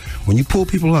valley. When you pull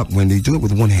people up, Wendy, do it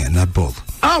with one hand, not both.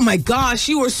 Oh my gosh,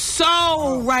 you were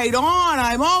so right on.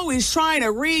 I'm always trying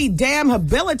to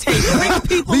re-damn-habilitate, bring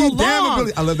people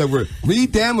along. I love that word.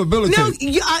 Re-damn-abilitate.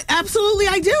 No, absolutely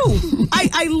I do.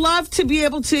 I love to be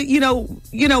able to, you know.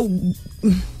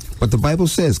 But the Bible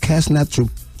says, cast not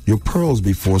your pearls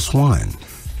before swine.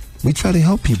 We try to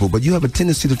help people, but you have a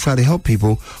tendency to try to help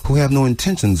people who have no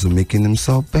intentions of making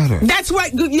themselves better. That's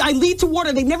right. I lead to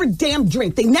water. They never damn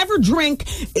drink. They never drink.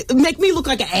 Make me look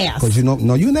like an ass. Because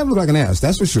no, you never look like an ass.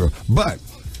 That's for sure. But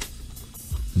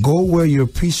go where you're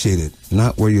appreciated,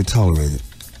 not where you're tolerated.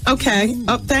 Okay.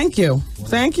 Thank you.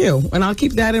 Thank you. And I'll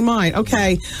keep that in mind.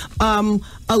 Okay.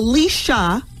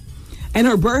 Alicia. And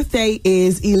her birthday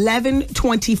is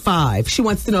 11/25. She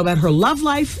wants to know about her love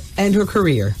life and her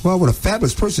career. Well, what a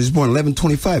fabulous person. She's born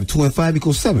 11/25. 2 and 5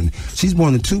 equals 7. She's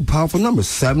born the two powerful numbers,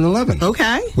 7 and 11.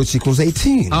 Okay. Which equals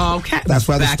 18. Okay. That's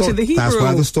why Back to the Hebrew. That's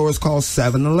why the store is called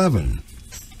 7-Eleven.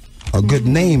 A good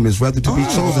name is rather to be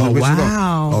chosen.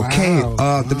 Wow. Okay.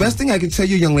 The best thing I can tell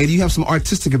you, young lady, you have some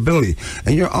artistic ability.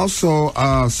 And you're also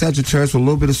Sagittarius with a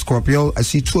little bit of Scorpio. I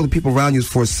see 2 of the people around you as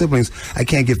 4 siblings. I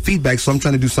can't get feedback, so I'm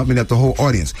trying to do something that the whole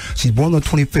audience. She's born on the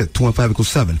 25th. 2 and 5 equals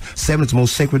 7. 7 is the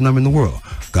most sacred number in the world.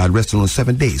 God rested on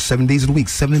 7 days. 7 days of the week.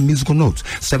 7 musical notes.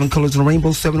 7 colors in the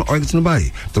rainbow. 7 organs in the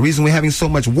body. The reason we're having so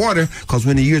much water, because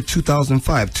we're in the year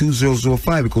 2005.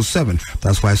 2005 equals 7.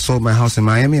 That's why I sold my house in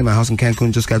Miami and my house in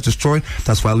Cancun just got destroyed.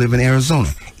 That's why I live in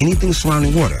Arizona. Anything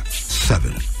surrounding water,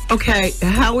 7. Okay,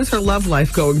 how is her love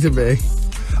life going to be?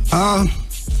 I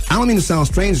don't mean to sound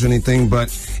strange or anything,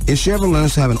 but if she ever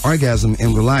learns to have an orgasm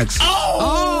and relax...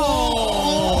 Oh!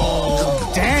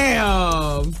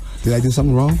 Damn! Did I do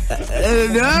something wrong?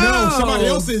 No, somebody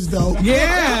else is, though.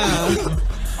 Yeah.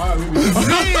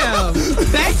 Damn.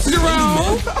 Thanks,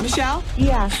 Jerome. Michelle?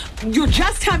 Yeah. You're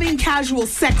just having casual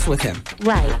sex with him.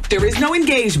 Right. There is no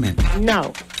engagement.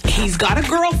 No. He's got a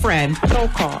girlfriend.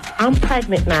 So-called. I'm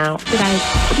pregnant now. Should I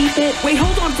keep it? Wait,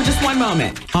 hold on for just one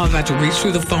moment. I'm about to reach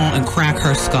through the phone and crack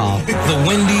her skull. The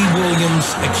Wendy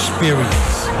Williams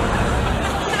Experience.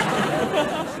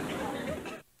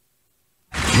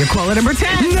 You're caller number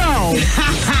 10. No.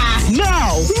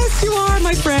 No. Yes, you are,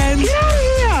 my friend.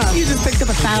 Yeah. You just picked up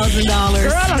 $1,000.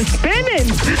 Girl, I'm spinning.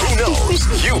 Who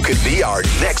knows? You could be our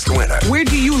next winner. Where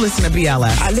do you listen to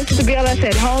BLS? I listen to BLS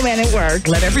at home and at work.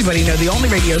 Let everybody know the only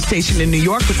radio station in New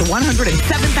York with the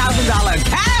 $107,000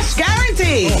 cash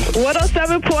guarantee.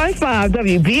 107.5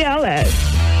 WBLS.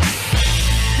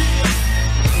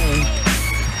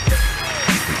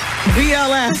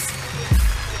 BLS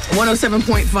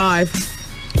 107.5.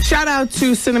 Shout out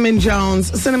to Cinnamon Jones.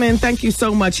 Cinnamon, thank you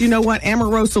so much. You know what?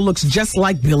 Omarosa looks just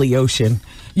like Billy Ocean.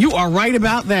 You are right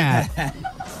about that.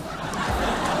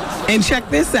 And check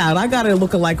this out. I got a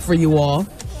look-alike for you all.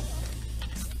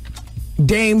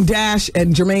 Dame Dash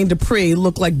and Jermaine Dupri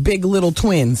look like big little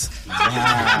twins.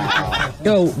 Wow.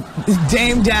 Yo,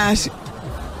 Dame Dash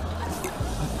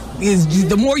is,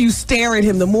 the more you stare at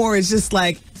him, the more it's just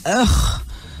like, ugh.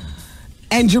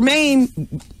 And Jermaine,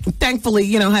 thankfully,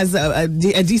 you know, has a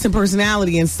decent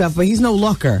personality and stuff, but he's no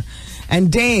looker.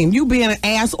 And Dame, you being an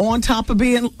ass on top of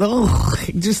being, ugh,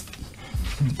 just,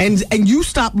 and you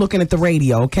stop looking at the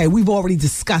radio, okay? We've already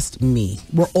discussed me.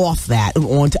 We're off that and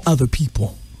on to other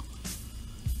people.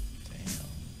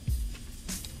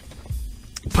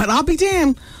 But I'll be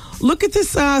damned. Look at this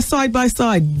side by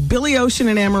side. Billy Ocean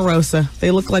and Omarosa.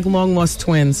 They look like long lost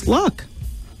twins. Look.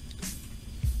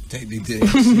 They did.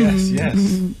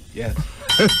 Yes.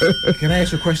 Can I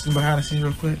ask you a question behind the scenes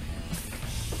real quick?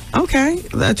 Okay.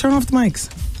 Turn off the mics.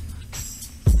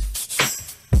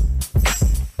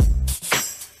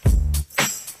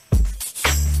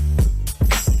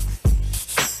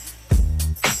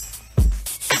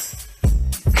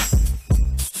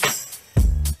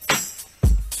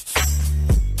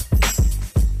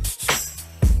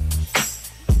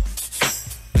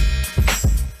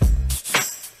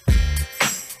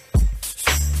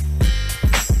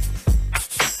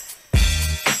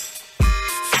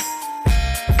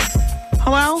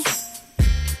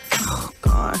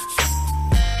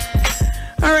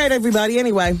 All right, everybody.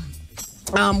 Anyway,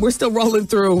 we're still rolling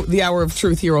through the hour of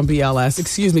truth here on BLS.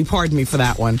 Excuse me, pardon me for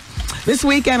that one. This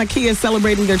weekend, IKEA is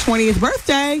celebrating their 20th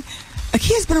birthday.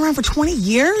 IKEA's been around for 20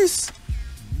 years.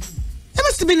 They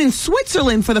must have been in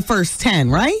Switzerland for the first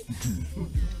 10, right?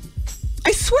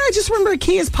 I swear, I just remember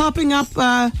IKEA's popping up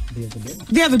the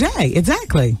other day.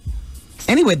 Exactly.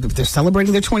 Anyway, they're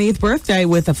celebrating their 20th birthday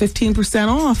with a 15%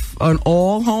 off on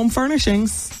all home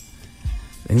furnishings.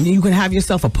 And you can have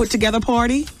yourself a put-together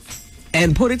party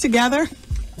and put it together.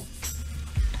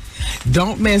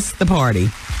 Don't miss the party.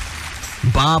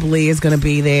 Bob Lee is going to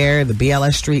be there, the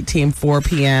BLS Street team, 4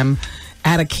 p.m.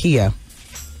 at IKEA.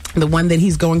 The one that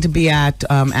he's going to be at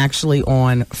actually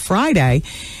on Friday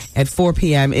at 4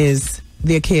 p.m. is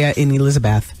the IKEA in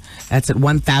Elizabeth. That's at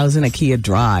 1000 IKEA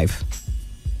Drive.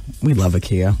 We love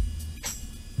IKEA.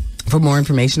 For more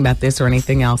information about this or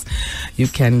anything else, you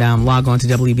can log on to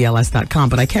WBLS.com.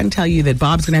 But I can tell you that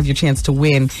Bob's going to have your chance to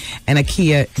win an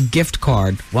IKEA gift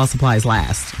card while supplies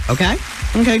last. Okay?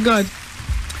 Okay, good.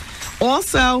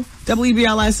 Also,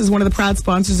 WBLS is one of the proud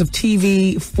sponsors of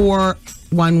TV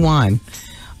 411.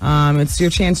 It's your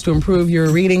chance to improve your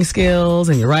reading skills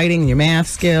and your writing and your math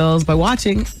skills by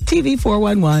watching TV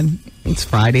 411. It's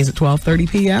Fridays at 12:30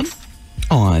 p.m.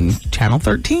 on Channel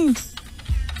 13.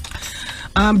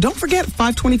 Don't forget,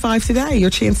 525 today,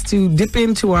 your chance to dip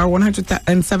into our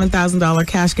 $107,000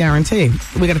 cash guarantee.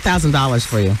 We got $1,000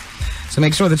 for you. So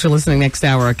make sure that you're listening next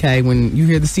hour, okay? When you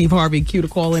hear the Steve Harvey cue to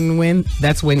call in and win,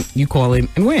 that's when you call in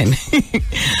and win.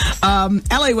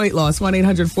 LA Weight Loss,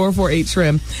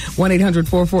 1-800-448-TRIM,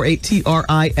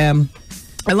 1-800-448-TRIM.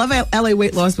 I love LA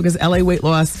Weight Loss because LA Weight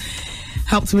Loss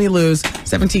helped me lose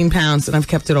 17 pounds, and I've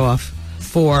kept it off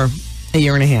for a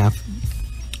year and a half.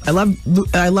 I love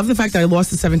the fact that I lost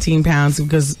the 17 pounds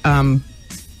because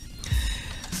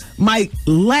my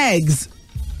legs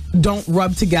don't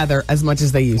rub together as much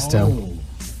as they used to.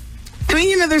 I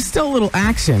mean, there's still a little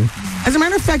action. As a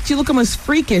matter of fact, you look almost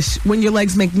freakish when your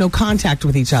legs make no contact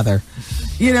with each other.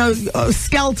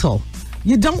 Skeletal.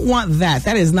 You don't want that.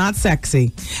 That is not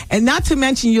sexy. And not to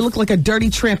mention, you look like a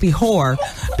dirty, trampy whore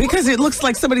because it looks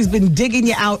like somebody's been digging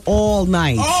you out all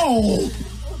night. Oh!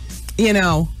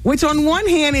 Which on one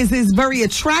hand is very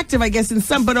attractive, I guess, in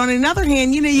some, but on another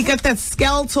hand, you got that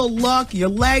skeletal look, your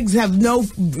legs have no,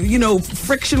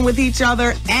 friction with each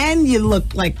other, and you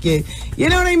look like you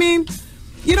know what I mean?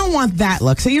 You don't want that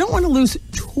look, so you don't want to lose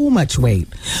too much weight.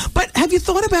 But have you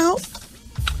thought about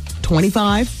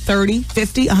 25, 30,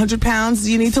 50, 100 pounds?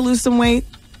 Do you need to lose some weight?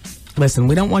 Listen,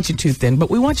 we don't want you too thin, but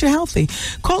we want you healthy.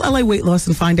 Call LA Weight Loss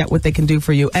and find out what they can do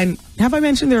for you. And have I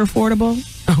mentioned they're affordable?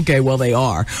 Okay, well, they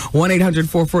are.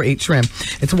 1-800-448-TRIM.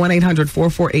 It's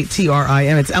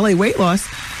 1-800-448-TRIM. It's LA Weight Loss.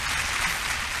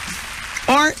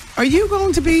 Are you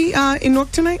going to be in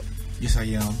Newark tonight? Yes, I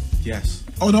am. Yes.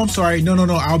 Oh, no, I'm sorry. No.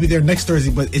 I'll be there next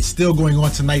Thursday, but it's still going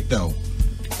on tonight, though.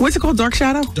 What's it called? Dark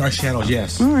Shadow? Dark Shadows,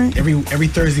 yes. All right. Every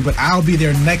Thursday, but I'll be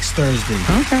there next Thursday.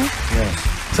 Okay.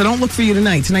 Yes. So don't look for you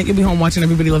tonight. Tonight you'll be home watching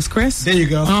Everybody Loves Chris. There you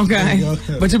go. Okay. There you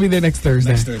go. But you'll be there next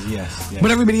Thursday. Next Thursday, yes. But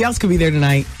everybody else could be there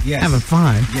tonight. Yes. Having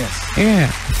fun. Yes.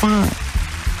 Yeah, fun.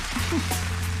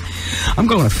 I'm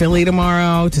going to Philly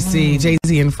tomorrow to see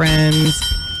Jay-Z and friends.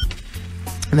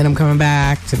 And then I'm coming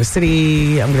back to the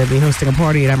city. I'm going to be hosting a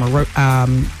party at Amazura.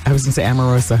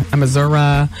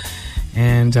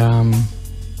 And,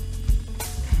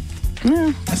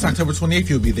 yeah. That's October 28th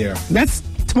you'll be there. That's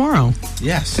tomorrow.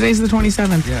 Yes. Today's the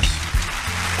 27th. Yes.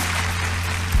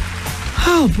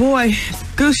 Oh, boy.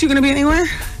 Goose, you going to be anywhere?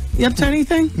 You up to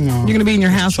anything? No. You're going to be in your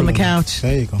house on the couch?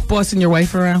 There you go. Bossing your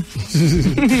wife around?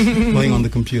 Playing on the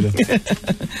computer.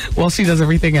 Well, she does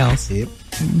everything else. Yep.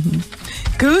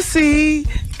 Mm-hmm.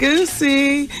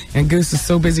 Goosey. And Goose is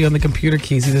so busy on the computer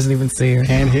keys, he doesn't even see her.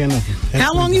 Can't hear nothing.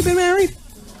 How long you been married?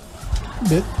 A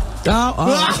bit.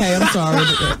 Oh, okay. I'm sorry.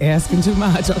 Asking too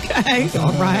much. Okay.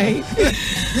 All right.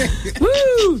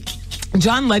 Woo!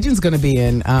 John Legend's going to be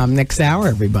in next hour,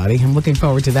 everybody. I'm looking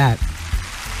forward to that.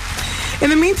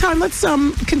 In the meantime, let's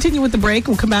continue with the break.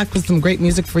 We'll come back with some great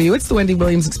music for you. It's the Wendy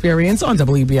Williams Experience on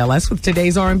WBLS with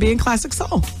today's R&B and classic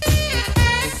soul.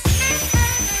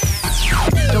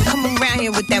 Don't come around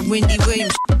here with that Wendy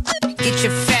Williams. Get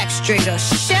your facts straight or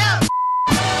shout.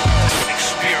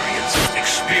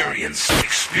 Experience.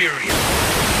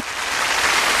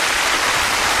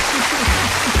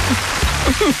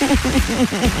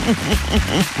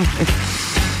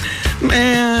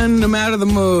 Man, no matter the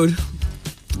mood,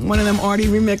 one of them Artie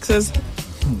remixes,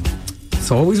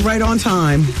 it's always right on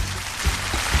time.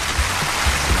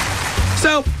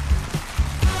 So,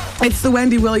 it's the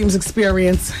Wendy Williams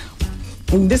Experience.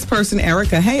 And this person,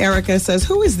 Erica, hey Erica, says,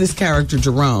 who is this character,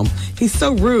 Jerome? He's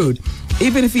so rude.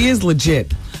 even if he is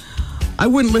legit, I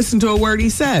wouldn't listen to a word he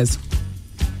says.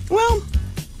 Well,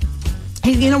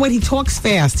 you know what? He talks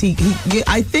fast.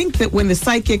 I think that when the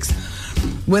psychics,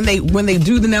 when they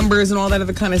do the numbers and all that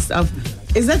other kind of stuff,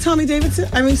 is that Tommy Davidson?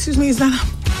 I mean, excuse me, is that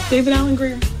David Allen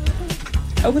Greer?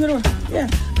 Open the door. Yeah,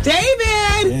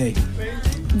 David. Hey.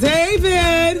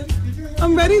 David,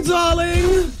 I'm ready,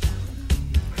 darling.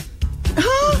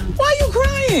 Huh? Why are you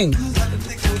crying?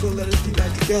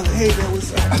 Hey, man,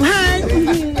 what's up? Hi.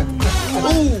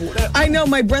 Oh, I know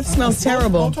my breath smells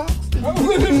terrible.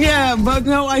 Yeah, but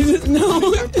no, I just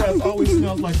no. Your breath always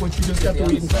smells like what you just got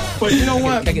to eat. But you know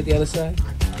what? Can I get the other side?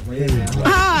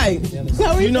 Hi.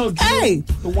 You know, Drew, hey,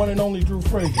 the one and only Drew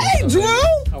Frazier. Hey, Drew.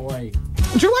 How are you?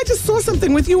 Drew, I just saw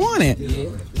something with you on it. Yeah.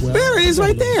 Well, there it is,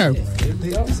 right there.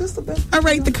 Is this the best? All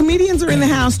right, the comedians are in the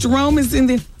house. Jerome is in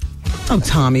the. Oh,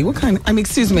 Tommy, what kind of... I mean,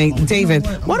 excuse me, David.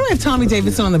 Why do I have Tommy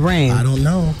Davidson on the brain? I don't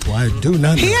know. Well, I do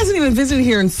not know. He hasn't even visited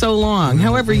here in so long.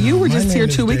 However, you were just here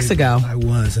 2 weeks ago. I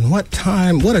was. And what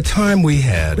a time we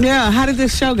had. Yeah, how did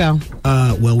this show go?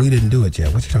 Well, we didn't do it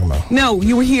yet. What you talking about? No,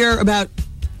 you were here about...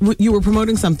 You were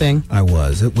promoting something. I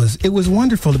was. It was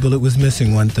wonderful, but it was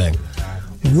missing one thing.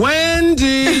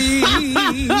 Wendy!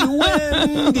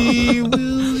 Wendy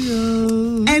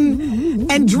Williams.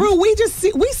 And Drew, we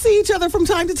see each other from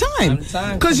time to time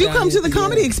because you come to the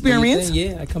comedy experience.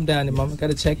 Yeah, I come down there, Mama.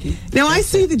 Got to check you. Now I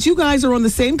see that you guys are on the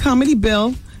same comedy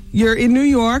bill. You're in New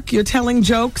York. You're telling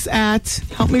jokes at.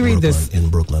 Help me read this. In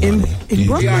Brooklyn. In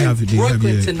Brooklyn.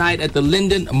 Brooklyn tonight at the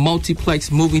Linden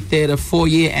Multiplex Movie Theater.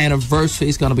 4-year anniversary.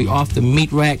 It's going to be off the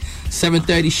meat rack.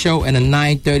 7:30 show and a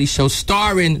 9:30 show,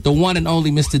 starring the one and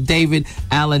only Mr. David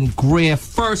Allen Greer.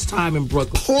 First time in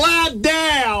Brooklyn. Clap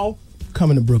down.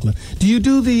 Coming to Brooklyn. Do you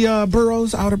do the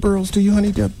boroughs, outer boroughs? Do you, honey?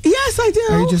 Yes, I do.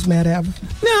 Are you just Mad Ave?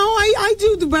 No, I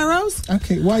do the boroughs.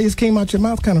 Okay, why just came out your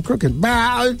mouth kind of crooked?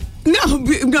 No,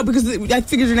 because I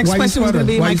figured your next question was going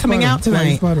to be, am I coming out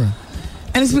tonight? And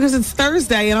it's because it's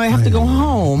Thursday and I have to go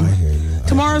home. I hear you.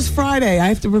 Tomorrow's Friday. I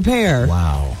have to prepare.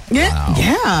 Wow. Yeah. Wow.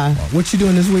 Yeah. What you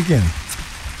doing this weekend?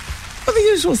 Well, the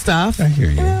usual stuff. I hear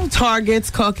you.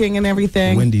 Targets, cooking, and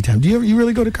everything. Wendy time. Do you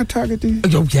really go to Target? Do you?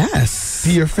 Oh, yes.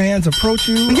 Do your fans approach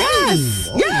you? Yes.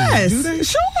 Oh, yes. Do they?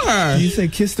 Sure. Do you say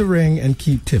kiss the ring and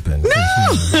keep tipping? No.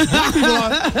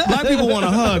 Black people want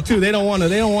a hug too. They don't want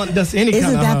just any kind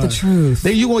of hug. Isn't that the truth?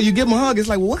 You give them a hug. It's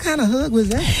like, well, what kind of hug was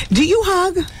that? Do you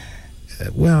hug?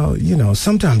 Well,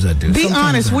 sometimes I do. Be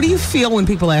honest. What do you feel when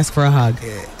people ask for a hug?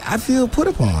 I feel put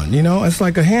upon. It's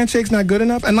like a handshake's not good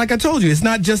enough. And like I told you, it's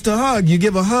not just a hug. You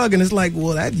give a hug, and it's like,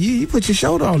 well, you put your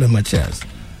shoulder all in my chest.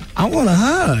 I want a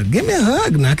hug. Give me a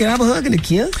hug. Now, can I have a hug and a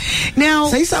kiss? Now,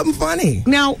 say something funny.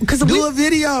 Now, because do a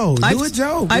video, do a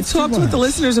joke. I've talked with the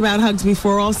listeners about hugs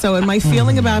before, also, and my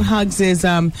feeling about hugs is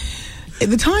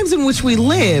the times in which we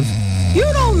live. You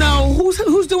don't know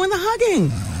who's doing the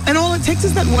hugging, and all it takes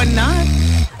is that one nod.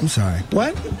 I'm sorry.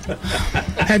 What?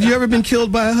 Have you ever been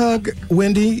killed by a hug,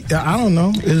 Wendy? I don't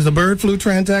know. Is the bird flu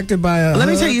transacted by a Let hug?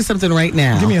 me tell you something right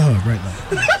now. Give me a hug right now.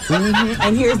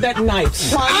 And here's that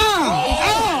knife.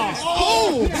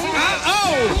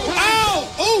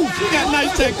 Oh, she got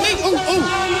nice technique.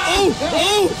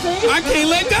 I can't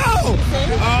let go.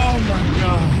 Oh, my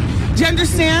God. Do you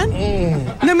understand?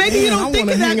 Now, maybe you don't think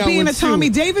of that being a Tommy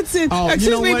Davidson.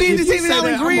 Excuse me, being a David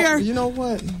Allen Greer. You know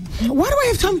what? Why do I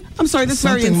have Tommy? I'm sorry, that's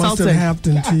very Something insulting. must have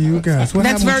happened to you guys. What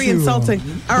That's very insulting.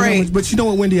 All right. But you know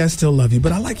what, Wendy? I still love you.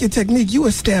 But I like your technique. You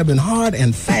are stabbing hard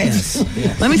and fast.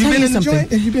 Let me tell you something.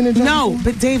 Have you been in joint? No,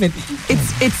 but David,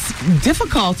 it's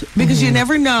difficult because you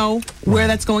never know where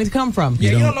that's going to come from.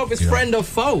 Yeah, you don't know if it's friend or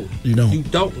foe. You don't. You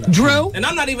don't know. Drew? And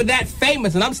I'm not even that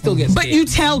famous, and I'm still getting But scared. you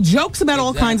tell jokes about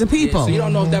all kinds of people. Yeah, so you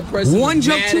don't know if that person One was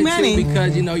joke mad too at many. you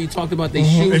because you talked about their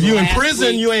shoes. If you in last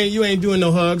prison, week. you ain't doing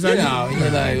no hugs. You're like,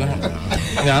 I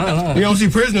don't know. You don't see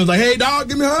prisoners like, hey, dog,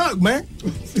 give me a hug, man.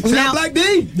 Now, Black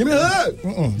D, give me a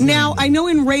hug. Now, I know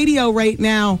in radio right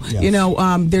now,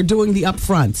 they're doing the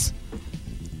upfronts.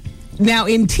 Now,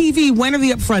 in TV, when are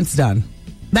the upfronts done?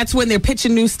 That's when they're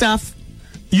pitching new stuff?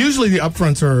 Usually the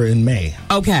upfronts are in May.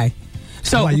 Okay.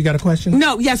 So, why, you got a question?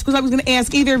 No, yes, because I was going to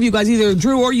ask either of you guys, either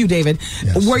Drew or you, David,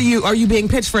 are you being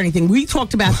pitched for anything? We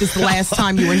talked about this the last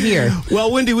time you were here.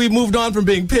 Well, Wendy, we've moved on from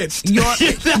being pitched.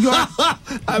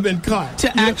 I've been caught.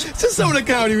 Just some of the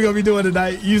comedy we're going to be doing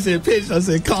tonight, you said pitched, I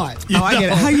said caught. I get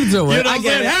it. How you doing? You know what I'm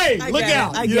saying? Hey, look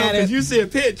out. I get it. Because you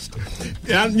said pitched.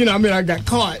 I got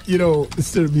caught,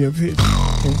 instead of being pitched.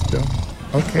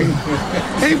 Okay.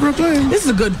 Hey, Brooklyn. This is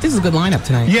a good lineup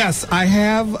tonight. Yes, I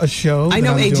have a show. I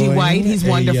know A.G. White. He's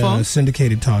wonderful. A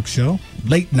syndicated talk show,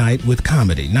 late night with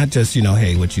comedy. Not just,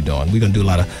 hey, what you doing? We're going to do a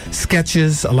lot of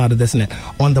sketches, a lot of this and that.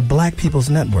 On the Black People's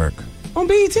Network. on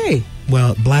BET.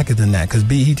 Well, blacker than that, because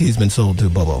BET's been sold to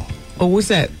Bobo. Oh, what's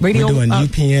that? Radio? We're doing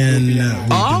UPN.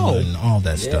 We're doing all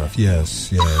that Yeah. stuff.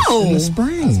 Yes. Oh. In the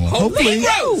spring.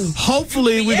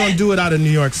 Hopefully we're going to do it out of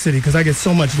New York City, because I get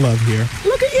so much love here.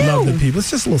 Look at you. Love the people. It's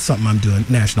just a little something I'm doing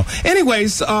national.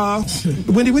 Anyways,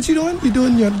 Wendy, what you doing? You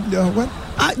doing your what?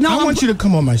 I want you to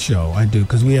come on my show. I do,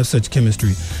 because we have such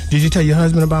chemistry. Did you tell your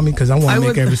husband about me? Because I want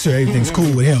to make sure everything's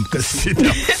cool with him. Because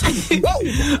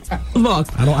look,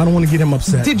 I don't want to get him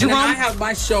upset. And then I have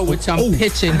my show, which I'm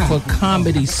pitching for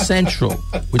Comedy Central,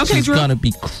 which is going to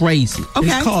be crazy. Okay.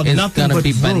 It's called It's Nothing going to But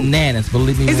be Drew. bananas.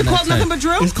 Believe me. Is it when I called tell Nothing you. But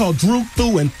Drew? It's called Drew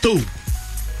Through and Through.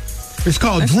 It's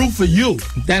called Drew for You.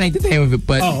 That ain't the name of it,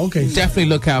 but definitely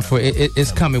look out for it.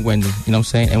 It's coming, Wendy. You know what I'm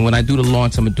saying? And when I do the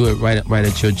launch, I'm going to do it right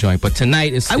at your joint. But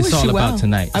tonight, it's all about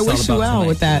tonight. I wish you well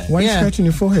with that. Why are you scratching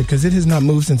your forehead? Because it has not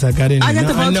moved since I got in here. I got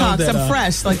the Now, Botox. that, I'm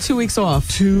fresh, like 2 weeks off.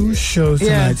 2 shows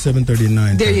tonight, 7:30 and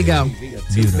 9:30. There you go.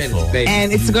 Beautiful.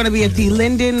 And it's going to be at the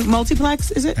Linden Multiplex,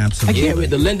 is it? Absolutely. Yeah,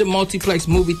 with the Linden Multiplex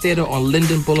Movie Theater on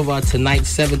Linden Boulevard tonight,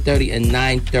 7:30 and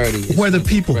 9:30. Where the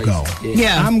people go.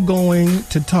 Yeah. I'm going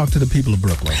to talk to the people of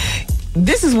Brooklyn.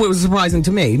 This is what was surprising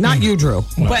to me. Not you, Drew,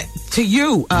 but to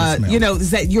you, you know,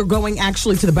 is that you're going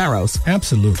actually to the boroughs.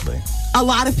 Absolutely. A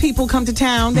lot of people come to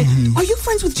town. Are you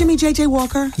friends with Jimmy J.J.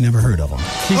 Walker? Never heard of him.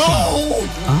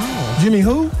 Jimmy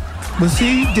who? Was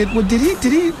he? Did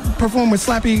he perform with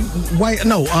Slappy White?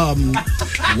 No.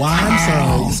 Why? I'm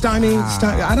sorry. Stymie.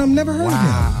 I've never heard of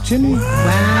him. Jimmy.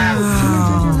 Wow. Jimmy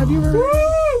J.J. Have you heard?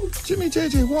 Jimmy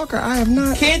J.J. Walker. I have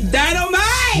not. Kid Dynamite.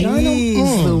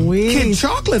 Kid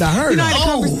Chocolate. I heard.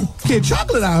 Kid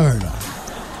Chocolate. I heard.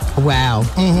 Wow.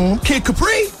 Kid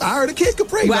Capri. I heard of Kid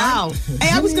Capri. Wow. Man.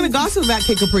 Hey, I was going to gossip about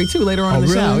Kid Capri too later on in the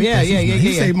really? show. Yeah.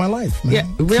 He saved my life, man. Yeah,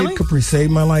 really? Kid Capri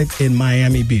saved my life in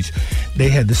Miami Beach. They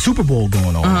had the Super Bowl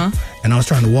going on, and I was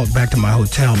trying to walk back to my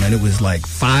hotel, man. It was like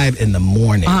 5 in the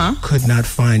morning. Could not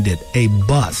find it. A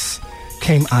bus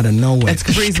came out of nowhere. That's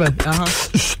Capri's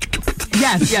bus.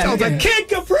 Yes. I was like, Kid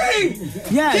Capri!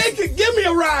 Yes. Kid, give me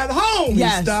a ride home!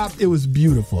 Yes. He stopped. It was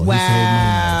beautiful. Wow. He saved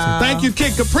my life. So thank you,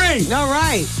 Kid Capri! All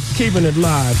right. Keeping it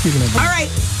live. All right.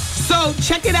 So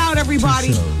check it out,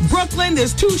 everybody. Brooklyn,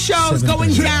 there's 2 shows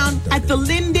going down at the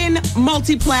Linden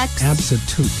Multiplex.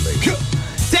 Absolutely.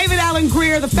 David Allen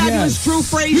Greer, the fabulous Drew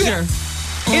Frazier.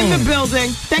 In the building.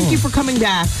 Thank you for coming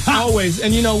back. Always.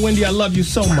 And you know, Wendy, I love you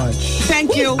so much.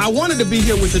 Thank you. I wanted to be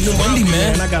here with the new Wendy,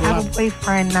 man. I got a have a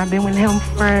boyfriend, and I've been with him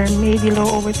for maybe a little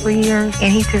over 3 years.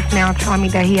 And he's just now telling me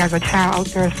that he has a child out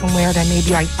there somewhere that may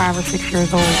be like 5 or 6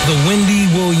 years old. The Wendy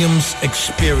Williams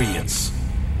Experience.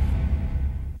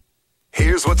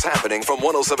 Here's what's happening from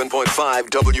 107.5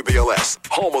 WBLS,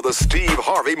 home of the Steve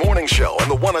Harvey Morning Show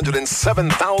and the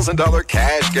 $107,000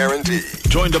 cash guarantee.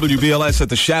 Join WBLS at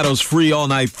the Shadows Free All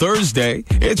Night Thursday.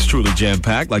 It's truly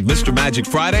jam-packed, like Mr. Magic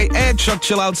Friday and Chuck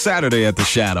Chill Out Saturday at the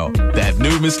Shadow. That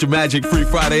new Mr. Magic Free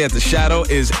Friday at the Shadow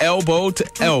is elbow to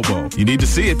elbow. You need to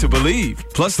see it to believe.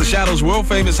 Plus, the Shadow's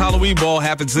world-famous Halloween Ball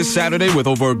happens this Saturday with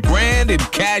over $1,000 in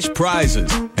cash prizes.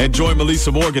 And join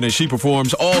Melissa Morgan as she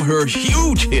performs all her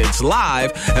huge hits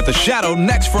live at the Shadow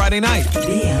next Friday night.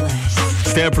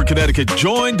 Stamford, Connecticut.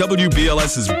 Join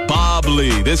WBLS's Bob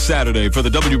Lee this Saturday for the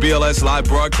WBLS live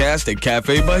broadcast at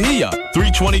Cafe Bahia,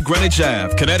 320 Greenwich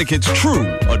Ave, Connecticut's true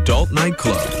adult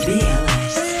nightclub.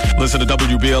 Listen to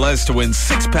WBLS to win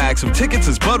 6 packs of tickets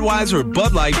as Budweiser and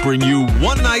Bud Light bring you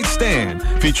One Night Stand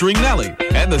featuring Nelly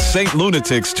and the St.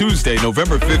 Lunatics Tuesday,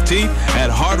 November 15th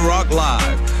at Hard Rock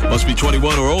Live. Must be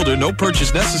 21 or older, no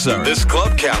purchase necessary. This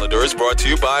club calendar is brought to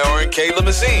you by R&K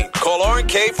Limousine. Call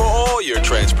R&K for all your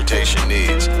transportation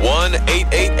needs.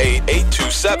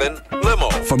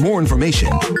 1-888-827-LIMO. For more information,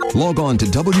 log on to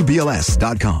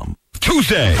WBLS.com.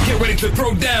 Tuesday. Get ready to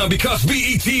throw down because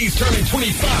BET's turning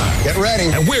 25. Get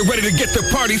ready. And we're ready to get the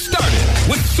party started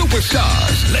with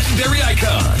superstars, legendary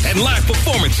icons, and live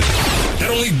performances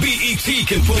that only BET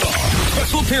can pull off.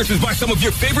 Special appearances by some of your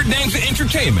favorite names in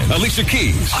entertainment. Alicia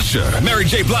Keys, Usher, Mary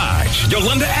J. Blige,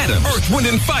 Yolanda Adams, Earth, Wind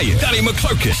 & Fire, Donnie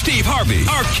McClurkin, Steve Harvey,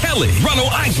 R. Kelly, Ronald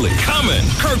Isley, Common,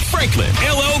 Kirk Franklin,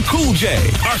 LL Cool J,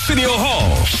 Arsenio Hall,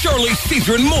 Shirley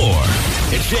Caesar, and more.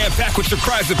 It's jam-packed with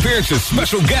surprise appearances,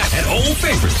 special guests, and old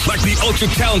favorites like the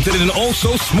ultra-talented and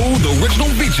also smooth original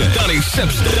VJ, Donnie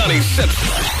Simpson.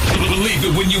 Believe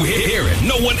it when you hear it.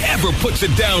 No one ever puts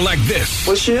it down like this.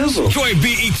 What's your hizzle? Join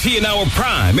BET in our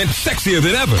prime and sexier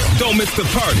than ever. Don't miss the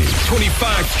party.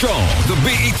 25 strong. The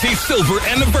BET Silver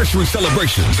Anniversary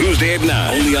Celebration. Tuesday at 9.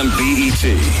 Only on BET.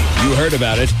 You heard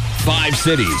about it. 5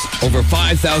 cities, over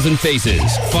 5,000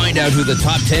 faces. Find out who the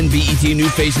top 10 BET new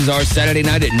faces are Saturday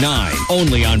night at 9.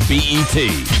 Only on BET.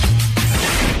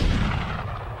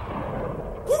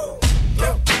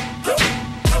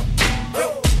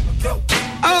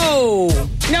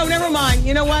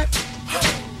 You know what?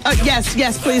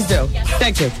 Yes, please do.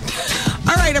 Thank you.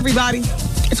 All right, everybody.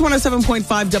 It's 107.5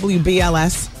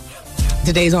 WBLS.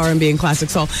 Today's R&B and classic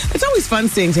soul. It's always fun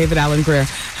seeing David Allen Greer.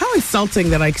 How insulting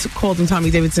that I called him Tommy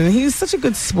Davidson. He was such a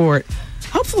good sport.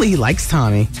 Hopefully he likes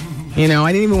Tommy. You know,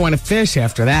 I didn't even want to fish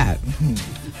after that.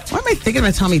 Why am I thinking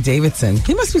about Tommy Davidson?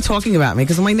 He must be talking about me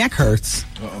because my neck hurts.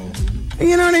 Uh-oh.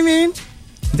 You know what I mean?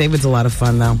 David's a lot of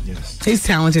fun, though. Yes. He's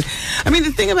talented. I mean,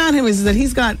 the thing about him is that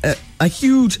he's got a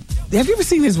huge... Have you ever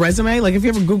seen his resume? Like, if you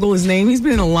ever Google his name, he's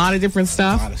been in a lot of different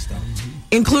stuff. A lot of stuff.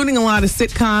 Including a lot of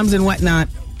sitcoms and whatnot.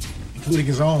 Including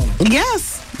his own.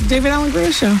 Yes. David Allen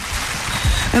Greer Show.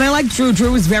 And I like Drew.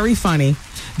 Drew is very funny.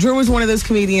 Drew was one of those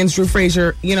comedians, Drew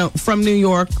Frazier, you know, from New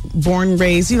York, born and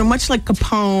raised, you know, much like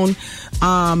Capone,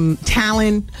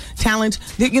 talent.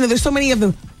 You know, there's so many of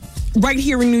them right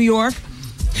here in New York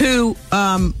who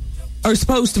are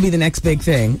supposed to be the next big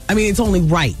thing. I mean, it's only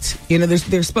right. You know,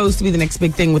 they're supposed to be the next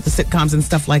big thing with the sitcoms and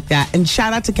stuff like that. And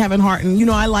shout out to Kevin Hart. And, you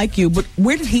know, I like you, but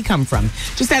where did he come from?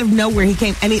 Just out of nowhere he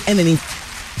came, and then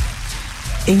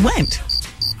he went.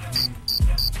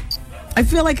 I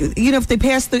feel like, you know, if they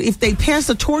pass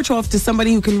the torch off to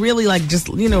somebody who can really, like, just,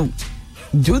 you know,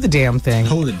 do the damn thing.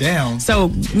 Hold it down.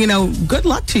 So, you know, good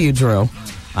luck to you, Drew.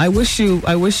 I wish you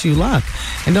luck.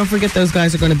 And don't forget, those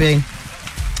guys are going to be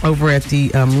over at the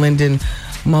Linden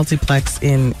Multiplex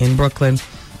in Brooklyn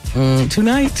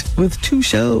tonight with 2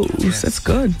 shows. Yes. That's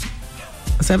good.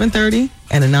 7:30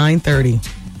 and a 9:30.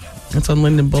 That's on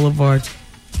Linden Boulevard.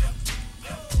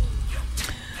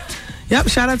 Yep,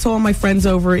 shout out to all my friends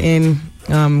over in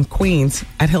Queens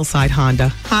at Hillside Honda.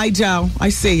 Hi, Joe. I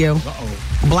see you.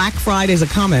 Uh-oh. Black Fridays are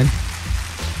coming.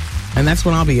 And that's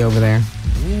when I'll be over there.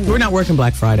 Ooh. We're not working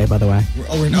Black Friday, by the way.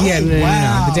 Oh, no. Yeah, no,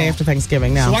 Wow. the day after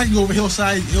Thanksgiving now. So I can go over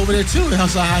Hillside, over there too,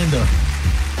 Hillside Honda.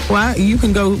 Well, you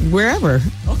can go wherever.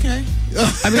 Okay.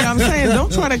 I mean, I'm saying,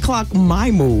 don't try to clock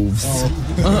my moves.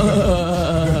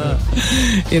 Oh.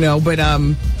 You know, but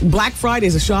Black Friday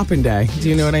is a shopping day. Do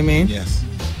you know what I mean? Yes.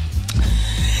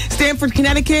 Stamford,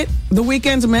 Connecticut, the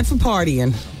weekends are meant for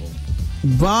partying.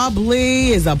 Bob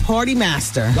Lee is a party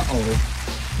master. Uh-oh.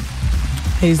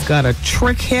 He's got a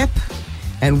trick hip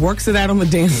and works it out on the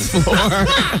dance floor.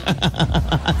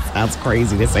 Sounds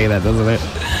crazy to say that, doesn't it?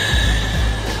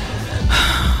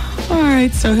 All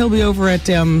right, so he'll be over at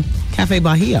Cafe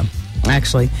Bahia,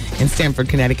 actually, in Stamford,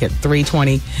 Connecticut,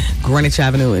 320 Greenwich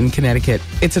Avenue in Connecticut.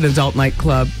 It's an adult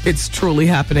nightclub. It's truly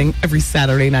happening every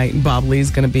Saturday night, and Bob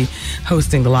Lee's going to be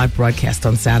hosting the live broadcast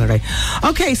on Saturday.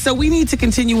 Okay, so we need to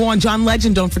continue on. John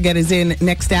Legend, don't forget, is in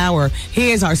next hour.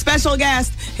 He is our special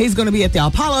guest. He's going to be at the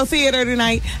Apollo Theater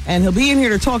tonight, and he'll be in here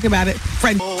to talk about it.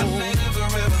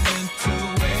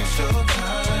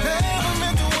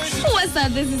 What's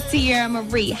up? This is Tierra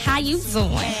Marie. How you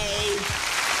doing?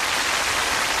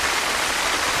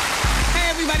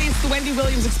 Everybody, it's the Wendy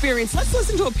Williams Experience. Let's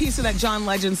listen to a piece of that John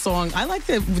Legend song. I like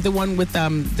the one with I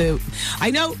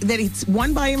know that it's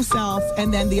one by himself,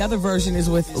 and then the other version is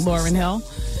with Lauryn Hill.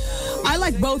 I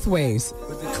like both ways,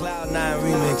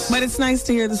 but it's nice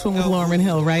to hear this one with Lauryn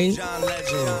Hill, right?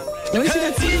 Let me see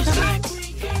that CD.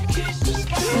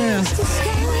 Yeah.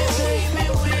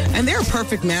 And they're a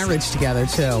perfect marriage together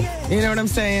too. You know what I'm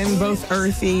saying? Both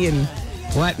earthy and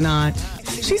whatnot.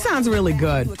 She sounds really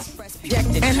good.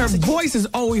 And her voice has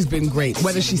always been great,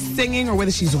 whether she's singing or whether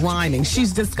she's rhyming.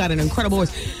 She's just got an incredible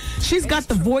voice. She's got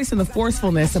the voice and the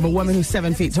forcefulness of a woman who's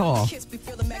 7 feet tall.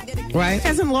 Right?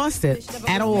 Hasn't lost it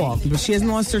at all, but she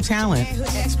hasn't lost her talent.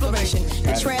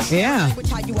 Yeah.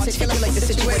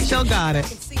 Still got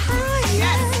it.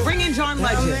 Yes. Bring in John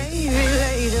Legend.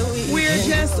 We're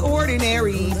just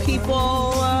ordinary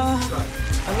people.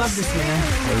 I love this man.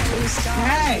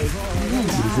 Hey.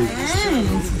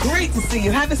 It's great to see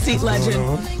you. Have a seat, Legend.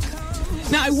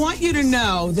 Now, I want you to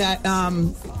know that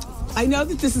I know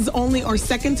that this is only our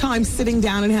second time sitting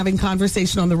down and having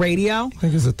conversation on the radio. I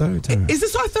think it's the third time. Is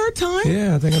this our third time?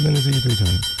 Yeah, I think I've been to see you 3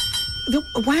 times.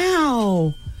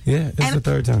 Wow. Yeah, it's the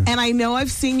third time. And I know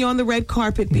I've seen you on the red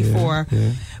carpet before.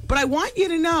 Yeah. But I want you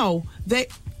to know that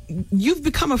you've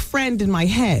become a friend in my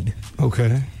head.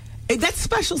 Okay. That's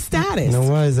special status. Now,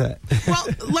 why is that? Well,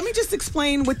 let me just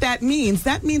explain what that means.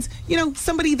 That means, you know,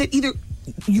 somebody that either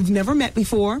you've never met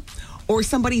before or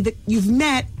somebody that you've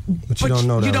met, but you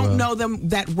don't know them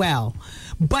that well.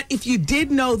 But if you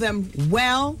did know them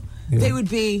well, they would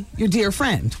be your dear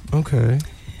friend. Okay.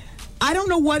 I don't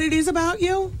know what it is about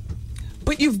you,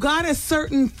 but you've got a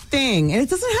certain thing, and it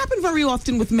doesn't happen very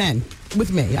often with men.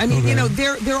 with me. I mean, Okay. you know,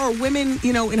 there are women,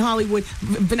 you know, in Hollywood.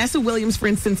 Vanessa Williams, for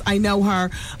instance, I know her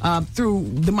through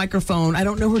the microphone. I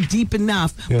don't know her deep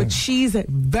enough, but she's a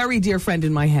very dear friend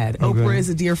in my head. Okay. Oprah is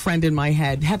a dear friend in my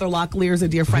head. Heather Locklear is a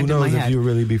dear friend Who in my knows if head. you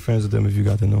really be friends with them if you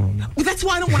got to know them? Well, that's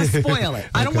why I don't want to spoil it.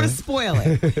 I don't want to spoil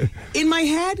it. In my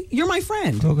head, you're my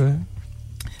friend. Okay.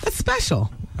 That's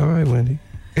special. All right, Wendy.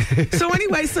 So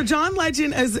anyway, so John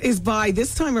Legend is by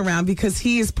this time around because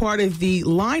he is part of the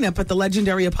lineup at the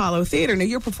legendary Apollo Theater. Now,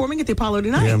 you're performing at the Apollo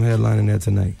tonight. Yeah, I'm headlining there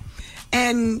tonight.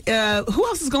 And who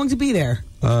else is going to be there?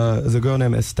 There's a girl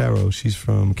named Estero. She's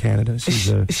from Canada.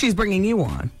 She's bringing you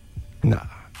on. Nah.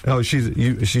 Oh, she's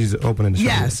opening the show.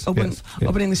 Yes,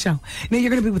 opening the show. Now, you're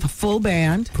going to be with a full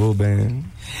band. Full band.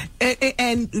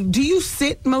 And do you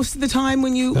sit most of the time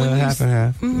when you... half and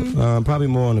half. Mm-hmm. Probably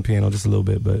more on the piano, just a little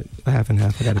bit, but half and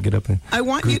half. I got to get up and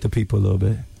greet the people a little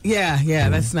bit. Yeah,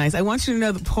 that's nice. I want you to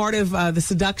know that part of the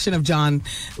seduction of John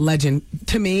Legend,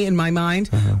 to me, in my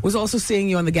mind, was also seeing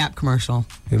you on the Gap commercial.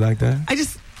 You like that?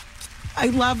 I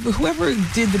love whoever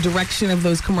did the direction of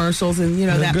those commercials and, you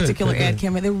know, They're that good. particular They're ad good.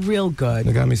 campaign. They're real good.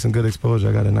 They got me some good exposure.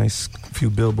 I got a nice few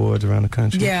billboards around the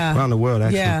country. Yeah. Around the world,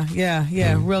 actually.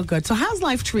 Yeah, real good. So how's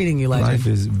life treating you, Legend? Life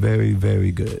is very,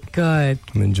 very good. Good.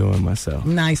 I'm enjoying myself.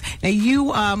 Nice. Now, you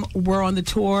were on the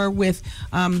tour with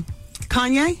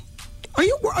Kanye? Are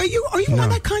you on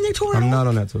that Kanye tour at I'm all? not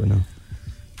on that tour, no.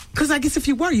 Because I guess if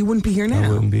you were, you wouldn't be here now. I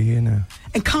wouldn't be here now.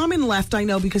 And Common left, I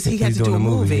know, because he had He's to do doing a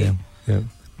movie. Yeah.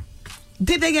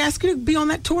 Did they ask you to be on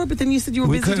that tour? But then you said you were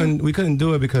busy. We couldn't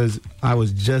do it because I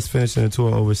was just finishing a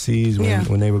tour overseas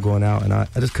when they were going out, and I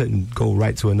just couldn't go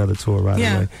right to another tour right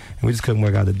away. And we just couldn't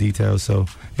work out the details. So,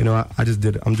 you know,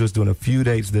 I'm just doing a few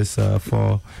dates this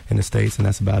fall in the States, and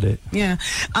that's about it. Yeah.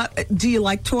 Do you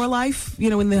like tour life? You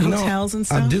know, in the hotels and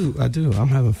stuff? I do. I'm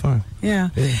having fun. Yeah.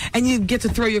 And you get to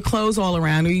throw your clothes all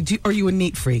around, or are you a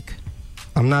neat freak?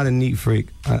 I'm not a neat freak.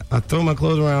 I throw my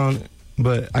clothes around,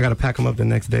 but I got to pack them up the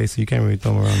next day, so you can't really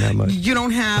throw them around that much. You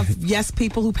don't have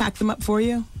people who pack them up for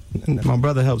you? My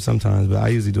brother helps sometimes, but I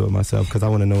usually do it myself because I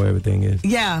want to know where everything is.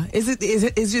 Yeah. Is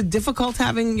it difficult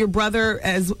having your brother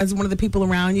as one of the people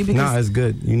around you? No, it's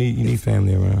good. You need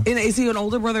family around. And is he an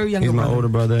older brother or younger brother? He's my older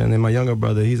brother, and then my younger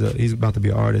brother, he's about to be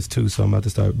an artist too, so I'm about to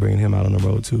start bringing him out on the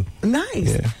road too.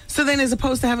 Nice. Yeah. So then, as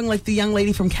opposed to having like the young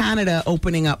lady from Canada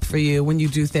opening up for you when you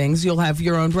do things, you'll have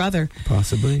your own brother.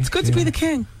 Possibly. It's good to be the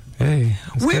king. Hey,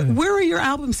 where are your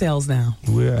album sales now?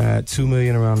 We're at 2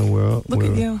 million around the world. Look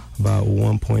at you. About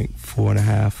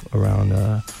 1.4.5 around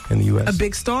in the U.S. A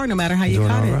big star, no matter how you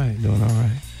cut it. Doing all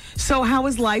right. So how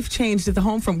has life changed at the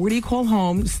home from? Where do you call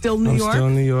home? Still New York? I'm still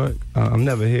in New York. I'm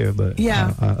never here, but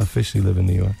I officially live in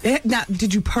New York. Now,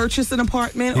 did you purchase an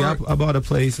apartment? Yeah, I bought a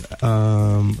place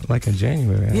like in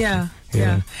January. Actually.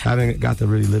 Yeah. I haven't got to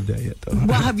really live there yet, though.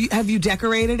 Well, have you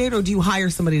decorated it, or do you hire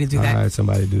somebody to do that? I hired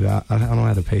somebody to do that. I don't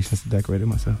have the patience to decorate it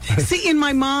myself. See, in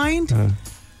my mind,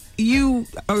 you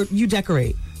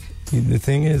decorate. The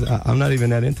thing is, I'm not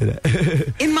even that into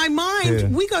that. In my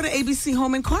mind, we go to ABC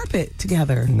Home and Carpet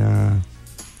together. Nah,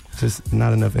 just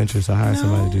not enough interest. I hire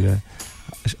somebody to do that.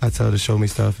 I tell her to show me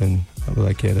stuff, and I'll be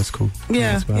like, yeah, that's cool.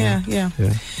 Yeah.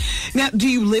 Now, do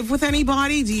you live with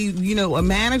anybody? Do you know, a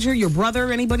manager, your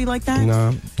brother, anybody like that?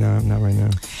 No, not right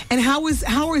now. And how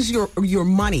is your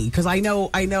money? Because I know,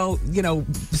 you know,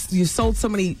 you sold so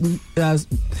many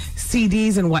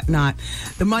CDs and whatnot.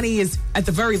 The money is, at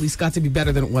the very least, got to be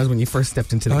better than it was when you first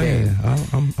stepped into the game. Yeah,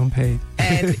 I'm paid.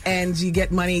 And you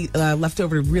get money left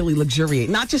over to really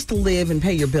luxuriate, not just to live and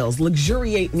pay your bills.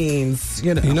 Luxuriate means,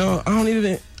 you know. You know,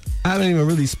 I haven't even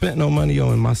really spent no money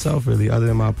on myself, really, other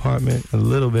than my apartment a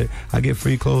little bit. I get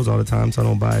free clothes all the time, so I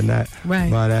don't buy that. Right.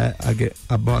 Buy that.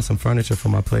 I bought some furniture for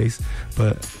my place,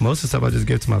 but most of the stuff I just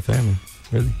give to my family,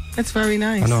 really. That's very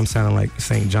nice. I know I'm sounding like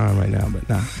St. John right now, but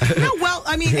nah. No, well,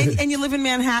 I mean, and you live in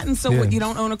Manhattan, so you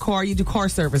don't own a car, you do car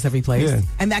service every place. Yeah.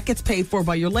 And that gets paid for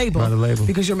by your label. By the label.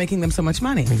 Because you're making them so much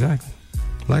money. Exactly.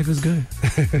 Life is good.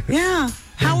 Yeah.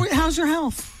 How's your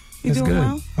health? You doing good.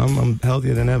 well? I'm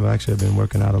healthier than ever. Actually, I've been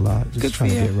working out a lot. Just good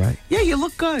trying to get right. Yeah, you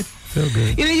look good. Feel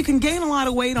good. You know, you can gain a lot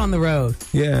of weight on the road.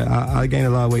 Yeah, I gained a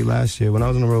lot of weight last year. When I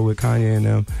was on the road with Kanye and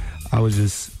them, I was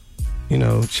just, you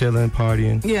know, chilling,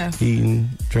 partying, eating,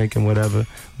 drinking, whatever.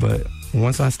 But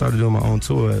once I started doing my own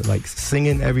tour, like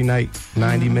singing every night,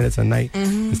 90 minutes a night,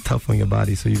 it's tough on your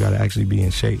body, so you got to actually be in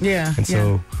shape. Yeah. And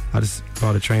so I just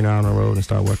brought a trainer out on the road and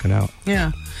started working out.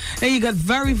 Yeah. Now, you got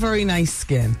very, very nice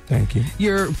skin. Thank you.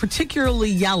 You're particularly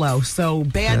yellow, so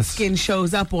bad skin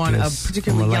shows up on a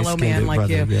particularly yellow man like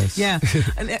you. Yes. Yeah.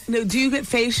 Do you get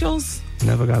facials?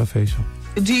 Never got a facial.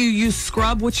 Do you use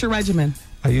scrub? What's your regimen?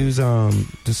 I use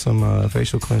just some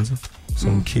facial cleanser,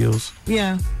 some Kiehl's.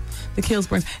 Yeah. The Kiehl's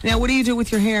brand. Now, what do you do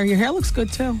with your hair? Your hair looks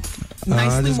good too.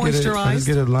 Nicely moisturized. I just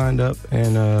get it lined up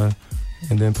and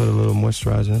then put a little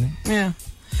moisturizer in it. Yeah.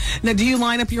 Now, do you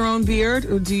line up your own beard,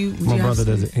 or do you? My brother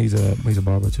does it. He's a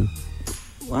barber too.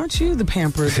 Aren't you the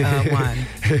pampered one?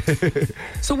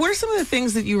 So what are some of the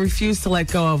things that you refuse to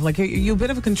let go of? Like, are you a bit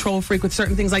of a control freak with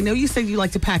certain things? I know you said you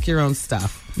like to pack your own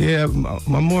stuff. Yeah,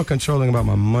 I'm more controlling about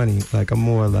my money. Like, I'm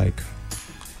more like,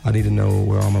 I need to know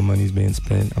where all my money's being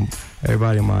spent.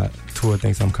 Everybody on my tour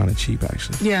thinks I'm kind of cheap,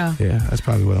 actually. Yeah. Yeah, that's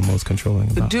probably what I'm most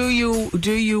controlling about. Do you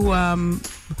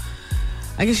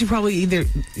I guess you probably either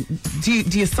do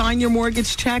you sign your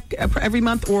mortgage check every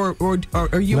month, or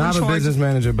are you in charge? I'm a business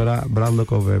manager, but I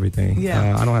look over everything.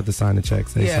 Yeah. I don't have to sign the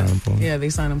checks; they sign them for me. Yeah, they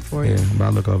sign them for you. Yeah, but I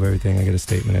look over everything. I get a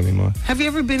statement every month. Have you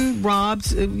ever been robbed?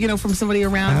 From somebody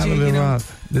around I you? haven't been robbed.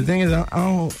 The thing is,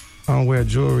 I don't wear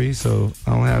jewelry, so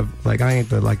I don't have I ain't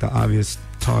the obvious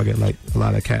target like a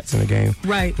lot of cats in the game.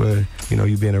 Right. Where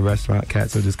you be in a restaurant,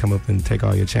 cats will just come up and take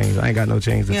all your change. I ain't got no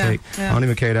change to take. Yeah. I don't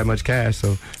even carry that much cash,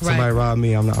 so somebody rob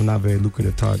me, I'm not a very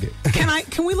lucrative target.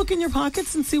 Can we look in your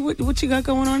pockets and see what you got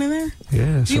going on in there?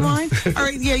 Yeah. Do you mind? All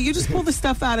right. Yeah. You just pull the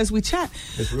stuff out as we chat.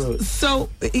 It's real. So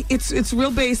it's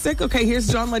real basic. Okay. Here's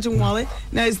John Legend wallet.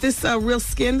 Now, is this real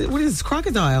skin? What is this?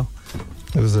 Crocodile.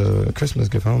 It was a Christmas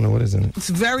gift. I don't know what is in it. It's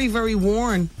very, very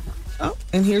worn. Oh,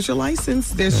 and here's your license.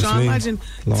 There's John Legend.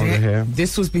 Longer hair.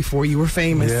 This was before you were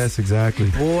famous. Yes, exactly.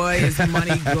 Boy, is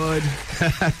money good.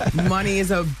 Money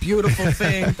is a beautiful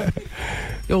thing.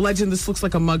 Yo, Legend, this looks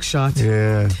like a mugshot.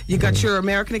 Yeah. You got your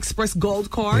American Express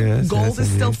gold card. Yes, gold is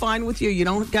indeed. Still fine with you. You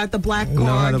don't got the black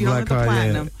card. No, you don't have the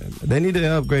platinum. Yeah. They need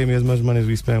to upgrade me as much money as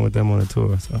we spend with them on the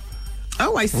tour. So.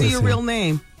 Oh, I see your real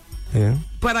name. Yeah.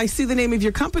 But I see the name of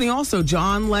your company also,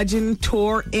 John Legend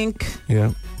Tour Inc.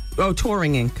 Yeah. Oh,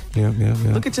 Touring Inc. Yeah.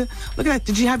 Look at that.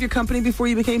 Did you have your company before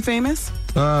you became famous?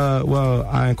 Well,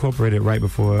 I incorporated right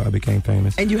before I became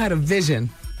famous. And you had a vision.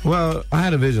 Well, I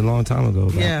had a vision a long time ago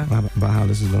about how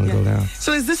this is going to go down.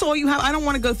 So is this all you have? I don't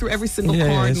want to go through every single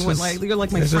card. And you're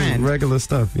like my it's friend. Just regular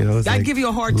stuff, It's I'd give you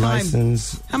a hard time.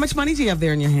 License. How much money do you have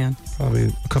there in your hand? Probably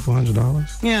a couple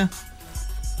 $100. Yeah.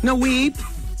 No weed?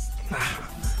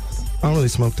 I don't really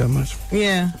smoke that much.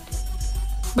 Yeah.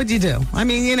 But you do. I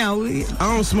mean, I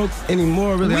don't smoke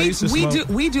anymore, really. I used to smoke.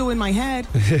 We do in my head.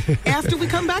 After we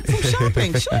come back from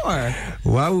shopping, sure.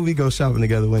 Why would we go shopping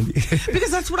together, Wendy?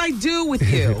 Because that's what I do with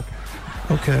you.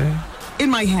 Okay. In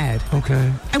my head.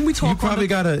 Okay. And we talk. You probably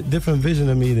got a different vision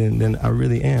of me than I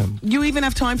really am. You even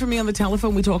have time for me on the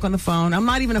telephone. We talk on the phone. I'm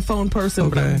not even a phone person,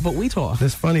 but we talk.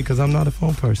 That's funny because I'm not a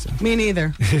phone person. Me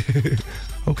neither.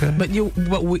 Okay. But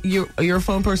you're a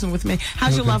phone person with me.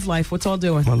 How's your love life? What's all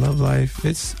doing? My love life,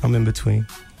 I'm in between.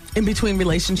 In between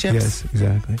relationships? Yes,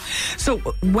 exactly. So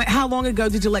how long ago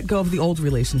did you let go of the old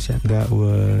relationship? That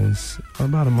was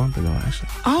about a month ago, actually.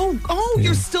 Oh, yeah.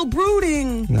 You're still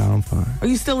brooding. No, I'm fine. Are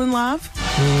you still in love?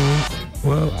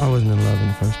 Well, I wasn't in love in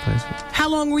the first place. How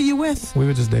long were you with? We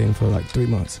were just dating for like 3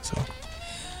 months, so.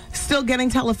 Still getting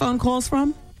telephone calls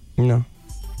from? No.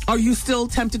 Are you still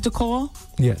tempted to call?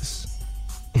 Yes.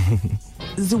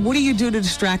 So what do you do to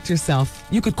distract yourself?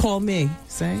 You could call me,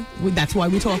 say. That's why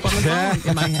we talk on the phone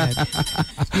in my head.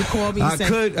 You call me and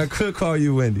say... I could call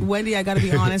you Wendy. Wendy, I got to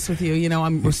be honest with you.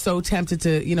 We're so tempted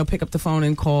to, pick up the phone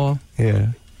and call.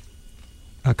 Yeah.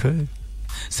 I could.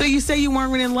 So you say you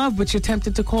weren't really in love, but you're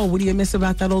tempted to call. What do you miss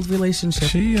about that old relationship?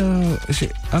 She I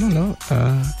don't know.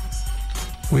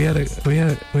 We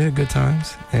had good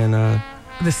times, and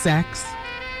the sex.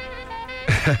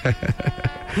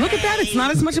 Look at that. It's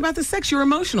not as much about the sex. You're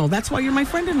emotional. That's why you're my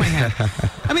friend in my head.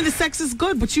 I mean, the sex is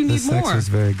good, but you need more. The sex is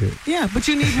very good. Yeah, but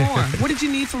you need more. What did you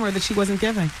need from her that she wasn't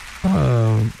giving?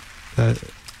 Nah,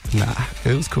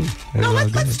 it was cool.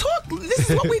 Let's talk. This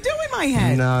is what we do in my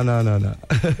head. No.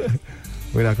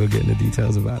 We're not going to get into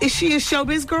details about it. Is she a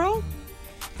showbiz girl?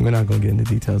 We're not going to get into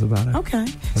details about it. Okay.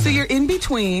 So you're in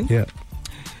between. Yeah.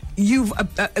 You've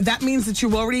that means that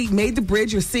you've already made the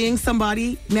bridge. You're seeing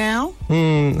somebody now.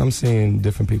 I'm seeing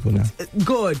different people now.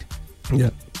 Good. Yeah.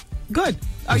 Good.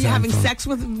 Are you having sex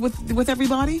with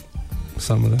everybody?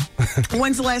 Some of them.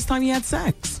 When's the last time you had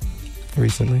sex?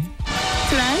 Recently.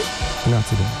 Today? Not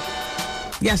today.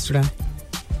 Yesterday.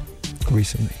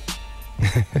 Recently.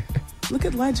 Look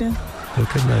at Legend.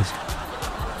 Look at Legend.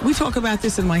 We talk about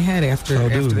this in my head after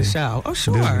the show. Oh,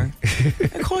 sure.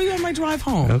 I'll call you on my drive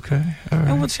home. Okay. All right.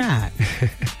 And we'll chat.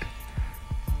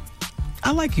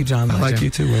 I like you, John Legend. I like you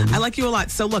too, Wendy. I like you a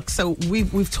lot. So look,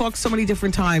 we've talked so many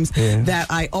different times that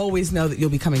I always know that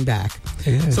you'll be coming back.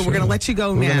 Yeah, so we're going to let you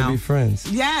go now. We're going to be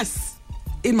friends. Yes.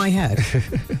 In my head.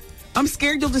 I'm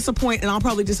scared you'll disappoint, and I'll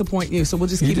probably disappoint you. So we'll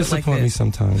just keep it like this. You disappoint me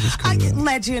sometimes. It's cool,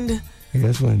 Legend.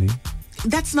 Yes, Wendy.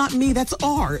 That's not me. That's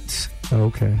Art.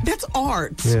 Okay. That's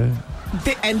Art. Yeah.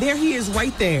 And there he is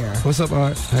right there. What's up,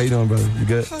 Art? How you doing, brother? You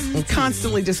good?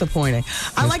 Constantly disappointing.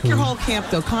 I like your whole camp,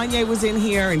 though. Kanye was in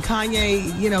here, and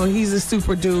Kanye, you know, he's a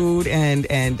super dude. And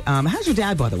how's your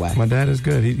dad, by the way? My dad is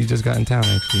good. He just got in town,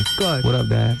 actually. Good. What up,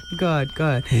 Dad? Good.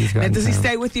 And does he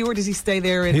stay with you, or does he stay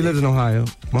there? He lives in Ohio.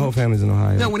 My whole family's in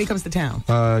Ohio. No, when he comes to town.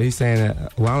 He's staying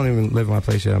at, well, I don't even live in my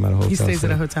place yet. I'm at a hotel. He stays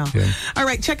at a hotel. Yeah. All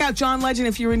right, check out John Legend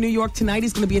if you're in New York tonight.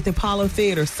 He's going to be at the Apollo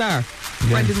Theater. Sir,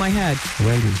 friend in my head.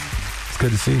 Wendy, it's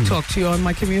good to see you. Talk to you on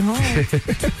my commute home.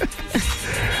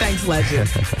 Thanks, Legend.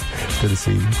 Good to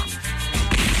see you.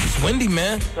 Wendy,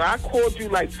 man. So I called you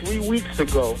like 3 weeks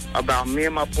ago about me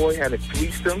and my boy had a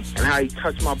threesome and how he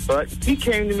touched my butt. He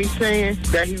came to me saying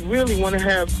that he really want to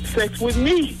have sex with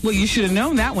me. Well, you should have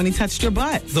known that when he touched your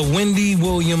butt. The Wendy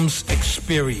Williams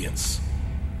Experience.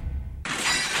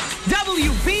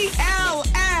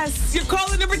 WBLS, you're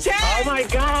calling number 10. Oh, my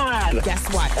God.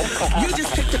 Guess what? You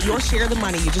just picked up your share of the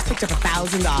money. You just picked up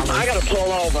 $1,000. I got to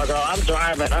pull over, girl. I'm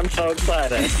driving. I'm so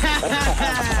excited.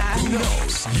 Who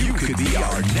knows? You could be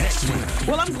our next winner.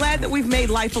 Well, I'm glad that we've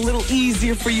made life a little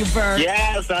easier for you, Bert.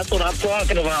 Yes, that's what I'm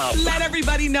talking about. Let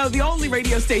everybody know the only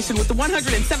radio station with the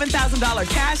 $107,000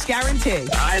 cash guarantee.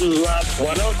 I love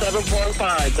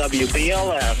 107.5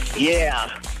 WBLS.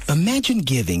 Yeah. Imagine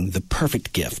giving the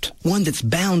perfect gift, one that's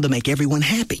bound to make everyone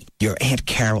happy. Your Aunt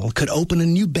Carol could open a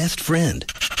new best friend.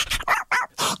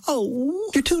 Oh,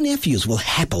 your two nephews will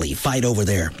happily fight over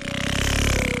there.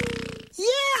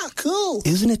 Yeah, cool.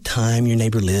 Isn't it time your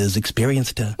neighbor Liz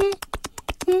experienced a...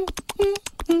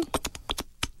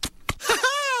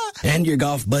 And your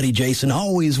golf buddy Jason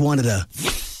always wanted a...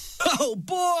 Oh,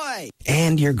 boy!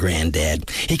 And your granddad,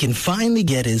 he can finally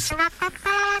get his...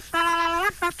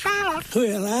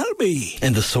 Well, I'll be.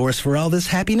 And the source for all this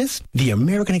happiness? The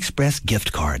American Express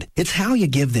gift card. It's how you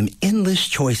give them endless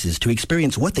choices to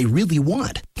experience what they really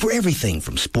want. For everything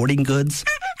from sporting goods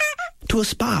to a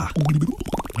spa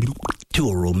to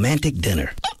a romantic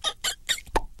dinner.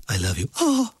 I love you.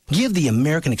 Oh. Give the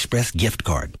American Express gift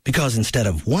card because instead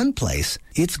of one place,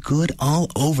 it's good all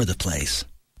over the place.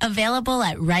 Available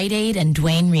at Rite Aid and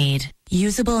Duane Reade.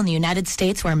 Usable in the United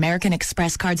States where American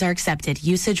Express cards are accepted.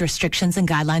 Usage restrictions and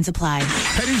guidelines apply.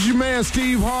 Hey, this is your man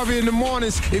Steve Harvey in the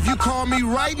mornings. If you call me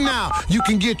right now, you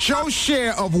can get your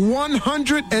share of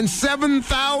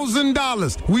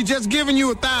 $107,000. We just giving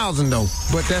you $1,000 though,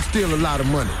 but that's still a lot of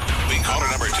money. We call to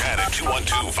number 10 at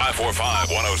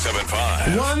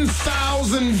 212-545-1075.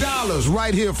 $1,000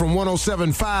 right here from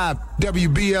 107.5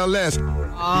 WBLS.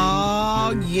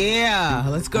 Oh, yeah.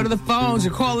 Let's go to the phones.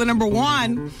 You're calling number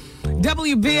 1.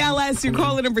 WBLS, you're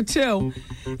calling number 2.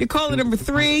 You're calling number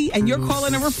 3, and you're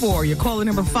calling number 4. You're calling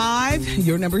number 5.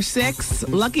 You're number 6.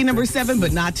 Lucky number 7,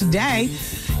 but not today.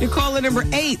 You're calling number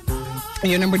 8.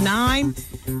 And you're number 9.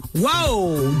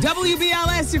 Whoa.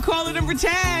 WBLS, you're calling number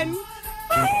 10.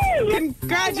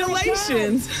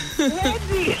 Congratulations. Oh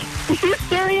Wendy, are you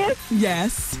serious?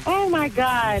 Yes. Oh, my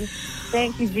God.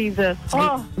 Thank you, Jesus.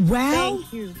 Oh, well.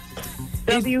 Thank you.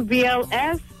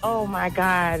 WBLS. Oh, my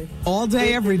God. All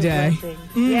day, every day.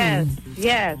 Yes.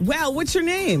 Well, what's your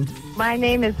name? My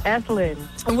name is Ethelyn.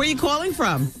 And where are you calling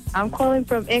from? I'm calling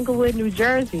from Inglewood, New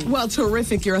Jersey. Well,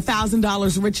 terrific. You're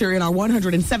 $1,000 richer in our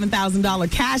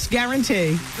 $107,000 cash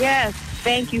guarantee. Yes.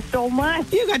 Thank you so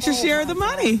much. You got your share of the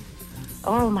money.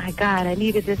 Oh, my God. I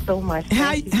needed this so much. How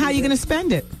are you going to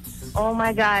spend it? Oh,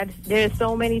 my God. There's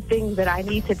so many things that I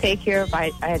need to take care of,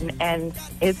 and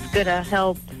it's going to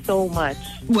help so much.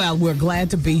 Well, we're glad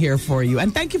to be here for you.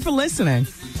 And thank you for listening.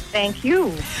 Thank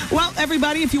you. Well,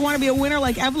 everybody, if you want to be a winner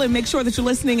like Evelyn, make sure that you're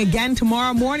listening again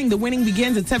tomorrow morning. The winning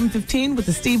begins at 7:15 with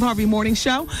the Steve Harvey Morning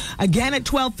Show. Again at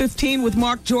 12:15 with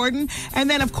Mark Jordan. And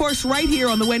then, of course, right here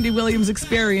on the Wendy Williams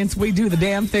Experience, we do the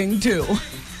damn thing, too.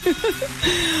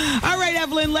 All right,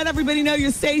 Evelyn, let everybody know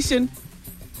your station.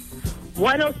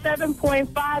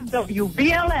 107.5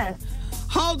 WBLS.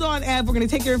 Hold on, Ev. We're going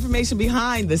to take your information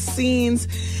behind the scenes.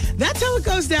 That's how it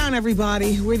goes down,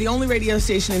 everybody. We're the only radio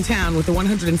station in town with the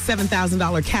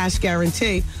 $107,000 cash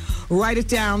guarantee. Write it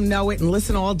down, know it, and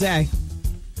listen all day.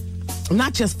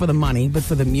 Not just for the money, but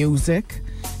for the music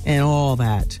and all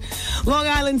that. Long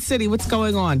Island City, what's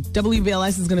going on?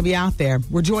 WBLS is going to be out there.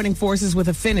 We're joining forces with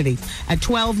Affinity at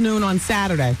 12 noon on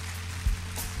Saturday.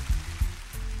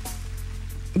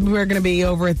 We're going to be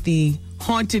over at the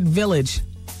Haunted Village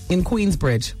in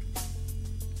Queensbridge.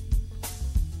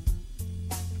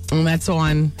 And that's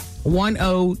on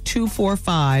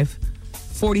 10245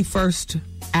 41st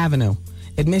Avenue.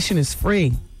 Admission is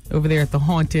free over there at the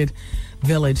Haunted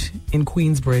Village in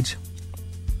Queensbridge.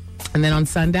 And then on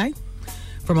Sunday,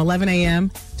 from 11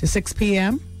 a.m. to 6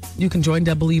 p.m. You can join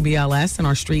WBLS and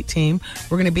our street team.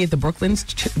 We're going to be at the Brooklyn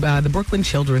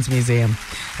Children's Museum.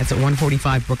 That's at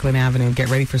 145 Brooklyn Avenue. Get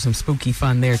ready for some spooky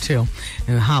fun there, too.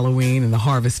 And Halloween and the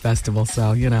Harvest Festival.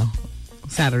 So,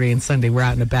 Saturday and Sunday, we're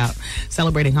out and about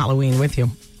celebrating Halloween with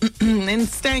you. And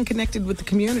staying connected with the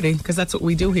community, because that's what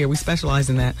we do here. We specialize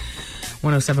in that.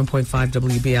 107.5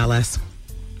 WBLS.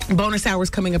 Bonus hours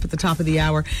coming up at the top of the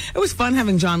hour. It was fun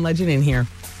having John Legend in here.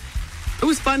 It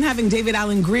was fun having David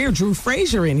Allen Greer, Drew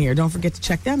Frazier in here. Don't forget to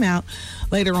check them out.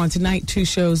 Later on tonight, 2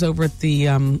 shows over at the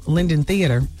Linden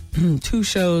Theater. 2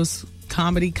 shows,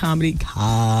 comedy. It's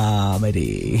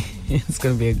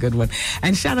going to be a good one.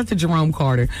 And shout out to Jerome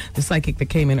Carter, the psychic that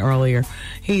came in earlier.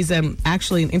 He's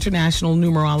actually an international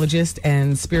numerologist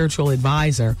and spiritual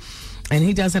advisor. And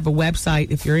he does have a website.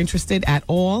 If you're interested at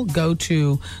all, go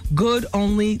to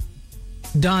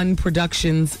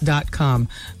GoodOnlyDoneProductions.com.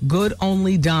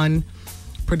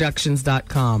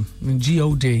 GoodOnlyDoneProductions.com.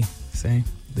 G-O-D. Say,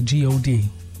 the G-O-D.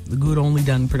 The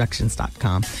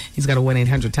GoodOnlyDoneProductions.com. He's got a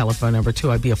 1-800 telephone number,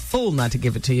 too. I'd be a fool not to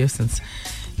give it to you since,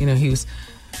 he was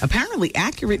apparently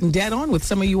accurate and dead on with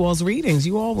some of you all's readings.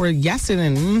 You all were yesing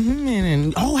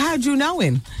and how'd you know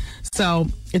him? So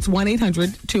it's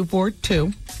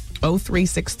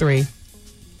 1-800-242-0363,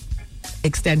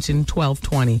 extension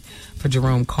 1220 for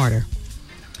Jerome Carter.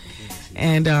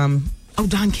 And,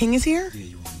 Don King is here? Yeah,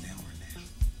 you want now or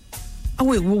now? Oh,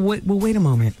 wait, we'll wait a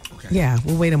moment. Okay. Yeah,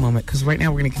 we'll wait a moment, because right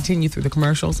now we're going to continue through the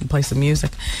commercials and play some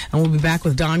music. And we'll be back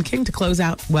with Don King to close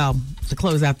out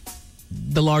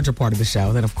the larger part of the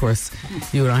show. Then, of course,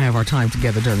 you and I have our time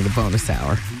together during the bonus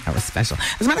hour, our special.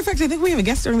 As a matter of fact, I think we have a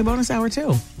guest during the bonus hour,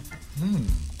 too.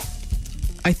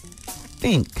 I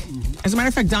think. As a matter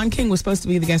of fact, Don King was supposed to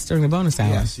be the guest during the bonus hour.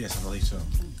 Yes, I believe so.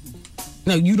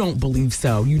 No, you don't believe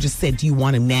so. You just said, do you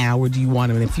want him now or do you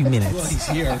want him in a few minutes? Well, he's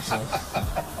here, so.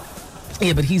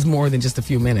 Yeah, but he's more than just a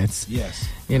few minutes. Yes.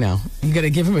 You got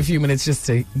to give him a few minutes just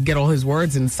to get all his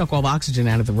words and suck all the oxygen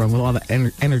out of the room with all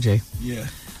the energy. Yeah.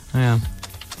 Yeah.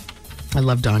 I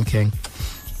love Don King.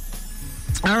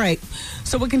 All right.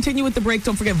 So we'll continue with the break.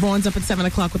 Don't forget, Vaughn's up at 7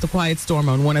 o'clock with the Quiet Storm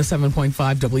on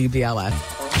 107.5 WBLS.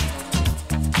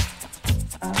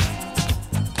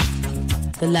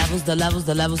 The levels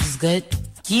is good.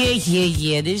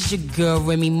 Yeah. This is your girl,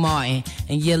 Remy Martin,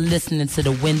 and you're listening to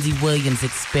the Wendy Williams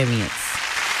Experience.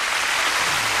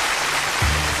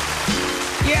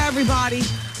 Yeah, everybody.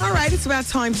 All right, it's about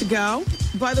time to go.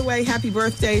 By the way, happy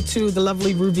birthday to the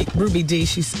lovely Ruby D.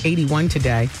 She's 81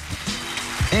 today.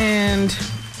 And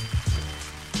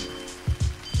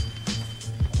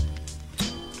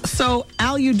so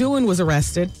Al You Doin' was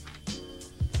arrested.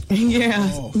 Yeah.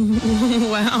 Oh.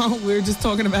 Well, we were just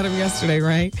talking about him yesterday,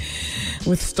 right?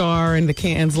 With Star and the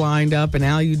cans lined up and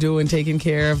Al You Doin' taking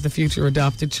care of the future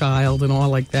adopted child and all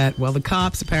like that. Well, the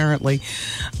cops apparently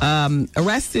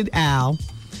arrested Al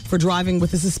for driving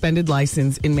with a suspended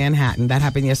license in Manhattan. That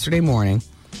happened yesterday morning.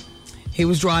 He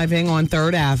was driving on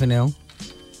 3rd Avenue,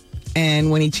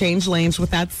 and when he changed lanes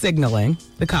without signaling,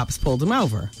 the cops pulled him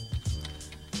over.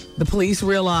 The police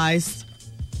realized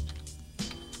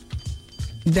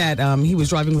that he was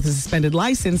driving with a suspended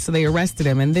license, so they arrested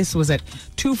him, and this was at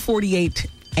 2:48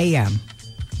 a.m.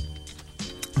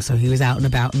 So he was out and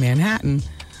about in Manhattan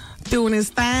doing his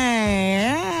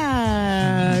thing.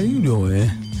 How you doing?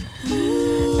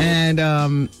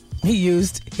 And he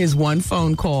used his one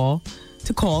phone call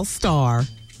to call Star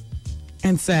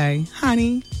and say,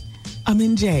 honey, I'm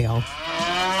in jail.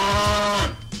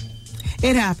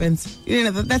 It happens.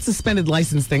 That suspended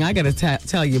license thing, I got to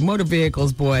tell you, motor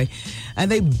vehicles, boy,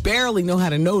 and they barely know how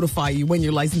to notify you when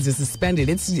your license is suspended.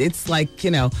 It's like,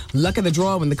 luck of the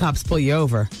draw when the cops pull you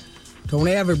over. Don't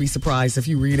ever be surprised if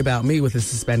you read about me with a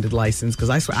suspended license, because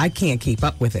I swear I can't keep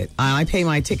up with it. I pay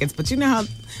my tickets, but you know how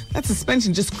that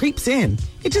suspension just creeps in.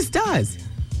 It just does.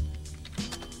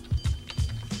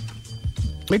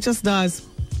 It just does.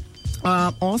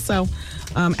 Also,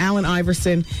 Allen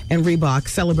Iverson and Reebok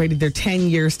celebrated their 10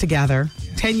 years together,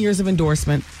 10 years of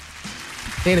endorsement.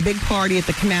 They had a big party at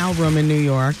the Canal Room in New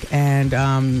York,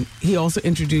 and he also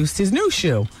introduced his new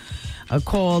shoe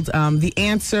called The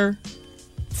Answer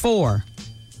 4.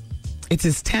 It's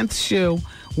his 10th shoe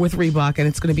with Reebok, and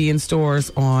it's going to be in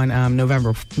stores on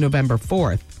November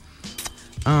 4th.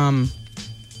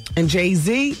 And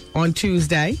Jay-Z on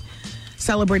Tuesday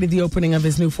celebrated the opening of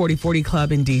his new 4040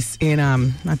 Club in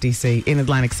Atlantic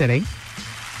City.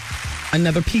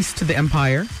 Another piece to the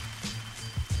empire.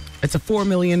 It's a $4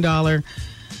 million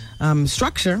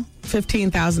structure,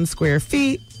 15,000 square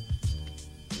feet.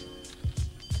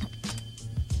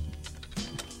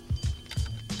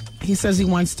 He says he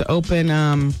wants to open,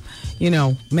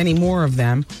 many more of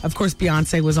them. Of course,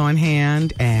 Beyonce was on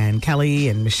hand, and Kelly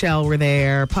and Michelle were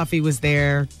there. Puffy was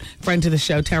there. Friend to the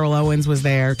show, Terrell Owens was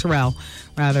there.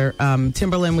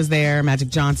 Timberland was there. Magic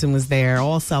Johnson was there,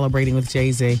 all celebrating with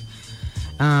Jay-Z.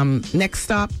 Next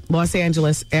stop, Los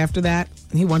Angeles. After that,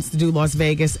 he wants to do Las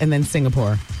Vegas and then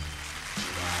Singapore.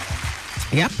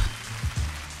 Yep.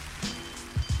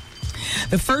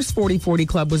 The first 40/40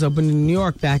 Club was opened in New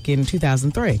York back in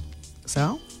 2003.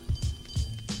 So,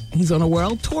 he's on a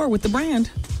world tour with the brand.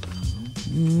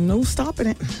 No stopping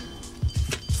it.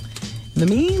 In the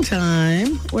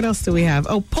meantime, what else do we have?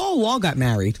 Oh, Paul Wall got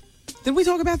married. Did we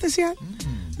talk about this yet?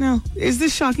 No. Is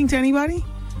this shocking to anybody?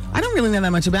 I don't really know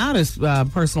that much about his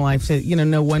personal life to,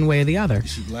 know one way or the other.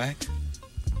 Is she black?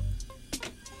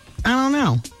 I don't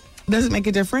know. Does it make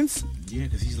a difference? Yeah,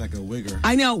 because he's like a wigger.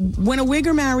 I know. When a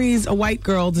wigger marries a white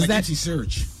girl, does that...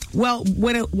 Search. Well,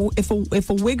 if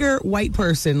a wigger white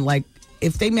person, like,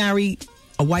 if they marry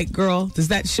a white girl, does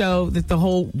that show that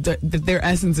that their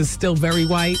essence is still very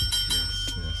white?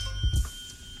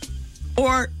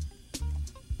 Yes.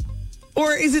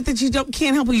 Or is it that you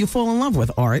can't help who you fall in love with,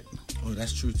 Art? Oh,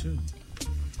 that's true too.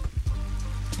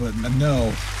 But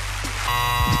no.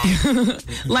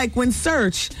 Like when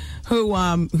Search,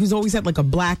 who's always had like a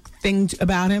black thing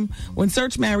about him, when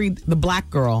Search married the black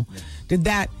girl, did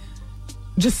that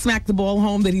just smack the ball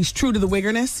home that he's true to the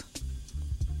wiggerness?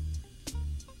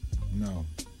 No.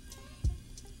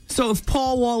 So if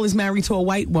Paul Wall is married to a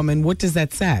white woman, what does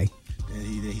that say? That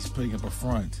he's putting up a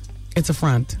front. It's a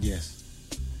front. Yes.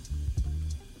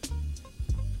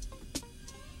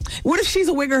 What if she's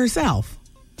a wigger herself?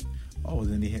 Oh,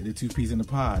 then they had the two-piece in the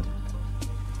pod.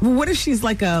 Well, what if she's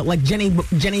like Jenny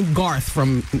Garth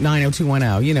from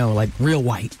 90210? Like real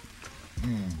white.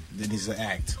 Then it's an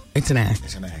act. It's an act.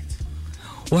 It's an act.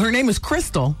 Well, her name is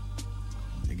Crystal.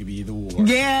 It could be either or.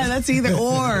 Yeah, that's either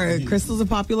or. Crystal's a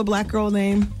popular black girl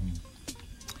name,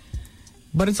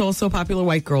 but it's also a popular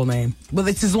white girl name. Well,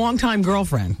 it's his longtime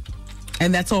girlfriend,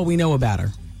 and that's all we know about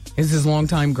her. Is his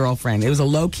longtime girlfriend. It was a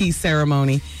low-key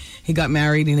ceremony. He got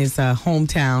married in his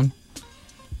hometown.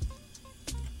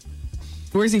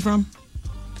 Where is he from?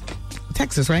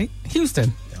 Texas, right?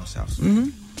 Houston. Down south. Mm-hmm.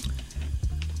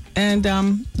 And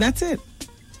that's it.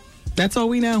 That's all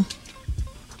we know.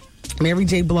 Mary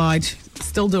J. Blige,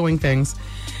 still doing things.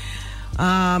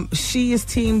 She is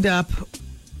teamed up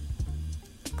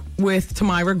with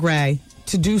Tamira Gray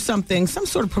to do something, some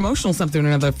sort of promotional something or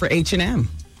another for H&M.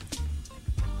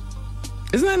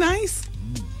 Isn't that nice?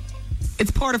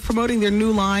 It's part of promoting their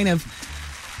new line of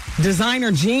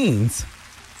designer jeans.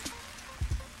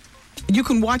 You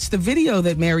can watch the video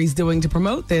that Mary's doing to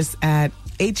promote this at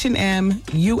HNMUS.com.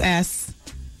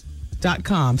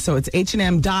 So it's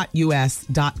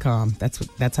HNM.US.com.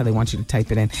 That's how they want you to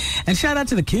type it in. And shout out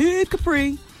to the Kid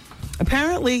Capri.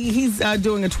 Apparently, he's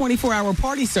doing a 24-hour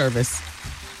party service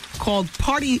called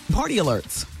Party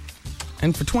Alerts.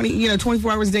 And for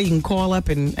 24 hours a day, you can call up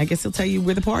and I guess he'll tell you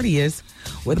where the party is,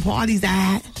 where the party's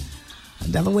at.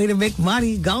 Another way to make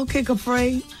money. Go Kid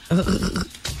Capri.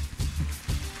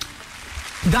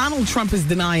 Donald Trump is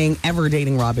denying ever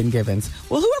dating Robin Givens.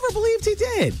 Well, whoever believed he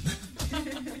did? I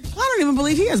don't even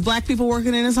believe he has black people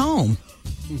working in his home.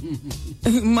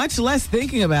 Much less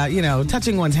thinking about,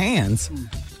 touching one's hands.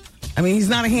 I mean, he's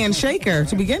not a handshaker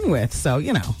to begin with, so,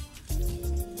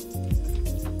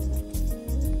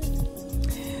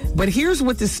 But here's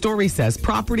what this story says.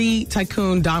 Property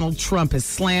tycoon Donald Trump has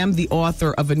slammed the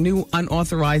author of a new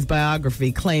unauthorized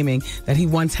biography claiming that he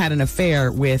once had an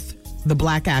affair with the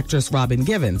black actress Robin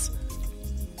Givens.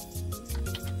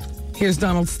 Here's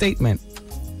Donald's statement.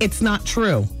 It's not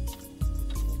true.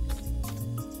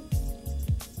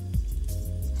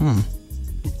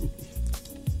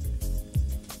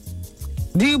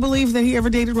 Do you believe that he ever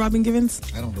dated Robin Givens?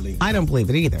 I don't believe it. I don't believe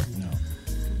it either. No.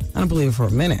 I don't believe it for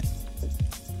a minute.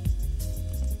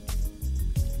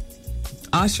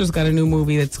 Usher's got a new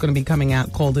movie that's going to be coming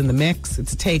out called In the Mix.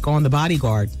 It's a take on The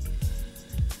Bodyguard.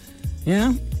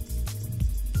 Yeah?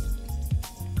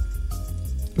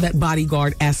 That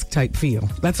Bodyguard-esque type feel.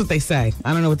 That's what they say.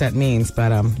 I don't know what that means,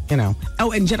 but,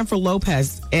 Oh, and Jennifer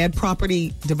Lopez, add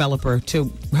property developer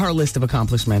to her list of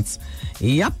accomplishments.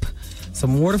 Yep.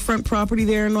 Some waterfront property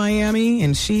there in Miami,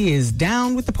 and she is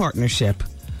down with the partnership.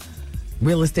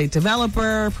 Real estate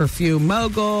developer, perfume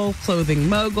mogul, clothing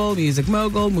mogul, music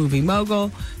mogul, movie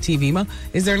mogul, TV mogul.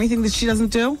 Is there anything that she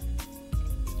doesn't do?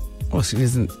 Well,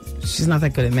 she's not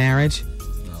that good at marriage.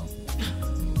 No.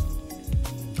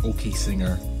 Okay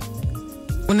singer.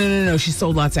 Well, no. She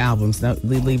sold lots of albums. No,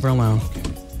 leave her alone. Okay.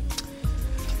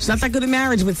 She's not that good at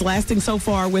marriage, but it's lasting so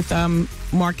far with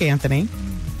Mark Anthony.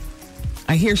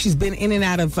 I hear she's been in and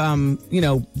out of,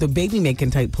 the baby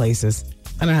making type places.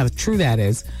 I don't know how true that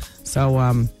is.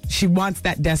 So she wants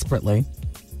that desperately.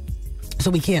 So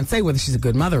we can't say whether she's a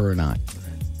good mother or not.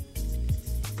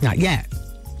 Not yet.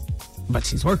 But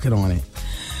she's working on it.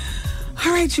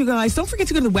 All right, you guys. Don't forget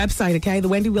to go to the website, okay?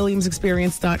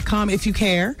 TheWendyWilliamsExperience.com if you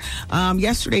care.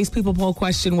 Yesterday's People Poll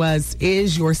question was,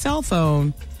 is your cell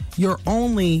phone your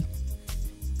only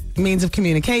means of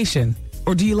communication?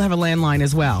 Or do you have a landline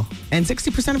as well? And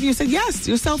 60% of you said, yes,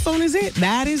 your cell phone is it.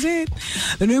 That is it.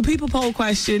 The new People Poll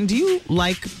question, do you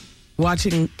like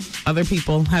watching other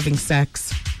people having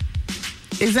sex?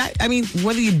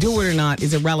 Whether you do it or not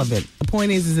is irrelevant. The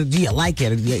point is do you like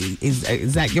it?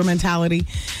 Is that your mentality?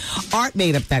 Art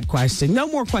made up that question. No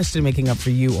more question making up for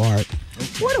you, Art.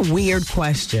 What a weird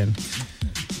question.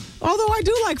 Although I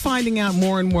do like finding out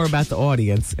more and more about the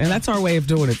audience. And that's our way of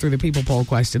doing it through the People Poll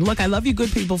question. Look, I love you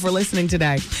good people for listening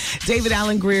today. David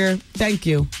Allen Greer, thank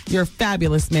you. You're a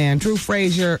fabulous man. Drew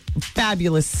Frazier,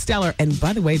 fabulous, stellar. And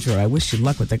by the way, Drew, I wish you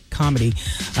luck with the Comedy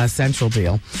Central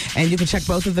deal. And you can check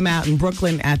both of them out in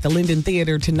Brooklyn at the Linden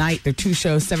Theater tonight. They're 2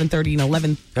 shows, 7:30 and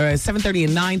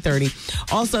 9:30.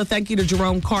 Also, thank you to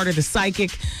Jerome Carter, the psychic,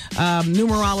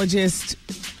 numerologist,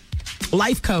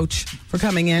 life coach, for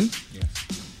coming in.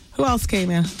 Who else came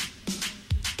in?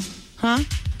 Huh?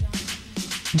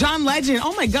 John Legend.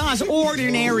 Oh, my gosh.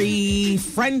 Ordinary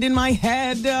friend in my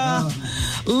head.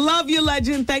 Love you,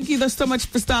 Legend. Thank you so much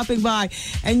for stopping by.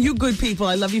 And you good people,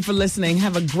 I love you for listening.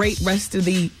 Have a great rest of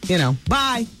the,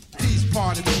 bye. Peace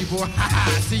party, people.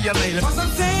 See you later. I'm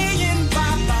saying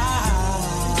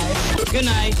bye-bye. Good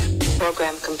night.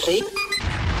 Program complete.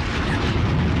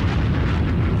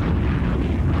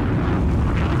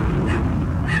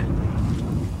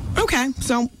 Okay,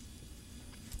 so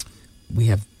we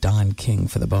have Don King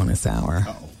for the bonus hour.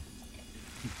 Uh-oh.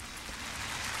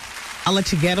 I'll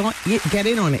let you get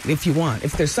in on it if you want.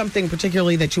 If there's something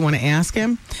particularly that you want to ask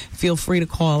him, feel free to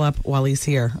call up while he's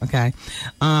here, okay?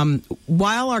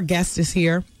 While our guest is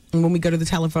here, and when we go to the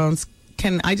telephones,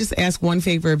 can I just ask one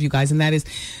favor of you guys, and that is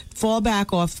fall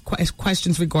back off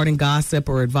questions regarding gossip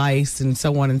or advice and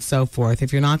so on and so forth.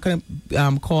 If you're not going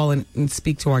to call and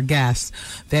speak to our guests,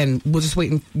 then we'll just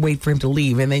wait for him to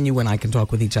leave, and then you and I can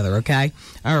talk with each other, okay?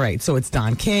 All right, so it's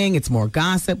Don King. It's more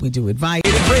gossip. We do advice.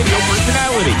 Radio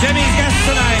personality. Jimmy's guest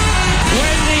tonight,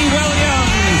 Wendy Williams.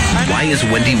 Why is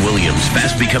Wendy Williams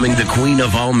fast becoming the queen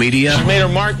of all media? She's made her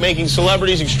mark making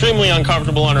celebrities extremely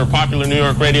uncomfortable on her popular New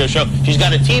York radio show. She's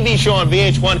got a TV show on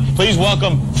VH1. Please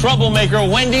welcome troublemaker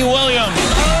Wendy Williams.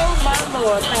 Oh, my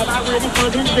Lord, am I ready for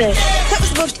this day? That was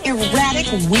the most erratic,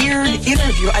 weird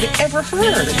interview I'd ever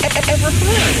heard.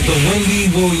 The Wendy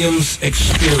Williams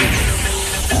Experience.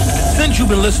 Since you've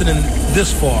been listening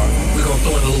this far, we're going to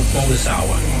throw in a little bonus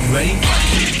hour. You ready?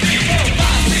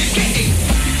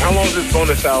 How long is this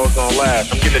bonus hour gonna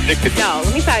last? I'm getting addicted. No,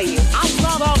 let me tell you, I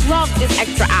love this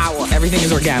extra hour. Everything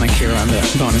is organic here on the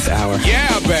bonus hour.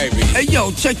 Yeah, baby. Hey,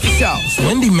 yo, check this out. It's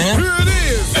Wendy, man. Here it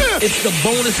is. It's the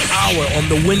bonus hour on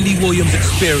the Wendy Williams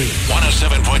Experience.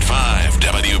 107.5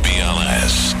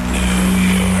 WBLS, New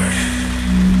York.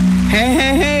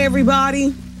 Hey,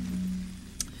 everybody.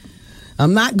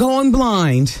 I'm not going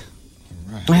blind.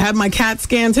 Right. I had my CAT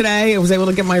scan today. I was able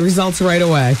to get my results right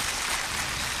away.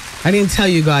 I didn't tell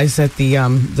you guys that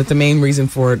the main reason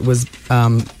for it was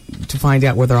to find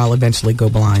out whether I'll eventually go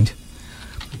blind.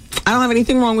 I don't have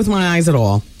anything wrong with my eyes at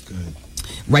all. Good.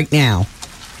 Right now.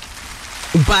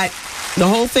 But the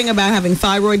whole thing about having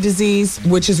thyroid disease,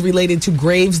 which is related to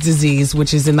Graves' disease,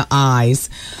 which is in the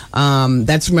eyes.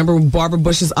 Remember when Barbara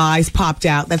Bush's eyes popped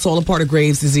out? That's all a part of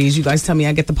Graves' disease. You guys tell me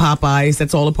I get the pop eyes.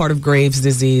 That's all a part of Graves'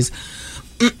 disease.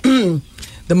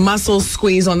 The muscles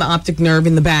squeeze on the optic nerve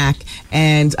in the back,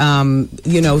 and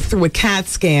through a CAT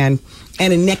scan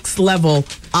and a next level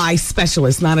eye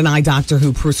specialist, not an eye doctor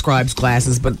who prescribes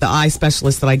glasses, but the eye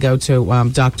specialist that I go to,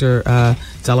 Dr.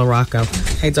 Della Rocco.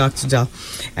 Hey, Dr. Del.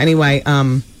 Anyway,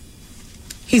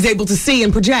 he's able to see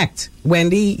and project.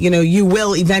 Wendy, you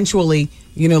will eventually,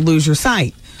 lose your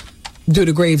sight due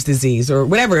to Graves' disease or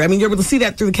whatever. I mean, you're able to see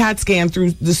that through the CAT scan, through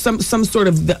some sort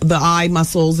of the eye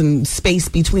muscles and space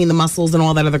between the muscles and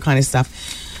all that other kind of stuff.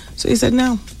 So he said,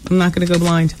 no, I'm not going to go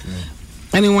blind. Yeah.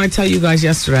 I didn't want to tell you guys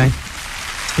yesterday.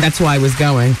 That's why I was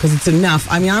going, because it's enough.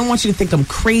 I mean, I don't want you to think I'm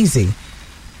crazy.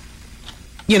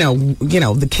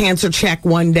 The cancer check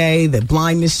one day, the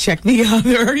blindness check the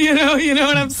other, you know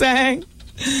what I'm saying?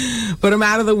 But I'm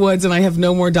out of the woods and I have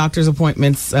no more doctor's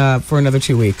appointments for another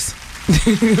 2 weeks.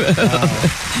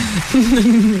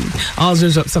 I'll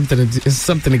just up something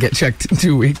to get checked in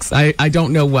 2 weeks. I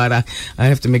don't know what. I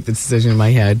have to make the decision in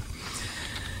my head.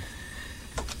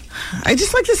 I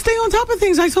just like to stay on top of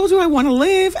things. I told you I want to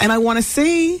live and I want to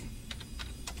see.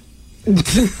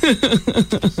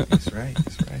 That's right.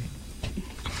 That's right.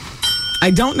 I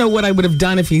don't know what I would have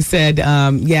done if he said,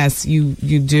 yes, you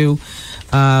do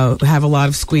have a lot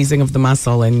of squeezing of the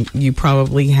muscle, and you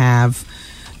probably have,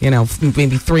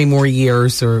 maybe 3 more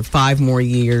years or 5 more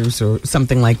years or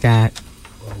something like that.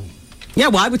 Yeah,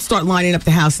 well, I would start lining up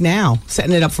the house now,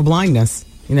 setting it up for blindness.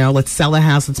 Let's sell the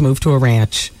house. Let's move to a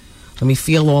ranch. Let me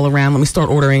feel all around. Let me start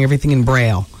ordering everything in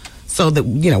Braille. So that,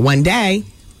 one day,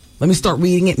 let me start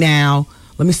reading it now.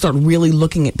 Let me start really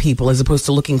looking at people as opposed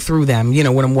to looking through them,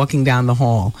 when I'm walking down the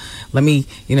hall. Let me,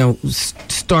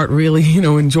 start really,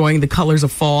 enjoying the colors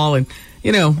of fall and,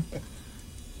 you know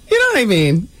what I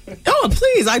mean? Oh,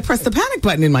 please, I pressed the panic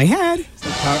button in my head.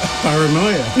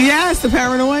 Paranoia. Yes, the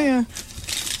paranoia.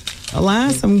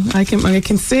 Alas, I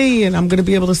can see, and I'm going to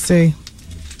be able to see.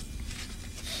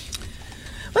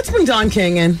 Let's bring Don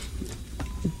King in.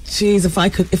 Jeez, if I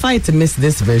had to miss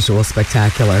this visual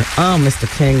spectacular. Oh, Mr.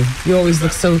 King, you always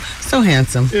look so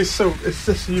handsome. It's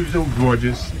just you're so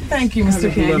gorgeous. Thank you, Mr.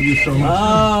 King. I love you so much.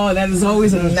 Oh, that is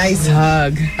always a nice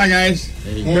hug. Hi, guys.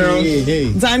 Hey, girls.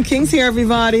 Hey. Don King's here,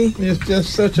 everybody. It's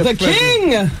just such a the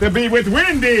King to be with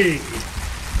Wendy.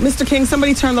 Mr. King,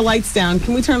 somebody turn the lights down.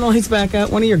 Can we turn the lights back up?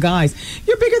 One of your guys.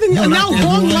 You're bigger than you. No,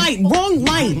 wrong light. Wrong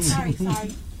light. Sorry.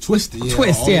 Twist. Yeah,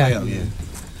 Twist. Yeah.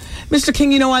 Mr.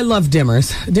 King, I love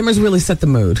dimmers. Dimmers really set the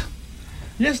mood.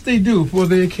 Yes, they do, for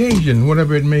the occasion,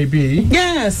 whatever it may be.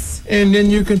 Yes. And then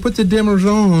you can put the dimmers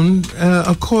on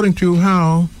according to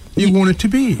how you want it to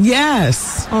be.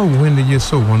 Yes. Oh, Wendy, you're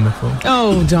so wonderful.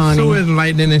 Oh, Donnie. So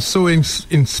enlightening and so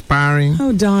inspiring.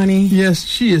 Oh, Donnie. Yes,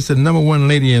 she is the #1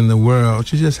 lady in the world.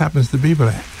 She just happens to be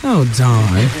black. Oh,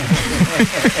 Don.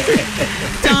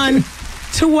 Don,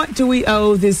 to what do we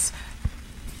owe this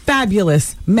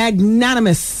fabulous,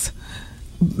 magnanimous...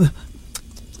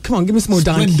 Come on, give me some more,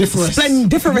 Don.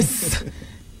 Splendiferous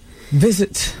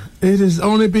visit. It is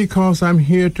only because I'm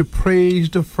here to praise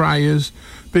the friars,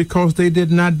 because they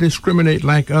did not discriminate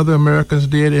like other Americans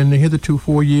did in the hitherto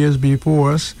 4 years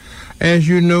before us. As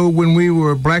you know, when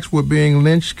blacks were being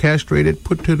lynched, castrated,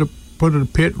 put to the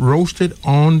pit, roasted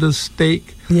on the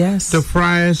stake. Yes. The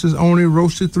friars has only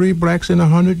roasted 3 blacks in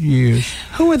 100 years.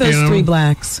 Who were those 3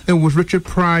 blacks? It was Richard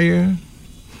Pryor.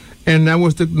 And that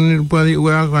was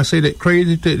I say that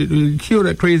crazy, to kill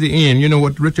that crazy end. You know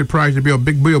what Richard Pryor used to be on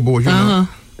big billboards, you know.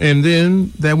 And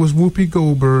then that was Whoopi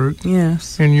Goldberg.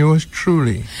 Yes. And yours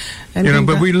truly. And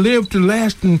but we lived to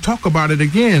last and talk about it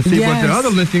again. See, but the other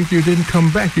lynchings, you didn't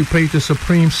come back. You played the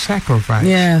supreme sacrifice.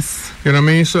 Yes. You know what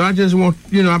I mean? So I just want,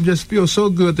 I just feel so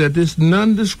good that this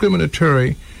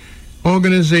non-discriminatory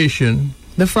organization,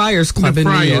 the Friars Club in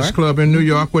New York. The Friars Club in New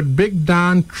York with Big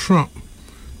Don Trump,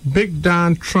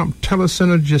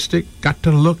 telesynergistic, got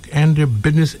the look and the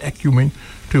business acumen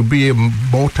to be a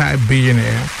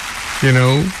multi-billionaire,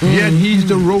 Yet he's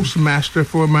the roast master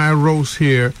for my roast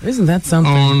here. Isn't that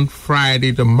something? On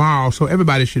Friday, tomorrow, so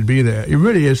everybody should be there. It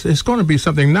really is. It's going to be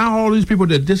something. Now all these people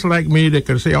that dislike me, that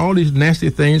can say all these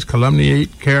nasty things,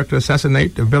 calumniate, character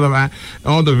assassinate, the vilify,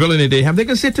 all the villainy they have, they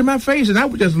can sit to my face, and I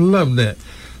would just love that,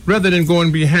 rather than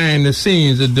going behind the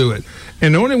scenes to do it.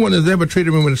 And the only one that's ever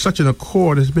treated me with such an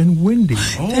accord has been Wendy.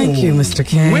 Thank you, Mr.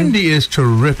 King. Wendy is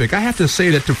terrific. I have to say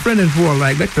that to friend and foe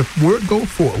alike, let the word go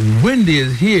forth. Wendy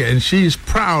is here, and she's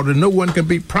proud, and no one can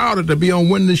be prouder to be on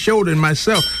Wendy's shoulder than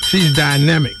myself. She's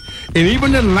dynamic. And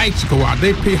even the lights go out.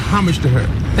 They pay homage to her.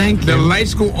 Thank you. The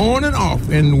lights go on and off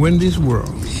in Wendy's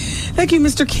world. Thank you,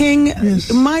 Mr. King.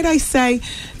 Yes. Might I say,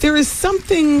 there is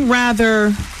something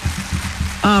rather...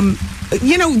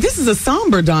 this is a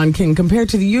somber Don King compared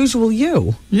to the usual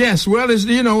you. Yes, well, it's,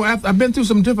 I've been through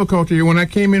some difficulty. When I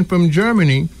came in from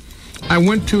Germany, I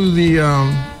went to the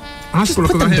hospital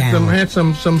because I had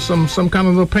some kind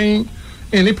of a pain,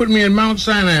 and they put me in Mount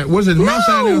Sinai. Was it Mount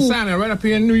Sinai or Sinai, right up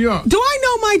here in New York? Do I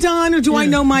know my Don, or do I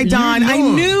know my Don? I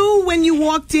knew when you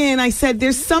walked in. I said,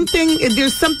 "There's something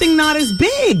not as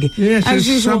big." Yes, as there's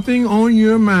usual. something on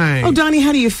your mind. Oh, Donnie,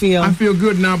 how do you feel? I feel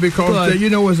good now because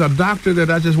as a doctor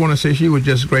that I just want to say she was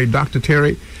just great, Dr.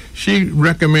 Terry. She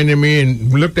recommended me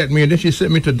and looked at me, and then she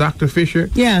sent me to Dr. Fisher.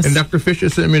 Yes. And Dr. Fisher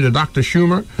sent me to Dr.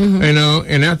 Schumer. Mm-hmm.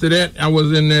 And after that, I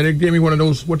was in there. They gave me one of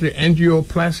those,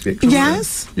 angioplastics?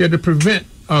 Yes. Yeah, to prevent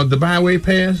the byway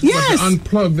pass. Yes. But to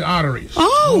unplug the arteries.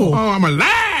 Oh. Oh, I'm alive.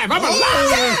 I'm alive.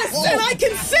 Yes, and I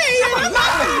can see. I'm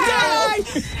alive.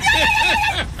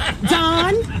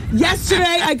 Don,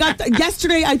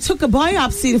 yesterday I took a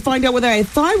biopsy to find out whether I had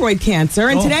thyroid cancer,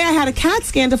 and today I had a CAT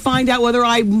scan to find out whether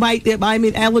I'm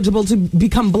eligible to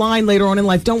become blind later on in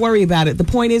life. Don't worry about it. The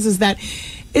point is that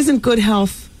isn't good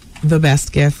health the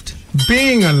best gift?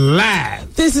 being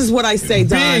alive. This is what I say,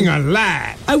 Don. Being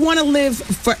alive. I want to live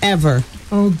forever.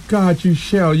 Oh, God, you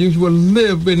shall. You will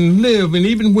live, and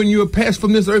even when you are passed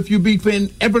from this earth, you'll be from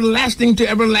everlasting to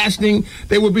everlasting.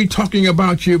 They will be talking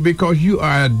about you because you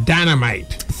are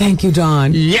dynamite. Thank you,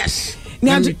 Don. Yes.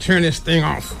 Now, let me turn this thing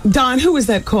off. Don, who is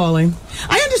that calling?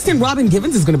 I understand Robin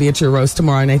Givens is going to be at your roast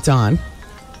tomorrow night, Don.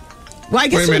 Well, I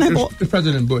guess wait a minute. It's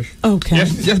President Bush. Okay.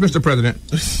 Yes, Mr. President.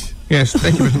 Yes,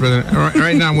 thank you, Mr. President. All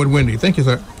right now I'm with Wendy. Thank you,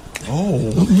 sir. Oh.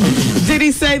 Did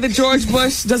he say that George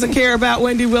Bush doesn't care about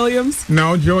Wendy Williams?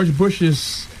 No, George Bush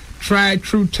is tried,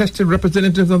 true, tested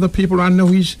representative of the people. I know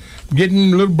he's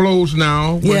getting little blows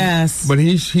now. Yes. But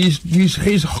he's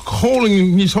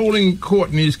holding court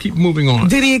and he's keep moving on.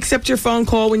 Did he accept your phone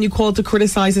call when you called to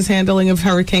criticize his handling of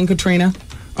Hurricane Katrina?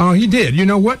 He did. You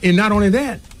know what? And not only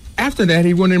that, after that,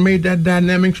 he went and made that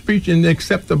dynamic speech and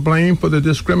accept the blame for the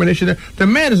discrimination. The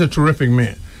man is a terrific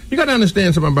man. You got to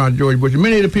understand something about George Bush.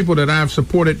 Many of the people that I've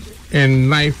supported in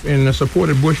life and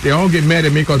supported Bush, they all get mad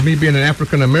at me because me being an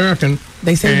African American.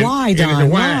 They say, why, Don?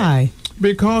 Why?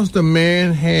 Because the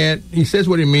man he says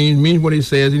what he means what he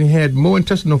says, and he had more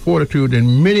intestinal fortitude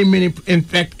than many, in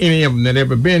fact, any of them that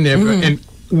ever been there, and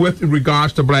with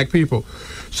regards to black people.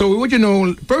 So what you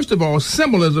know, first of all,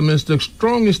 symbolism is the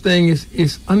strongest thing. It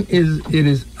is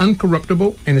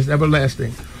uncorruptible and it's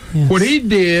everlasting. Yes. What he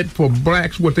did for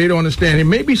blacks, what they don't understand, it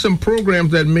may be some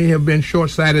programs that may have been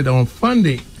short-sighted on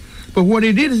funding, but what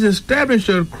he did is establish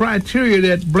a criteria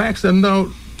that blacks are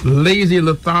no lazy,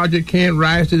 lethargic, can't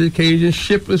rise to the occasion,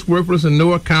 shiftless, worthless, and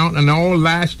no account, and all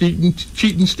lies,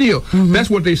 cheat, and steal. That's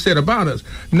what they said about us.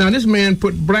 Now, this man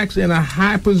put blacks in a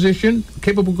high position,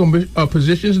 capable of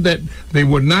positions that they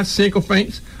were not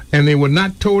sycophants, and they were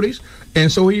not toadies. And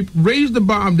so he raised the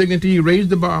bar of dignity, he raised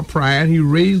the bar of pride, he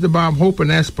raised the bar of hope and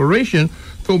aspiration.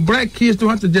 So black kids don't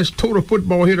have to just tote a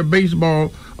football, hit a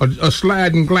baseball, or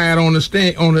slide and glide on a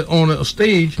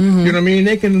stage. You know what I mean?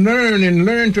 They can learn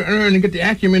to earn and get the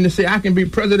acumen to say, I can be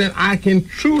president, I can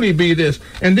truly be this.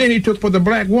 And then he took for the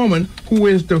black woman, who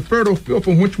is the fertile field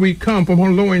from which we come, from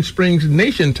her Lowing Springs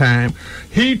nation time.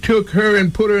 He took her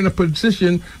and put her in a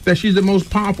position that she's the most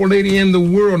powerful lady in the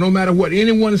world. No matter what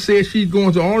anyone says, she's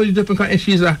going to all these different countries, and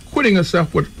she's acquitting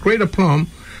herself with great aplomb.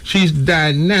 She's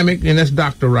dynamic, and that's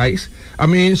Dr. Rice. I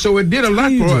mean, so it did a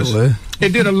lot for us.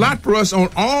 It did a lot for us on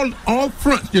all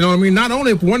fronts, you know what I mean? Not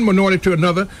only one minority to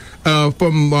another,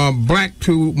 from black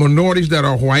to minorities that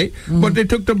are white, but they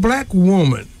took the black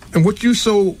woman, and what you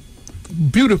so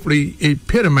beautifully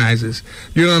epitomizes,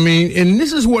 you know what I mean? And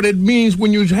this is what it means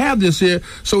when you have this here.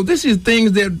 So these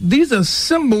are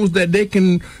symbols that they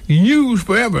can use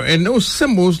forever, and those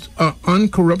symbols are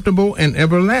uncorruptible and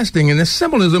everlasting. And the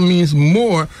symbolism means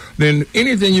more than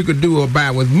anything you could do or buy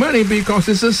with money, because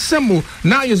it's a symbol.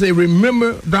 Now you say,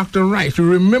 remember Dr. Rice, you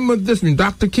remember this one,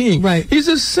 Dr. King. Right. He's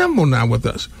a symbol now with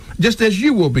us, just as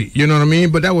you will be, you know what I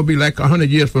mean? But that will be like 100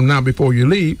 years from now before you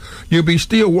leave. You'll be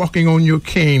still walking on your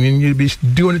cane, and you'll be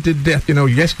doing it to death, you know.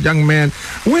 Yes, young man.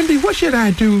 Wendy, what should I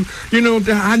do? You know,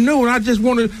 I just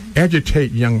want to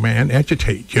agitate, young man,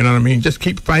 agitate, you know what I mean? Just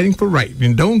keep fighting for right,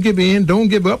 and don't give in, don't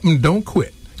give up, and don't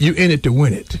quit. You in it to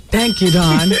win it. Thank you,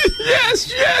 Don.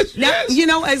 Yes. Now, you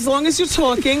know, as long as you're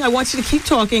talking, I want you to keep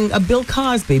talking. Bill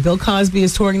Cosby. Bill Cosby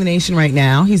is touring the nation right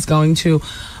now. He's going to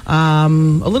a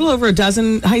little over a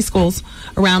dozen high schools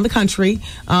around the country,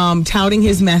 touting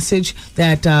his message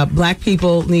that black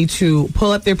people need to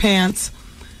pull up their pants,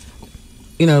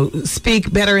 you know,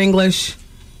 speak better English,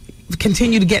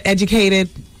 continue to get educated,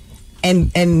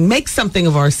 and make something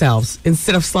of ourselves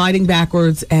instead of sliding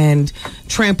backwards and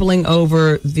trampling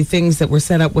over the things that were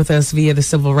set up with us via the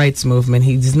civil rights movement.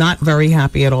 He's not very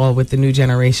happy at all with the new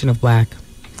generation of black.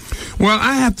 Well,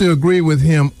 I have to agree with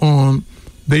him on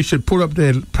they should pull up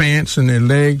their pants and their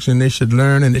legs, and they should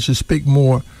learn, and they should speak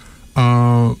more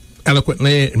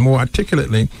eloquently and more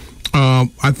articulately.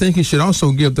 I think he should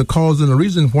also give the cause and the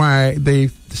reason why they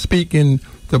speak in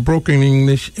the broken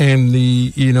English and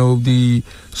the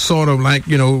sort of like,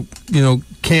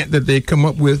 cant that they come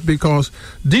up with, because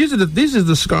these are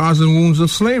the scars and wounds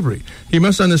of slavery. He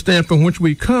must understand from which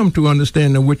we come to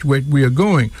understand in which way we are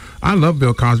going. I love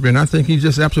Bill Cosby, and I think he's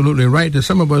just absolutely right that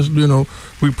some of us,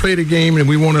 we play the game and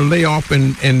we want to lay off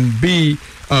and be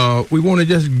we want to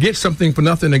just get something for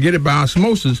nothing and get it by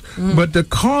osmosis. But the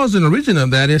cause and origin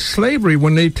of that is slavery,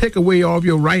 when they take away all of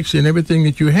your rights and everything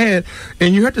that you had.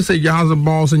 And you have to say yowza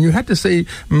balls, and you have to say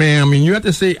ma'am, and you have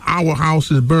to say our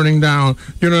house is burning down.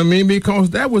 You know what I mean? Because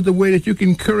that was the way that you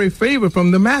can curry favor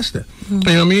from the master. You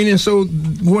know what I mean? And so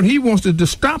what he wants to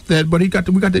stop that, but we got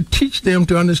to teach them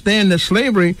to understand that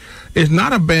slavery is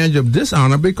not a badge of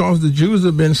dishonor, because the Jews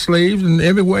have been slaves, and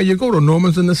everywhere you go, the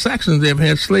Normans and the Saxons, they've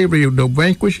had slavery. The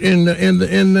vanquished and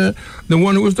the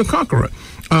one who was the conqueror.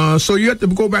 So you have to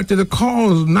go back to the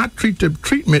cause, not treat the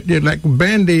treatment like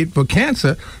Band-Aid for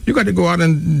cancer. You got to go out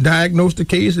and diagnose the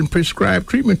case and prescribe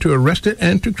treatment to arrest it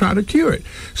and to try to cure it.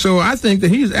 So I think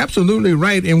that he's absolutely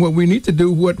right in what we need to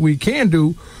do, what we can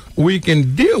do. We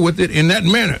can deal with it in that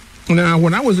manner. Now,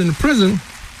 when I was in the prison,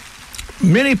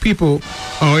 many people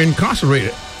are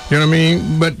incarcerated. You know what I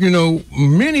mean? But,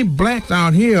 many blacks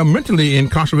out here are mentally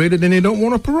incarcerated and they don't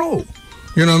want a parole.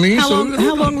 You know what I mean?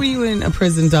 How long were you in a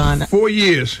prison, Don? 4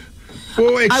 years.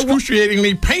 4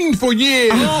 excruciatingly painful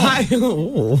years. I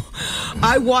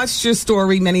watched your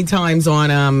story many times on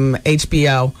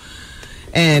HBO.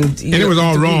 And it was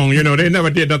all wrong, they never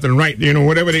did nothing right,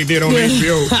 whatever they did on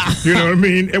HBO, you know what I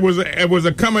mean? It was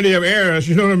a comedy of errors,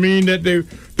 you know what I mean, that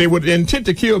they would intend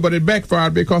to kill, but it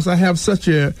backfired because I have such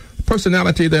a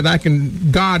personality that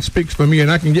God speaks for me,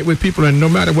 and I can get with people, and no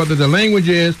matter whether the language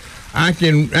is, I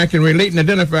can relate and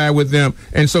identify with them.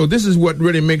 And so this is what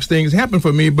really makes things happen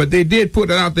for me. But they did put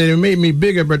it out there and made me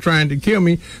bigger by trying to kill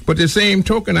me. But the same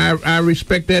token, I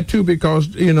respect that too, because,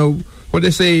 what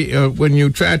they say, when you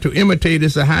try to imitate,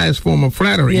 it's the highest form of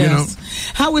flattery, Yes.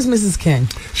 How is Mrs. King?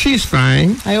 She's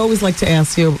fine. I always like to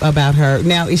ask you about her.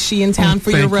 Now, is she in town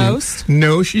for your roast?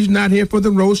 No, she's not here for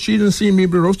the roast. She didn't see me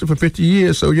be roasted for 50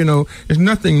 years, so, it's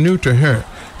nothing new to her.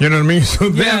 You know what I mean? So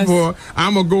therefore,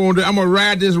 I'm gonna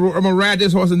ride this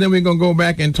horse, and then we're gonna go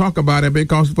back and talk about it,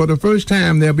 because for the first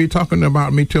time they'll be talking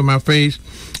about me to my face,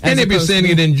 and they'll be saying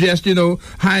it in jest,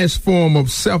 highest form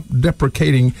of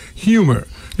self-deprecating humor.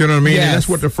 You know what I mean? Yes. And that's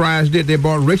what the Friars did. They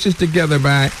brought races together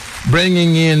by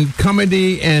bringing in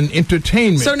comedy and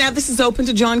entertainment. So now this is open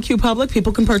to John Q. Public.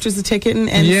 People can purchase a ticket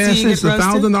and yes, see it's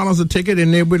 $1,000 a ticket,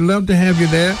 and they would love to have you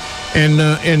there. And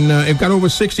it got over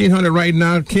 1,600 right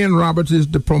now. Ken Roberts is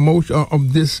the promoter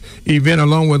of this event,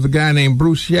 along with a guy named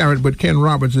Bruce Sharrett. But Ken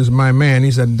Roberts is my man.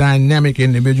 He's a dynamic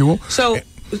individual. So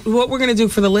what we're going to do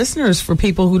for the listeners, for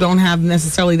people who don't have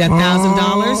necessarily that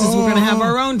 $1,000, is we're going to have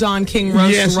our own Don King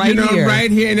roast here.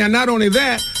 Right here. Now, not only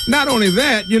that,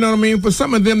 you know what I mean? For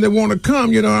some of them that want to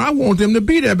come, I want them to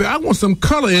be there, but I want some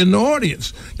color in the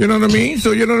audience. You know what I mean?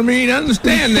 So, you know what I mean? I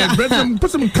understand that.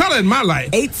 Put some color in my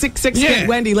life. 866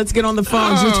 Wendy. Let's get on the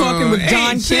phones. You're talking with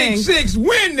Don King. 866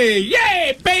 Wendy.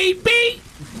 Yay, baby.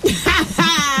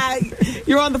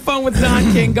 You're on the phone with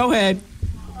Don King. Go ahead.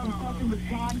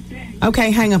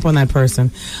 Okay, hang up on that person.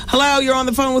 Hello, you're on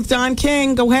the phone with Don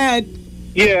King. Go ahead.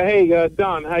 Yeah, hey,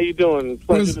 Don, how you doing?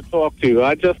 Pleasure to talk to you.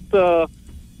 I just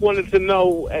wanted to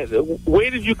know,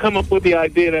 where did you come up with the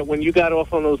idea that when you got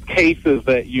off on those cases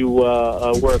that you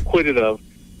were acquitted of,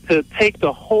 to take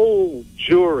the whole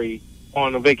jury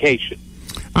on a vacation?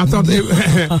 I thought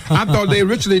they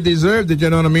richly deserved it, you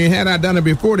know what I mean? Had I done it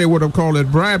before, they would have called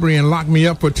it bribery and locked me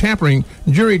up for tampering,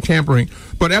 jury tampering.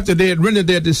 But after they had rendered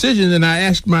their decision, and I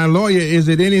asked my lawyer, is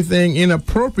it anything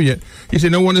inappropriate? He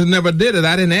said, no one has never did it.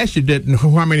 I didn't ask you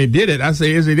how many did it. I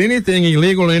say, is it anything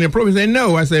illegal or inappropriate? He said,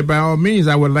 no. I said, by all means,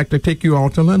 I would like to take you all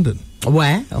to London.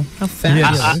 Wow. How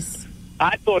fabulous. Yes.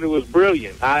 I thought it was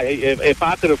brilliant. If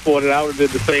I could afford it, I would have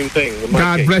did the same thing.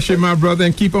 God bless you, my brother,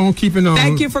 and keep on keeping on.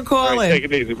 Thank you for calling. All right, take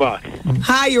it easy. Bye.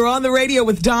 Hi, you're on the radio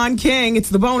with Don King. It's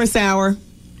the bonus hour.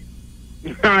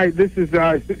 Hi, this is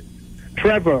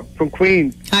Trevor from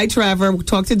Queens. Hi, Trevor.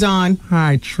 Talk to Don.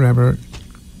 Hi, Trevor.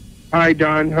 Hi,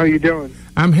 Don. How you doing?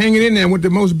 I'm hanging in there with the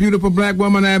most beautiful black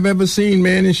woman I've ever seen,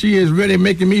 man, and she is really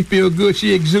making me feel good.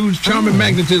 She exudes charming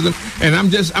magnetism, and I'm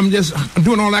just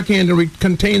doing all I can to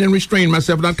contain and restrain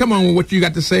myself. Now, come on with what you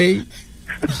got to say.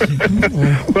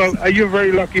 Well, you're a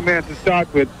very lucky man to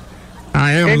start with.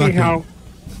 I am lucky.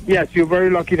 Yes, you're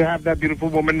very lucky to have that beautiful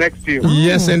woman next to you.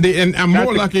 Yes, and I'm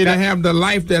more lucky to have the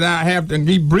life that I have to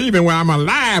keep breathing while I'm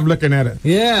alive looking at her.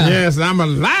 Yeah. Yes, I'm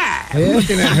alive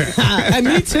looking at her. And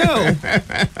me too.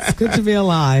 It's good to be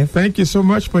alive. Thank you so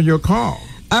much for your call.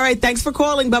 All right, thanks for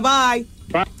calling. Bye-bye.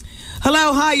 Bye.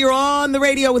 Hello, hi, you're on the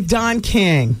radio with Don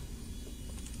King.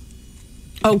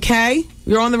 Okay,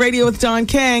 you're on the radio with Don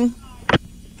King.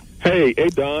 Hey,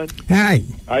 Don. Hi.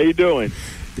 How you doing?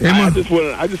 I just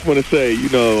want to say,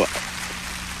 you're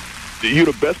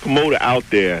the best promoter out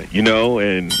there,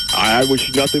 and I wish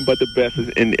you nothing but the best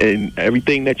in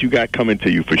everything that you got coming to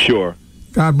you, for sure.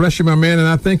 God bless you, my man, and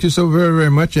I thank you so very,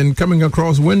 very much. And coming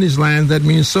across Wendy's lines, that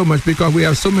means so much because we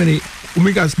have so many.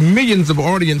 We got millions of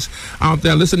audience out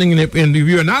there listening, and if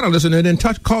you're not a listener, then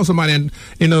call somebody and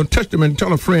touch them and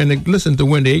tell a friend and listen to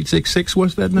Wendy. 866,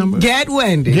 what's that number? Get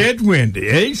Wendy. Get Wendy.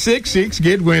 866,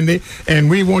 get Wendy, and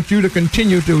we want you to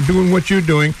continue to doing what you're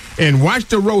doing and watch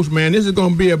the roast, man. This is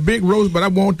going to be a big roast, but I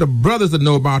want the brothers to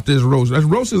know about this roast. This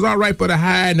roast is all right for the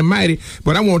high and the mighty,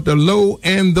 but I want the low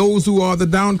and those who are the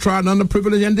downtrodden,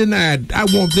 underprivileged, and denied. I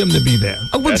want them to be there.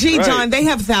 Oh, well, gee, right. John, they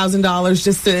have $1,000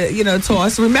 just to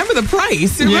toss. Remember the price.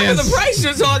 Remember the price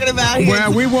you're talking about here.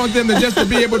 Well, we want them to just to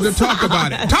be able to talk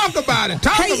about it. Talk about it.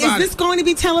 Hey, is this going to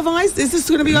be televised? Is this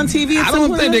going to be on TV? I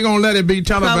don't think they're going to let it be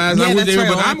televised. Well, yeah,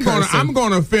 but I'm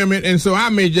going to film it, and so I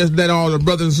may just let all the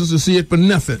brothers and sisters see it for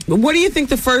nothing. What do you think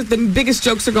the biggest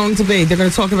jokes are going to be? They're going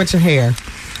to talk about your hair.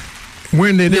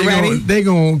 Wendy, they're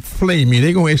going to flay me.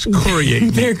 They're going to excoriate me.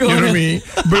 You know what I mean?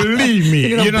 Believe me.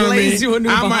 You know what I mean? You a new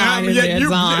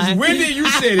Wendy, you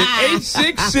said it.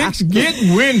 866, get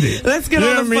Wendy. Let's get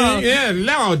on the phone. Yeah,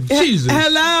 Lord Jesus.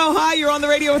 Hello. Hi, you're on the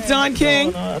radio with Don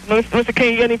King. Mr.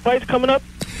 King, you got any fights coming up?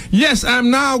 Yes, I'm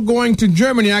now going to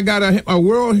Germany. I got a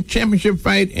world championship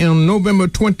fight on November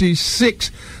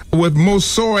 26th with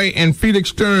Mosoy and Felix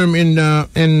Sturm in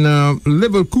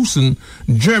Leverkusen,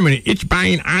 Germany. Ich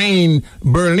bin ein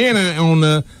Berliner on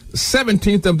the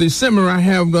 17th of December. I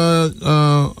have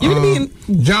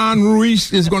John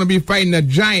Ruiz is going to be fighting a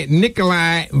giant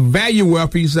Nikolai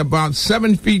Valuev. He's about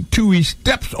 7'2". He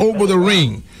steps over the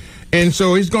ring. And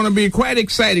so it's going to be quite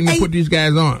exciting to put these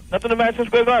guys on. Nothing to Madison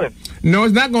Square Garden? No,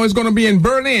 it's not going. It's going to be in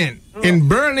Berlin. In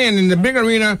Berlin, in the big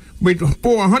arena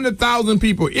for 100,000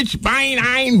 people. Ich bin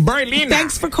ein Berliner.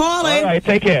 Thanks for calling. All right,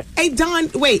 take care. Hey, Don,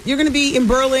 wait. You're going to be in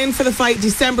Berlin for the fight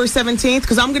December 17th?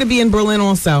 Because I'm going to be in Berlin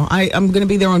also. I'm going to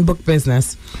be there on book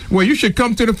business. Well, you should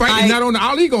come to the fight. Not only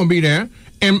Ali going to be there.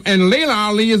 And Layla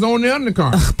Ali is on the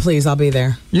undercard. Please, I'll be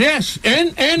there. Yes,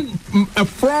 and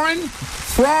Frau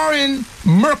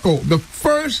Merkel, the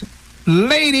first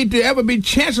lady to ever be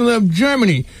Chancellor of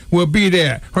Germany, will be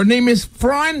there. Her name is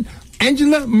Frau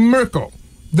Angela Merkel,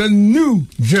 the new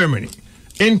Germany.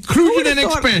 Inclusion and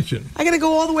expansion. I got to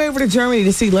go all the way over to Germany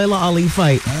to see Layla Ali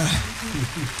fight.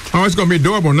 Oh, it's going to be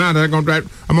adorable now. I'm going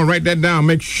to write that down.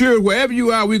 Make sure wherever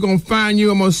you are, we're going to find you.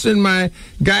 I'm going to send my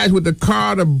guys with the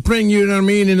car to bring you, know what I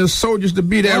mean, and the soldiers to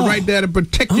be there right there to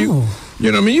protect you.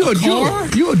 You know what I mean? You're a jewel.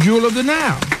 You're a jewel of the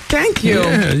Nile. Thank you.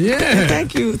 Yeah.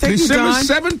 Thank you. December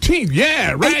 17th.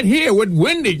 Yeah, right here with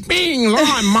Wendy, Bing,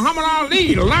 Lauren, Muhammad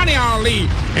Ali, Lonnie Ali,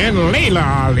 and Layla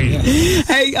Ali.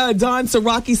 Hey, Don, so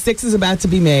Rocky 6 is about to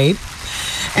be made.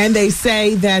 And they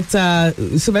say that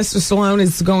Sylvester Stallone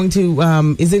is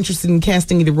interested in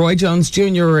casting either Roy Jones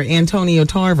Jr. or Antonio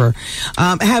Tarver.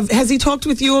 Has he talked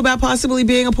with you about possibly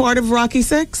being a part of Rocky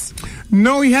 6?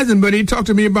 No, he hasn't, but he talked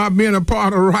to me about being a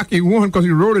part of Rocky 1 because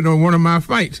he wrote it on one of my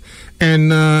fights. And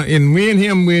me and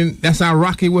him, that's how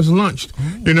Rocky was launched,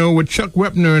 with Chuck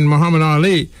Wepner and Muhammad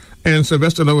Ali. And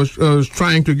Sylvester was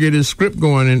trying to get his script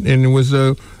going, and it was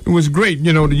great.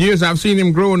 The years I've seen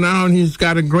him grow now, and he's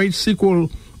got a great sequel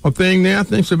thing there. I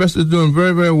think Sylvester's doing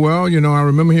very, very well. I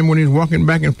remember him when he was walking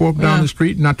back and forth down the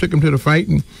street, and I took him to the fight,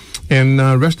 and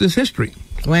rest is history.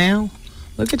 Wow.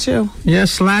 Look at you.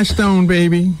 Yes, Sly Stone,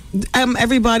 baby.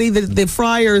 Everybody, the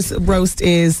Friars roast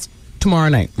is tomorrow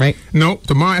night, right? No,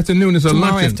 tomorrow afternoon is a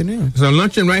luncheon. It's a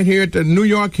luncheon right here at the New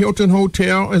York Hilton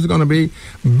Hotel. It's going to be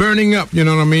burning up, you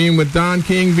know what I mean, with Don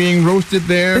King being roasted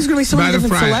there. There's going to be so many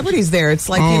different celebrities there. It's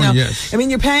like, yes. I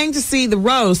mean, you're paying to see the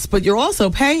roast, but you're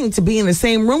also paying to be in the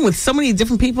same room with so many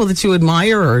different people that you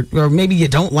admire or maybe you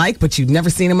don't like, but you've never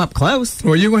seen them up close.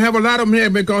 Well, you're going to have a lot of them there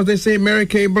because they say Mary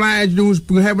Kay Blige who's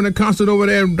having a concert over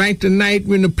there night to night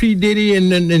with the P. Diddy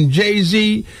and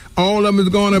Jay-Z. All of them is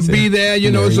going to be there,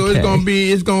 so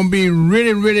it's going to be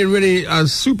really, really, really a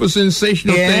super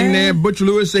sensational thing there. Butch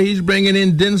Lewis said he's bringing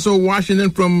in Denzel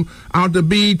Washington from out the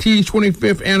BET's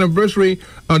 25th anniversary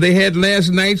they had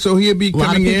last night, so he'll be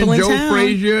coming in. Joe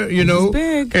Frazier, and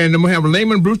then we'll have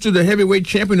Layman Brewster, the heavyweight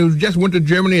champion who just went to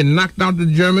Germany and knocked out the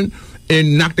German.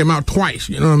 And knocked him out twice,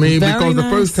 you know what I mean? Because the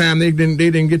first time they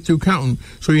didn't get through counting,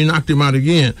 so he knocked him out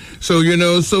again. So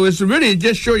so it's really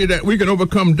just show you that we can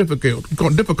overcome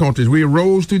difficulties. We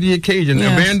rose to the occasion.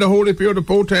 Yes. Evander Holyfield, the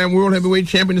 4-time world heavyweight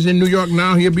champion, is in New York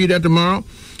now. He'll be there tomorrow.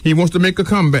 He wants to make a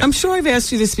comeback. I'm sure I've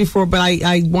asked you this before, but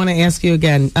I want to ask you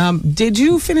again. Did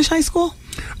you finish high school?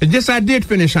 Yes, I did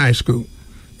finish high school.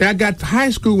 I got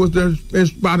high school was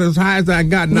about as high as I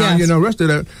got now. Yes. Rest of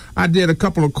that, I did a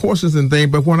couple of courses and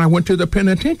things. But when I went to the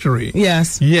penitentiary,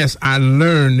 yes, I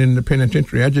learned in the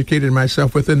penitentiary, educated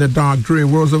myself within the dark, dreary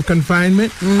worlds of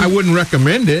confinement. I wouldn't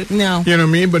recommend it. No, you know what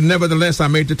I mean. But nevertheless, I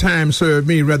made the time serve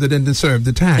me rather than to serve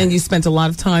the time. And you spent a lot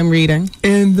of time reading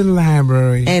in the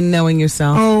library and knowing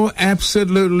yourself. Oh,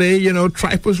 absolutely.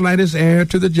 Trifles light as air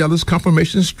to the jealous,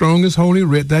 confirmation strong as holy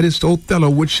writ. That is Othello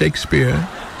with Shakespeare.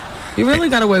 You really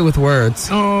got away with words.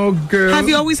 Oh, girl. Have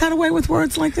you always had away with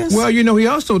words like this? Well, he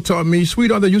also taught me,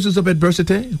 sweet are the uses of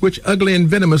adversity, which ugly and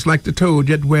venomous like the toad,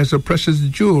 yet wears a precious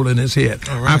jewel in his head.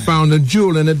 Right. I found a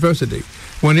jewel in adversity.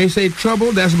 When they say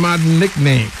trouble, that's my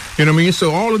nickname. You know what I mean?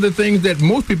 So all of the things that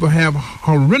most people have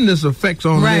horrendous effects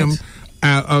on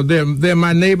them, they're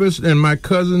my neighbors and my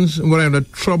cousins, whatever,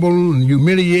 trouble and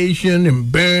humiliation,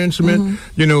 embarrassment,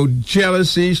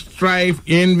 jealousy, strife,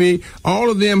 envy,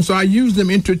 all of them. So I use them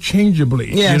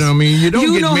interchangeably. Yes. You know what I mean? You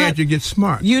don't get mad, you get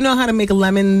smart. You know how to make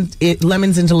lemons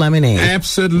into lemonade.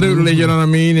 Absolutely, you know what I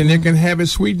mean? And you can have it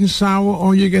sweet and sour,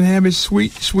 or you can have it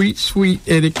sweet, sweet, sweet,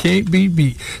 and it can't be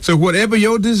beat. So whatever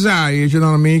your desire is, you know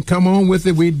what I mean? Come on with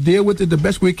it. We deal with it the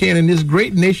best we can in this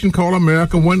great nation called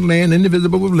America, one land,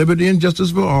 indivisible with liberty and justice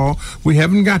for all. We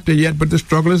haven't got there yet, but the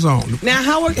struggle is on. Now,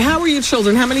 how are your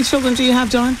children? How many children do you have,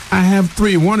 John? I have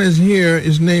 3. One is here.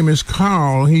 His name is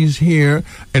Carl. He's here.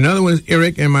 Another one is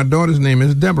Eric, and my daughter's name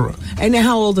is Deborah. And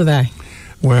how old are they?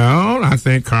 Well, I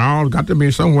think Carl's got to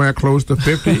be somewhere close to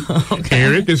 50. Okay.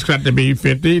 Eric has got to be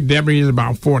 50. Debbie is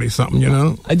about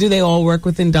 40-something, Do they all work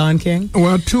within Don King?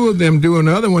 Well, 2 of them do.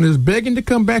 Another one is begging to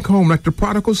come back home like the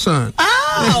prodigal son.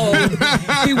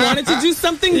 Oh, he wanted to do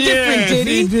something different, did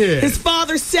he? Did. His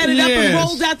father set it up and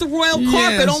rolled out the royal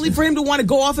carpet only for him to want to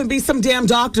go off and be some damn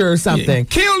doctor or something.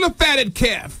 Kill the fatted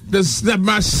calf.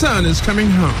 My son is coming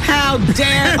home. How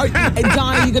dare...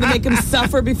 Don, are you going to make him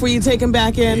suffer before you take him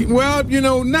back in? Well,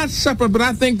 not suffer, but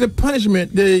I think the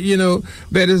punishment,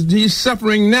 that he's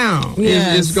suffering now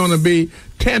is going to be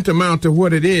tantamount to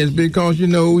what it is, because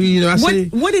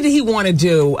what did he want to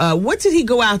do? What did he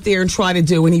go out there and try to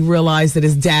do when he realized that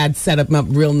his dad set him up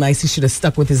real nice? He should have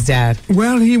stuck with his dad.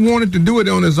 Well, he wanted to do it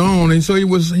on his own, and so he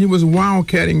was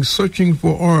wildcatting, searching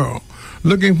for oil,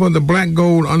 looking for the black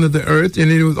gold under the earth, and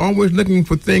he was always looking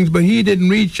for things, but he didn't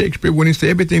read Shakespeare when he said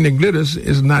everything that glitters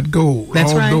is not gold.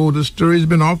 That's right. Although the story's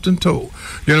been often told.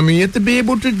 You know what I mean? You have to be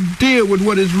able to deal with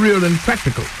what is real and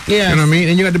practical. Yeah. You know what I mean?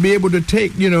 And you have to be able to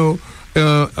take,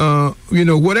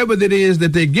 whatever that is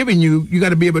that they're giving you, you got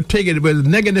to be able to take it, whether it's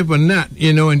negative or not,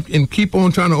 and keep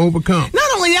on trying to overcome.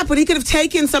 Not only that, but he could have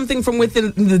taken something from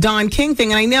within the Don King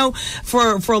thing. And I know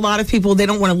for a lot of people, they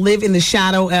don't want to live in the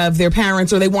shadow of their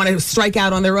parents, or they want to strike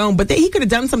out on their own. But he could have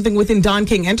done something within Don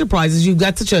King Enterprises. You've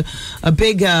got such a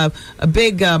big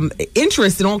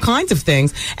interest in all kinds of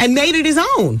things, and made it his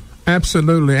own.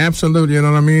 Absolutely. You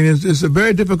know what I mean? It's a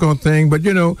very difficult thing, but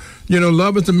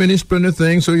love is a many splendid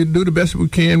thing. So you do the best we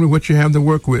can with what you have to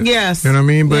work with. Yes. You know what I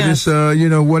mean? But it's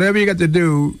whatever you got to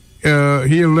do.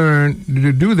 He'll learn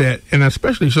to do that, and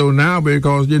especially so now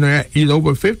because he's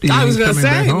over 50. I was going to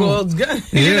say, well, it's good.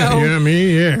 You know what I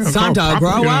mean? Yeah, it's time to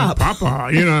grow up, Papa.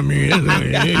 You know what I mean?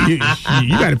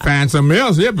 You got to find something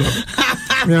else here, bro.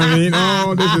 You know what I mean?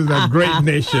 Oh, this is a great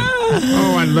nation.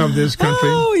 Oh, I love this country.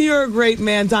 Oh, you're a great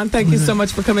man, Don. Thank you so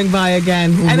much for coming by again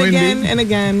and Wendy. Again and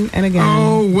again and again.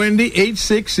 Oh, Wendy,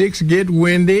 866 get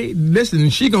Wendy.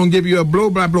 Listen, she gonna give you a blow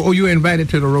by blow. Oh, you're invited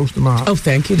to the roast tomorrow. Oh,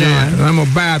 thank you, Don. Yeah, I'm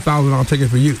gonna buy $1,000 ticket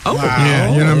for you. Oh, wow.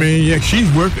 Yeah, you know what I mean? Yeah,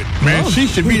 she's worth it, man. She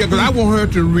should be there because I want her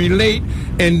to relate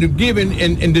and to give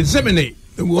and disseminate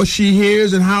what she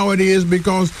hears and how it is,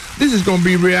 because this is gonna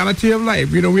be reality of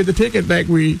life. We have to take it like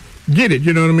we get it,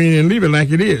 you know what I mean, and leave it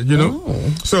like it is,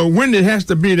 So Wendy has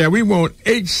to be there. We want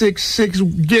 866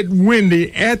 get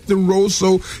Wendy at the roast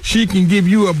so she can give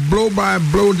you a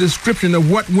blow-by-blow description of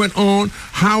what went on,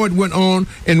 how it went on,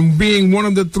 and being one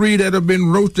of the 3 that have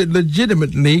been roasted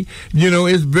legitimately,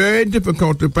 it's very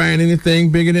difficult to find anything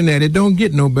bigger than that. It don't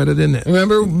get no better than that.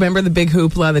 Remember the big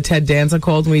hoopla that Ted Danza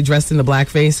called when he dressed in the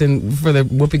blackface and for the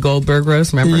Whoopi Goldberg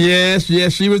roast, remember? Yes,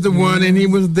 she was the one, and he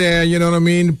was there, you know what I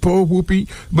mean, poor Whoopi.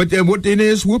 But what it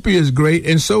is, Whoopi is great,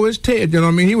 and so is Ted. You know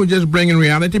what I mean? He was just bringing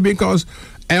reality because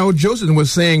Al Jolson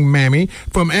was saying mammy.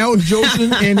 From Al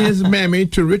Jolson and his mammy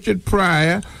to Richard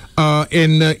Pryor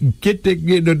and get the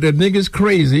niggas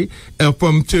crazy,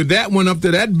 from to that one up to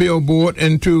that billboard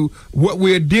and to what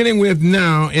we're dealing with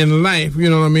now in life, you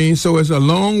know what I mean? So it's a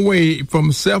long way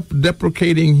from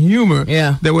self-deprecating humor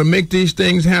that would make these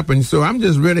things happen. So I'm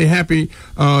just really happy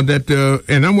that,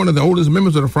 and I'm one of the oldest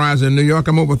members of the Friars in New York.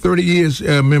 I'm over 30 years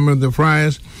member of the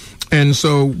Friars. And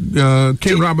so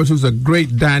Ken Roberts, who's a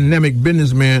great dynamic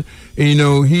businessman,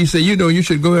 he said, you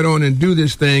should go ahead on and do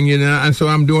this thing, and so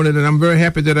I'm doing it, and I'm very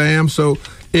happy that I am. So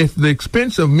if the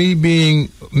expense of me being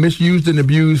misused and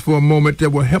abused for a moment,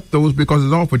 that will help those, because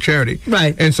it's all for charity.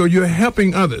 Right. And so you're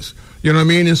helping others. You know what I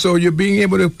mean? And so you're being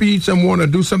able to feed someone or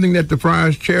do something that the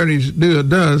Friars Charities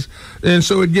does. And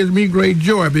so it gives me great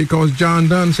joy, because John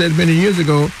Donne said many years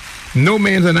ago, no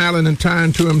man's an island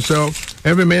entirely to himself.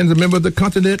 Every man's a member of the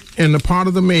continent and a part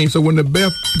of the main. So when the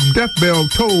death bell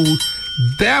tolls,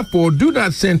 therefore do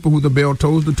not send for who the bell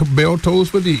tolls. The bell tolls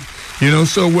for thee.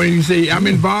 So when you say I'm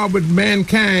involved with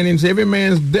mankind, and say every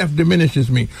man's death diminishes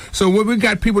me. So when we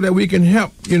got people that we can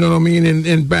help, you know what I mean,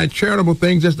 and by charitable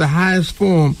things, that's the highest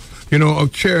form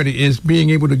of charity, is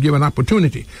being able to give an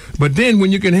opportunity. But then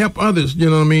when you can help others,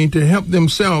 to help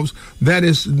themselves, that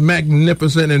is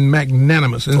magnificent and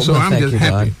magnanimous. And so I'm just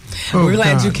happy. We're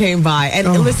glad you came by. And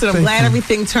listen, I'm glad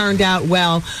everything turned out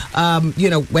well, at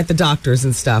the doctors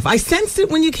and stuff. I sensed it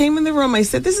when you came in the room. I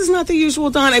said, this is not the usual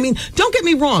Don. I mean, don't get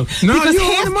me wrong. No, because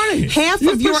half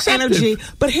of your energy,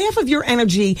 but half of your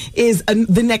energy is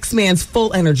the next man's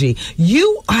full energy.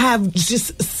 You have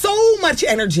just so much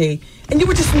energy. And you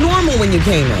were just normal when you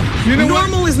came in.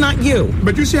 Normal is not you.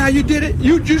 But you see how you did it?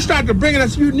 You started bringing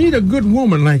us, you need a good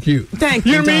woman like you. Thank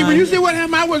you, You know what I mean? Don. When you see what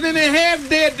happened, I was in there half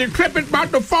dead, decrepit,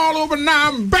 about to fall over. Now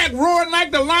I'm back roaring like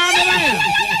the lion of lamb.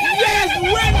 Yes,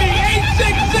 Wendy,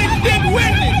 866, get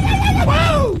Wendy.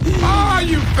 Woo! Oh,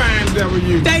 you fine devil,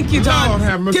 you. Thank you, Don. Lord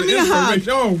have mercy. Give me a hug.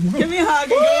 Oh. Give me a hug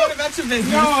and go on about your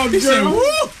business. Oh,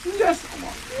 girl.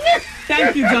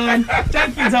 Thank you, Don.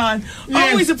 Thank you, Don.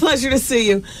 Always a pleasure to see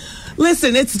you.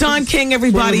 Listen, it's Don King,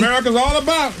 everybody. What America's all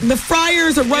about. The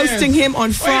Friars are roasting him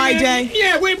on Friday.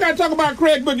 We've got to talk about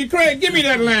Craig Boogie. Craig, give me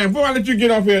that line before I let you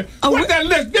get off here. What's that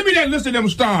list? Give me that list of them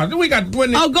stars. We got. Go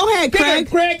ahead, Craig.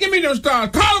 Craig, give me them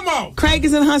stars. Call them all. Craig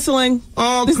isn't hustling.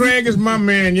 Oh, Craig is my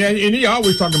man. Yeah, and he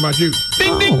always talking about you.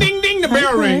 Ding, ding, ding, ding. The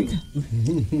bell ring.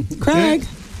 Craig.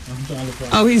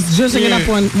 Oh, he's juicing it up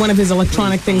on one of his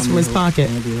electronic things from his pocket.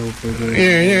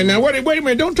 Yeah. Now, wait a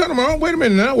minute. Don't turn them on. Wait a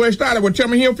minute now. Where it started with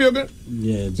Tommy Hilfiger?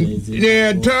 Yeah, Jay-Z.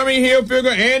 Yeah, Tommy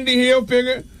Hilfiger, Andy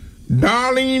Hilfiger,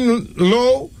 Darlene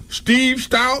Lowe, Steve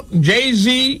Stout,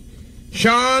 Jay-Z,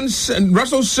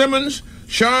 Russell Simmons,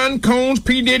 Sean Combs,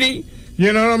 P. Diddy,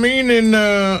 you know what I mean? And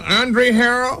Andre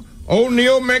Harrell,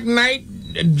 O'Neal McKnight,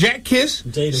 Jack Kiss,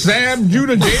 Zab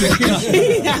Judah, Jada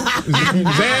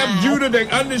Kiss, Zab Judah, the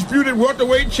undisputed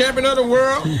welterweight champion of the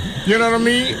world. You know what I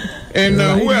mean? And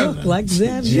who else? Look like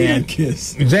Zab Judah.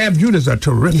 Kiss. Zab Judah's a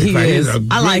terrific. He is.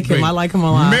 I like him. Great. I like him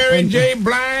a lot. Mary J.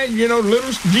 Blige, Little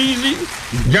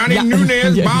Jeezy, Johnny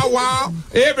Nunez, Bow Wow.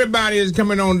 Everybody is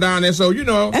coming on down there. So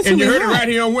That's and you gonna heard be it right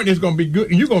here on Wendy. It's gonna be good.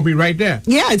 And you're gonna be right there.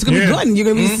 Yeah, it's gonna be good. And you're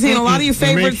gonna be seeing a lot of your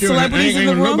favorite celebrities in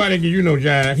the room. Nobody give you no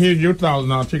jive. Here's your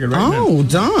 $1,000 ticket right now. Oh,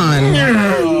 Don.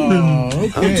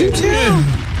 Okay. Oh, do tell.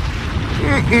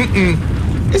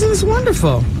 Isn't this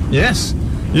wonderful? Yes.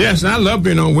 Yes, I love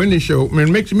being on Wendy's show. I mean,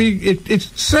 it makes me, it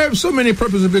serves so many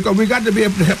purposes, because we got to be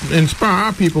able to help inspire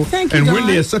our people. Thank you, and Don.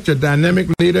 Wendy is such a dynamic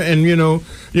leader. And,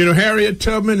 Harriet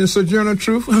Tubman and Sojourner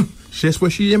Truth, that's where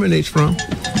she emanates from.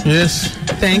 Yes.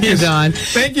 Thank you, Don.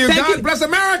 Thank you. God bless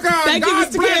America. Thank you, God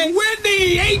Mr. bless King.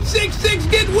 Wendy. 866,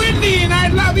 get Wendy. And I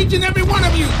love each and every one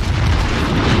of you.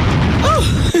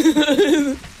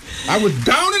 Oh. I was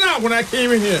down and out when I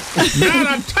came in here. Now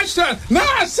I touched her. Now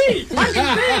I see. I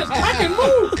can dance. I can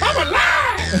move. I'm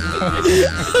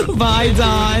alive. Bye,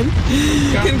 Don.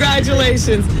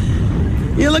 Congratulations.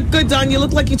 You look good, Don. You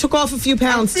look like you took off a few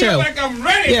pounds, I feel too. like I'm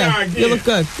ready now again. You look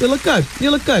good. You look good. You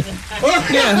look good. Yeah.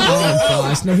 Oh,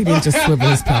 gosh. No, he didn't just swivel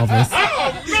his pelvis.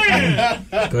 Oh, man.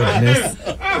 Goodness.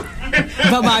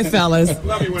 Bye-bye, fellas.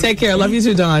 Love you, Take care. Love you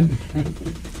too, Don.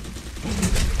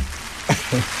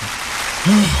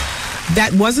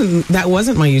 That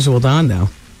wasn't my usual Don, though.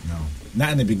 No,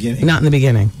 not in the beginning. Not in the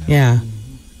beginning. No. Yeah.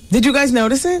 Did you guys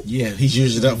notice it? Yeah, he's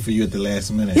used it up for you at the last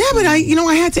minute. Yeah, but I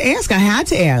had to ask. I had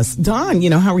to ask Don.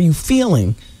 How are you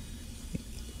feeling?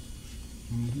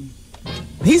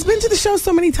 He's been to the show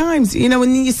so many times.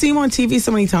 When you see him on TV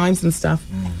so many times and stuff.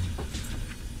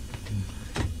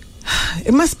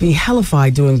 It must be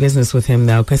hellified doing business with him,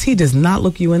 though, because he does not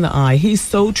look you in the eye. He's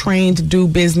so trained to do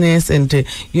business and to,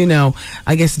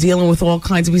 I guess dealing with all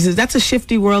kinds of pieces. That's a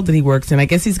shifty world that he works in. I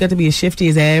guess he's got to be as shifty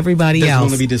as everybody else. Doesn't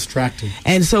want to be distracted.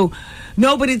 And so,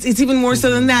 no, but it's even more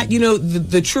so than that.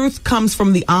 The truth comes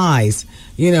from the eyes.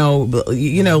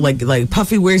 Like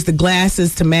Puffy wears the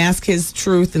glasses to mask his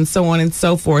truth and so on and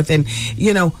so forth. And,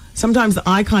 sometimes the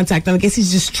eye contact, and I guess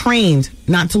he's just trained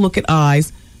not to look at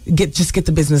eyes, just get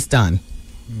the business done.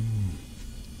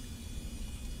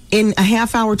 in a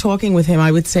half hour talking with him,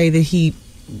 I would say that he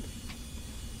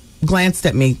glanced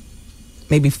at me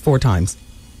maybe 4 times.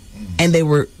 And they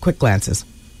were quick glances.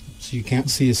 So you can't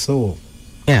see his soul.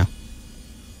 Yeah.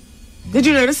 Did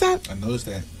you notice that? I noticed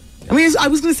that. I mean, I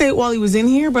was going to say it while he was in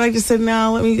here, but I just said,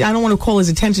 no, I don't want to call his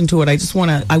attention to it. I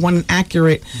want an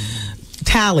accurate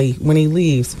tally when he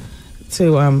leaves.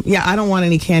 So, I don't want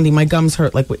any candy. My gums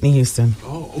hurt like Whitney Houston.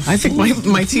 Oh. I think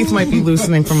my teeth might be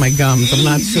loosening from my gums. I'm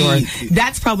not sure.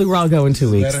 That's probably where I'll go in 2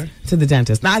 weeks. Better? To the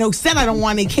dentist. Now, I said I don't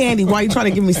want any candy. Why are you trying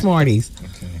to give me Smarties?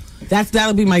 Okay.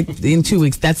 That'll be in 2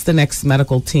 weeks. That's the next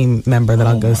medical team member that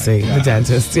I'll go see. God. The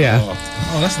dentist, yeah.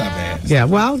 Oh, that's not bad. Yeah,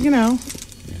 well,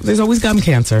 there's always gum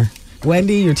cancer.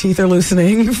 Wendy, your teeth are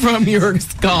loosening from your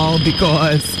skull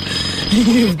because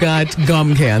you've got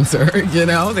gum cancer.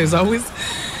 There's always...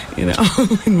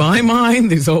 in my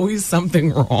mind, there's always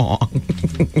something wrong.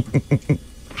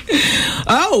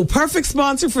 Oh, perfect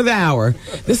sponsor for the hour.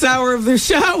 This hour of the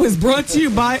show is brought to you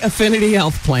by Affinity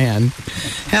Health Plan.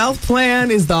 Health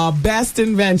Plan is the best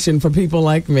invention for people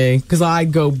like me because I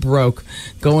go broke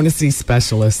going to see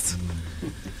specialists.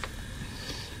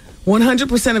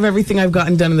 100% of everything I've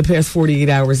gotten done in the past 48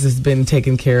 hours has been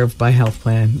taken care of by Health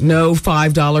Plan. No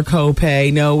 $5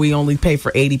 copay. No, we only pay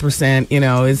for 80%.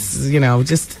 It's,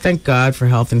 just thank God for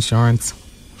health insurance.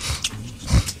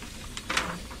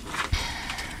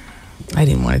 I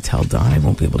didn't want to tell Don I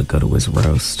won't be able to go to his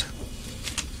roast.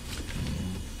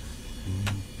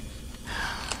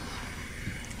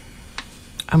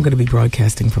 I'm going to be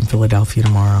broadcasting from Philadelphia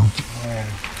tomorrow.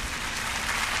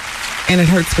 And it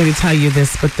hurts me to tell you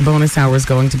this, but the bonus hour is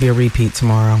going to be a repeat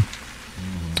tomorrow.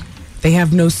 They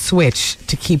have no switch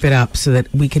to keep it up so that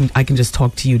I can just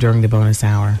talk to you during the bonus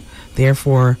hour.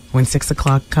 Therefore, when 6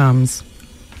 o'clock comes,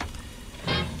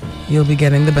 you'll be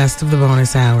getting the best of the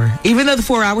bonus hour. Even though the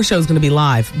 4-hour show is going to be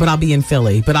live, but I'll be in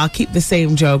Philly. But I'll keep the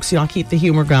same jokes. I'll keep the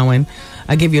humor going.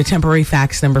 I'll give you a temporary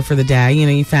fax number for the day.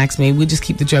 You fax me. We just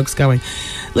keep the jokes going.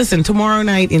 Listen, tomorrow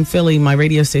night in Philly, my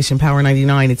radio station, Power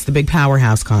 99, it's the big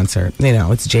Powerhouse concert.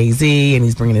 It's Jay-Z, and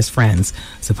he's bringing his friends.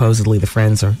 Supposedly the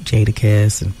friends are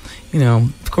Jadakiss and,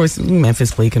 of course,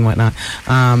 Memphis Bleak and whatnot.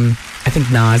 I think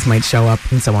Nas might show up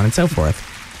and so on and so forth.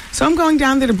 So I'm going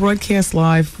down there to broadcast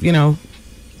live,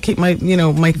 keep my,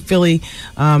 my Philly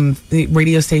the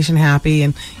radio station happy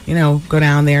and, go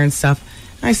down there and stuff.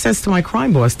 I says to my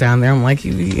crime boss down there, I'm like,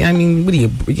 what are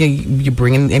you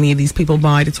bringing any of these people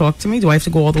by to talk to me? Do I have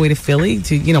to go all the way to Philly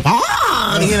to,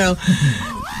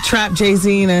 trap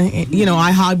Jay-Z and,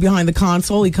 I hide behind the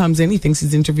console. He comes in, he thinks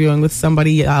he's interviewing with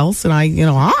somebody else, and I,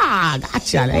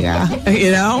 gotcha, nigga.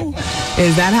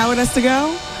 Is that how it has to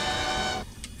go?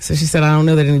 So she said, I don't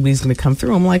know that anybody's going to come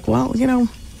through. I'm like, well,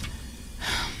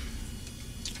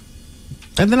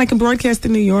 and then I can broadcast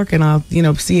in New York and I'll,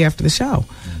 see you after the show.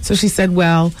 So she said,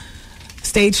 well,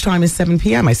 stage time is 7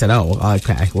 p.m. I said, oh,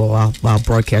 okay. Well, I'll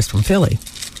broadcast from Philly.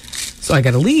 So I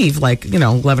got to leave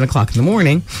 11 o'clock in the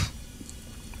morning.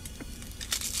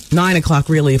 9 o'clock,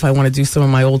 really, if I want to do some of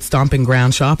my old stomping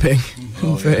ground shopping.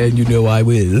 Oh, yeah. And I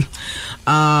will.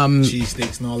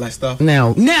 Cheesesteaks and all that stuff?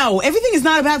 No, everything is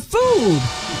not about food.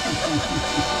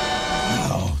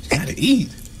 Oh, you got to eat.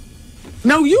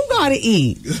 No, you got to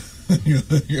eat.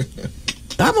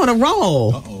 I'm on a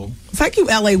roll. Uh-oh. Thank you,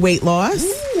 LA weight loss.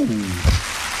 Ooh.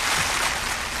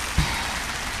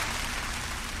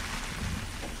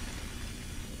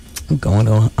 I'm going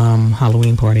to a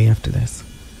Halloween party after this.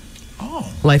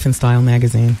 Oh. Life and Style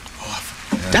magazine. Oh,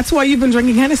 yeah. That's why you've been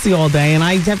drinking Hennessy all day, and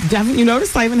haven't you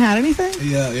noticed I haven't had anything?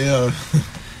 Yeah.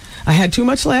 I had too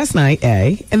much last night,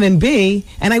 A, and then B,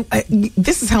 and I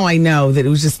this is how I know that it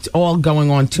was just all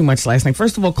going on too much last night.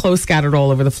 First of all, clothes scattered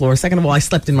all over the floor. Second of all, I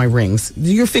slept in my rings.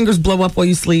 Do your fingers blow up while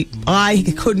you sleep? I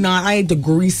could not. I had to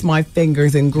grease my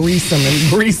fingers and grease them and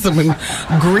grease them and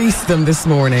grease them this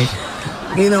morning.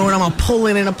 And I'm a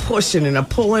pulling and a pushing and a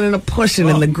pulling and a pushing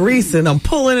and the greasing. I'm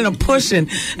pulling and a pushing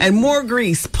and more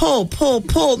grease. Pull.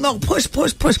 No, push, pull,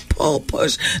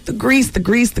 push. The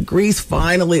grease.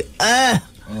 Finally,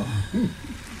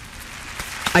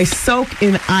 I soak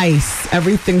in ice.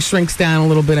 Everything shrinks down a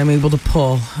little bit. I'm able to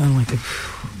pull. I'm like,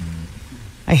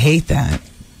 I hate that.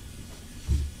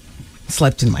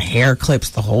 Slept in my hair clips,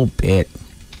 the whole bit.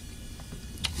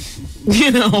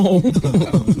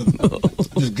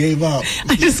 Just gave up.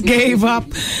 I just gave up.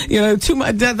 Too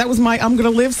much. That was my I'm gonna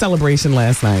live celebration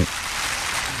last night.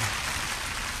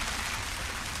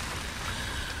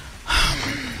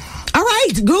 All right,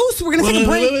 Goose, we're gonna take a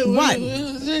break. What?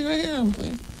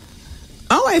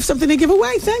 Oh, I have something to give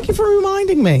away. Thank you for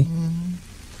reminding me.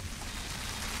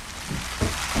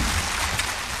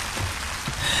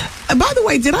 By the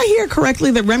way, did I hear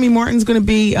correctly that Remy Martin's going to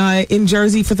be in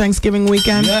Jersey for Thanksgiving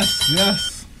weekend?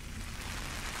 Yes.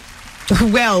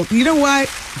 Well, you know what?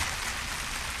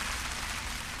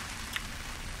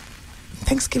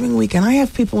 Thanksgiving weekend, I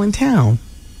have people in town.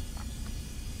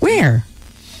 Where?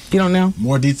 You don't know?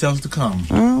 More details to come.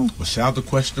 Oh. Well, shout out to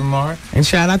Question Mark. And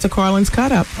shout out to Carlin's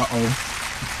Cut Up.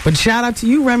 Uh-oh. But shout out to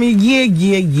you, Remy.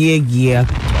 Yeah.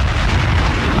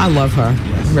 I love her,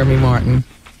 Remy Martin.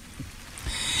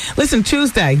 Listen,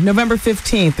 Tuesday, November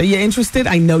 15th. Are you interested?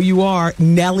 I know you are.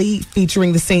 Nelly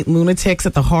featuring the St. Lunatics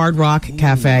at the Hard Rock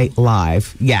Cafe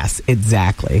live. Yes,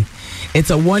 exactly. It's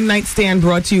a one-night stand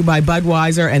brought to you by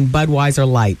Budweiser and Budweiser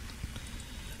Light.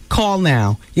 Call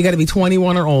now. You got to be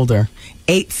 21 or older.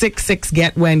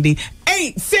 866-GET-WENDY.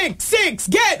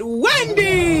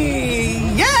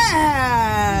 866-GET-WENDY!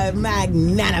 Yeah!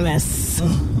 Magnanimous.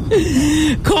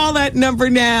 Call that number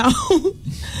now.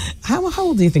 How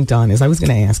old do you think Don is? I was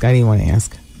going to ask. I didn't want to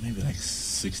ask. Maybe like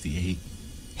 68.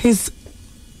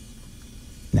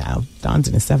 No, Don's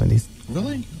in his 70s.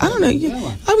 Really? I don't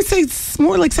know. I would say it's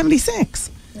more like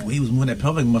 76. Well, he was when that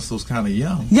pelvic muscle was kind of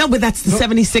young. Yeah, but that's the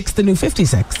 76, the new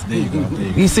 56. There you go.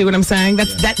 You see what I'm saying?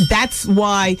 That's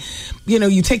why,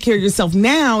 you take care of yourself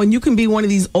now, and you can be one of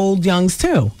these old youngs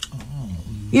too.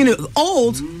 Oh.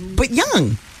 Old but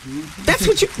young. That's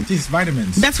what you. These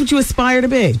vitamins. That's what you aspire to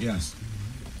be. Yes.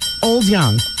 Old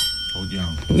young. Old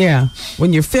young. Yeah.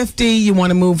 When you're 50, you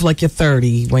want to move like you're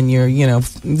 30. When you're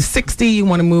 60, you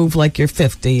want to move like you're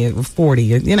 50 or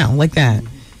 40. Like that.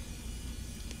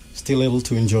 Still able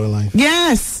to enjoy life.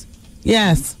 Yes.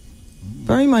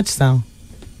 Very much so.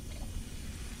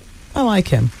 I like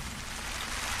him.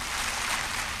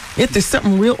 Yet there's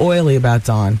something real oily about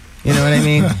Don. You know what I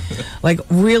mean? Like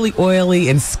really oily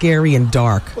and scary and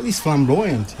dark. Well, he's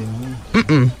flamboyant,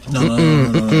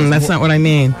 No. That's not what I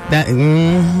mean.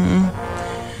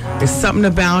 There's something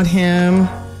about him.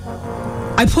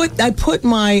 I put that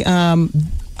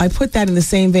in the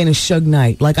same vein as Suge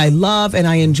Knight. Like I love and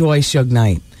I enjoy Suge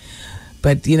Knight.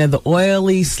 But, the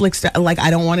oily, slick stuff, like, I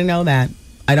don't want to know that.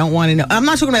 I don't want to know. I'm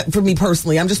not talking about for me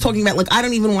personally. I'm just talking about, like, I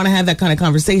don't even want to have that kind of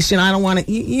conversation. I don't want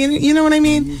to, you know what I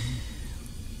mean?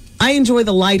 I enjoy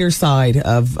the lighter side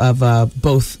of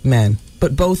both men.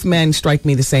 But both men strike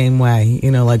me the same way.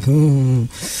 Like,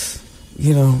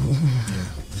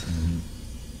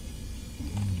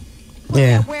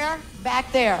 Yeah. Where?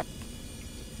 Back there.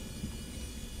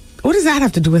 What does that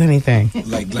have to do with anything?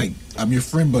 Like I'm your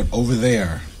friend, but over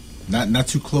there. Not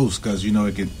too close, because it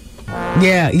could.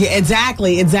 Yeah,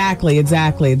 exactly. Yeah,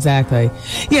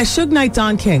 Suge Knight,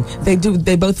 Don King.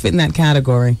 They both fit in that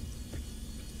category.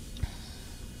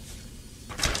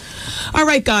 All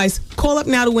right, guys, call up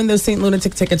now to win those St.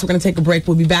 Lunatic tickets. We're going to take a break.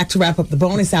 We'll be back to wrap up the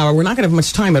bonus hour. We're not going to have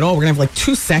much time at all. We're going to have like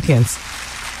 2 seconds.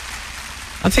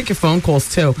 I'll take your phone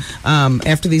calls too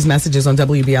after these messages on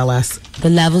WBLS. The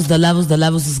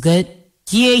levels is good.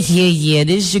 Yeah.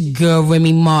 This is your girl,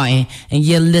 Remy Martin, and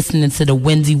you're listening to the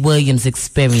Wendy Williams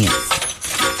Experience.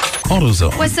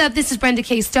 AutoZone. What's up? This is Brenda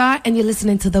K. Starr, and you're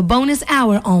listening to the bonus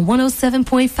hour on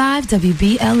 107.5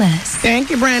 WBLS. Thank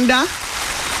you, Brenda.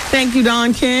 Thank you,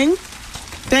 Don King.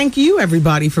 Thank you,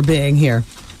 everybody, for being here.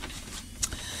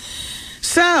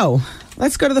 So,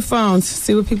 let's go to the phones,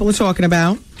 see what people are talking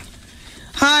about.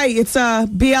 Hi, it's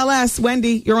BLS.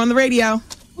 Wendy, you're on the radio.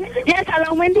 Yes,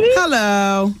 hello, Wendy.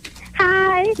 Hello.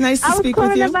 Hi. Nice to speak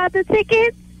with you. I was calling about the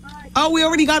tickets. Oh, we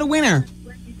already got a winner.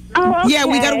 Oh,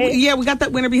 okay. Yeah, we got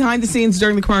that winner behind the scenes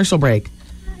during the commercial break.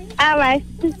 All right.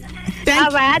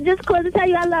 I just called to tell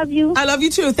you I love you. I love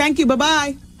you too. Thank you.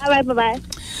 Bye-bye. All right, bye-bye.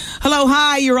 Hello,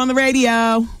 hi, you're on the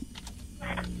radio.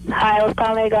 Hi, I was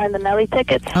calling regarding the Nelly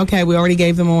tickets. Okay, we already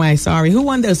gave them away. Sorry. Who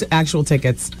won those actual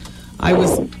tickets? I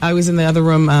was in the other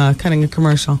room cutting a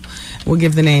commercial. We'll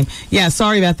give the name. Yeah,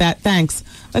 sorry about that. Thanks.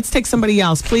 Let's take somebody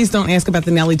else. Please don't ask about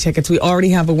the Nelly tickets. We already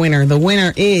have a winner. The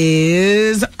winner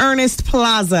is Ernest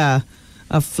Plaza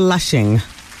of Flushing.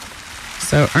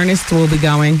 So Ernest will be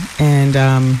going. And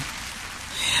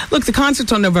look, the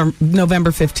concert's on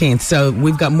November 15th. So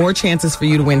we've got more chances for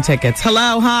you to win tickets.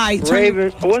 Hello, hi.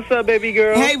 Raven. What's up, baby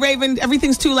girl? Hey, Raven.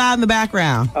 Everything's too loud in the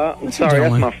background. I'm sorry.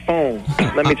 That's my phone.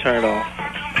 Let me turn it off.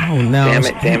 Oh, no.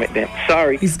 Damn it.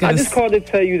 Sorry. I just called to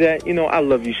tell you that, I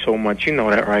love you so much. You know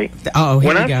that, right? Oh, here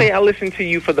When we I go. say I listen to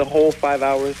you for the whole 5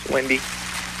 hours, Wendy.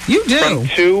 You do? From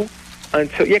 2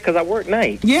 until, because I work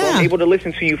night. Yeah. So I'm able to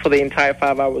listen to you for the entire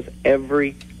 5 hours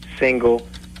every single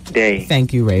day.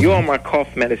 Thank you, Raven. You're on my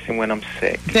cough medicine when I'm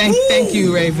sick. Thank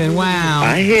you, Raven. Wow.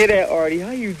 I hear that, Artie.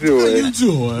 How you doing?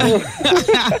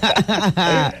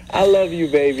 I love you,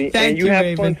 baby. Thank and you you, have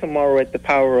Raven. fun tomorrow at the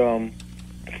Power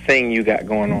thing you got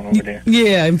going on over there.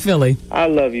 Yeah, in Philly. I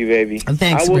love you, baby.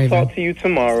 Thanks, I will Raven. talk to you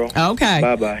tomorrow. Okay.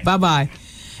 Bye-bye. Bye-bye.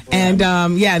 And,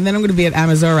 yeah, and then I'm going to be at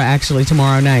Amazura, actually,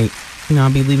 tomorrow night. You know,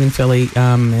 I'll be leaving Philly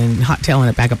and hot-tailing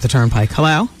it back up the turnpike.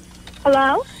 Hello?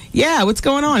 Hello? Yeah, what's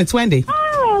going on? It's Wendy.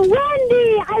 Oh,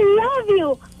 Wendy, I love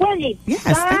you. Wendy, Yes,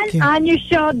 thank you. on your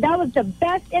show, that was the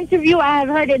best interview I have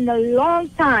heard in a long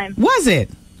time. Was it?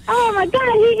 Oh, my God,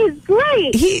 he is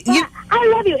great.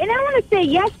 I love you. And I want to say,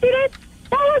 yesterday,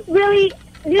 that was really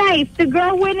nice. The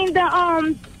girl winning the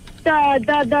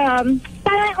silent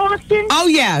auction. Oh,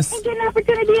 yes. And get an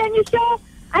opportunity on your show.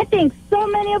 I think so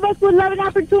many of us would love an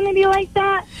opportunity like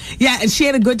that. Yeah, and she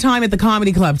had a good time at the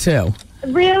comedy club, too.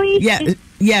 Really?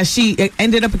 Yeah, she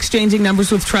ended up exchanging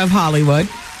numbers with Trev Hollywood.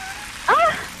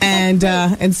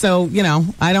 And so, you know,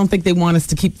 I don't think they want us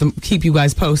to keep you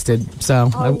guys posted, so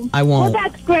I won't. Well,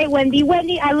 that's great, Wendy.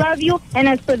 Wendy, I love you. And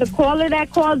as for the caller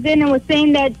that calls in and was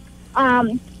saying that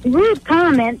rude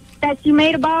comment that you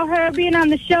made about her being on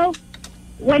the show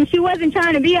when she wasn't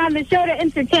trying to be on the show to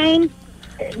entertain,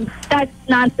 that's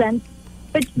nonsense.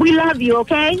 But we love you,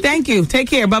 okay? Thank you. Take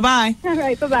care. Bye-bye. All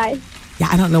right, bye-bye. Yeah,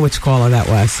 I don't know which caller that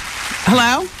was.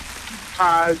 Hello?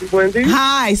 Hi, Wendy.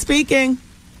 Hi, speaking.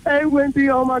 Hey, Wendy.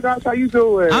 Oh, my gosh. How you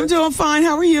doing? I'm doing fine.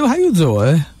 How are you? How you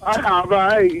doing? All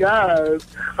right, yes.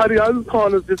 Honey, I was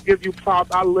calling to just give you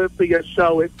props. I live for your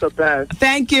show. It's the best.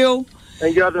 Thank you.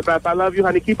 And you're the best. I love you,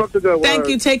 honey. Keep up the good work. Thank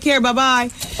you. Take care.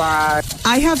 Bye-bye. Bye.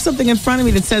 I have something in front of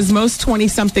me that says most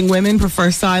 20-something women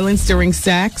prefer silence during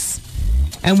sex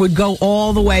and would go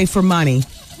all the way for money.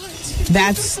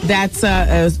 That's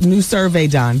a new survey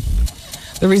done.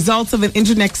 The results of an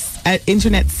internet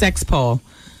sex poll.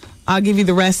 I'll give you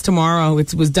the rest tomorrow.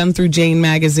 It was done through Jane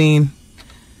Magazine.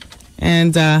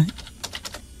 And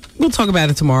we'll talk about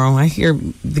it tomorrow. I hear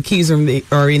the keys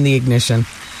are in the ignition.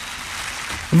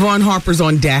 Vaughn Harper's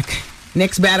on deck.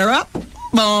 Next batter up,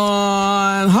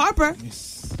 Vaughn Harper.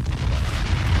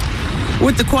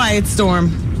 With the quiet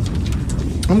storm.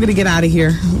 I'm going to get out of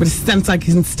here, but since I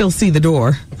can still see the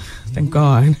door, thank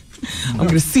God, I'm going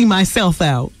to see myself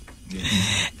out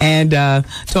and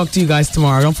talk to you guys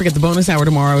tomorrow. Don't forget the bonus hour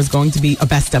tomorrow is going to be a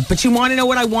best of. But you want to know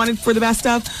what I wanted for the best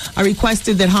of? I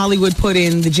requested that Hollywood put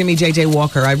in the Jimmy J.J.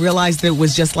 Walker. I realized that it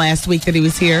was just last week that he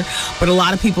was here, but a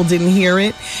lot of people didn't hear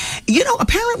it. You know,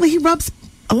 apparently he rubs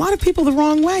a lot of people the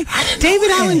wrong way.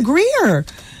 David Allen Greer.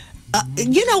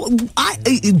 You know,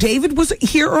 David was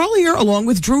here earlier along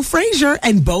with Drew Frazier,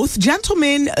 and both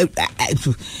gentlemen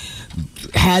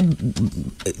had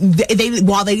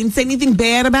while they didn't say anything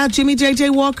bad about Jimmy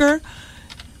J.J. Walker,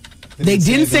 they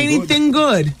didn't say anything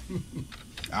good.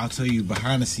 I'll tell you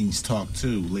behind the scenes talk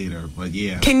too later, but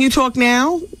yeah. Can you talk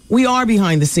now? We are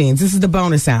behind the scenes. This is the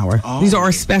bonus hour. These are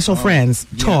our special friends.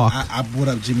 Yeah, talk. I brought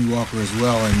up Jimmy Walker as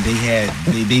well, and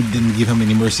they didn't give him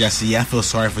any mercy. I said, yeah, I feel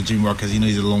sorry for Jimmy Walker because, you know,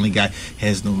 he's a lonely guy,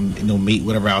 has no mate,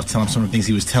 whatever. I was telling him some of the things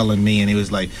he was telling me, and he was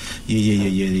like, yeah.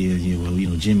 Well, you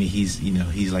know, Jimmy, he's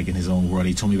like in his own world.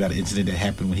 He told me about an incident that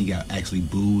happened when he got actually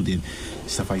booed and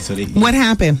stuff like that. So what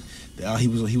happened? He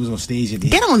was on stage. And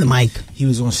get on the mic. He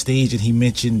was on stage and he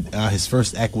mentioned his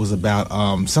first act was about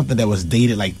something that was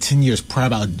dated like 10 years prior,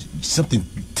 about something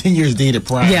 10 years dated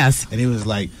prior. Yes. And it was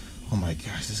like, oh my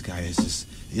gosh, this guy is just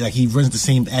like, he runs the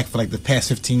same act for like the past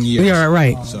 15 years. Yeah,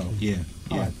 right. So yeah.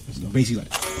 Basically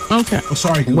like. Okay. Oh,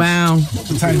 sorry. Goose. Wow.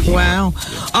 The time came wow.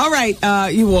 Yeah. All right,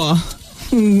 you all.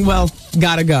 Well,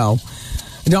 gotta go.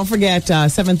 Don't forget,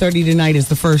 7:30 tonight is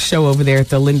the first show over there at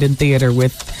the Linden Theater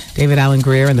with David Allen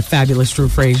Greer and the fabulous Drew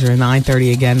Frazier. And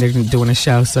 9:30 again, they're doing a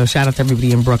show. So shout out to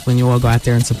everybody in Brooklyn. You all go out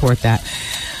there and support that.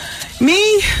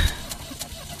 Me?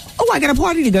 Oh, I got a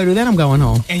party to go to. Then I'm going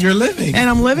home. And you're living. And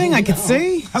I'm living. I can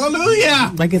see.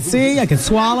 Hallelujah. I can see. I can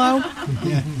swallow.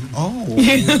 Yeah. Oh.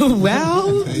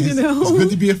 Well, you know. It's good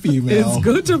to be a female. It's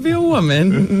good to be a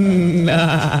woman.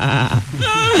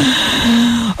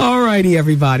 All righty,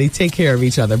 everybody. Take care of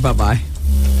each other. Bye-bye.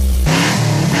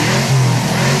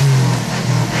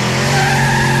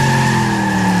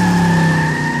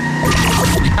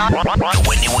 The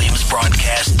Wendy Williams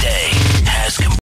Broadcast Day.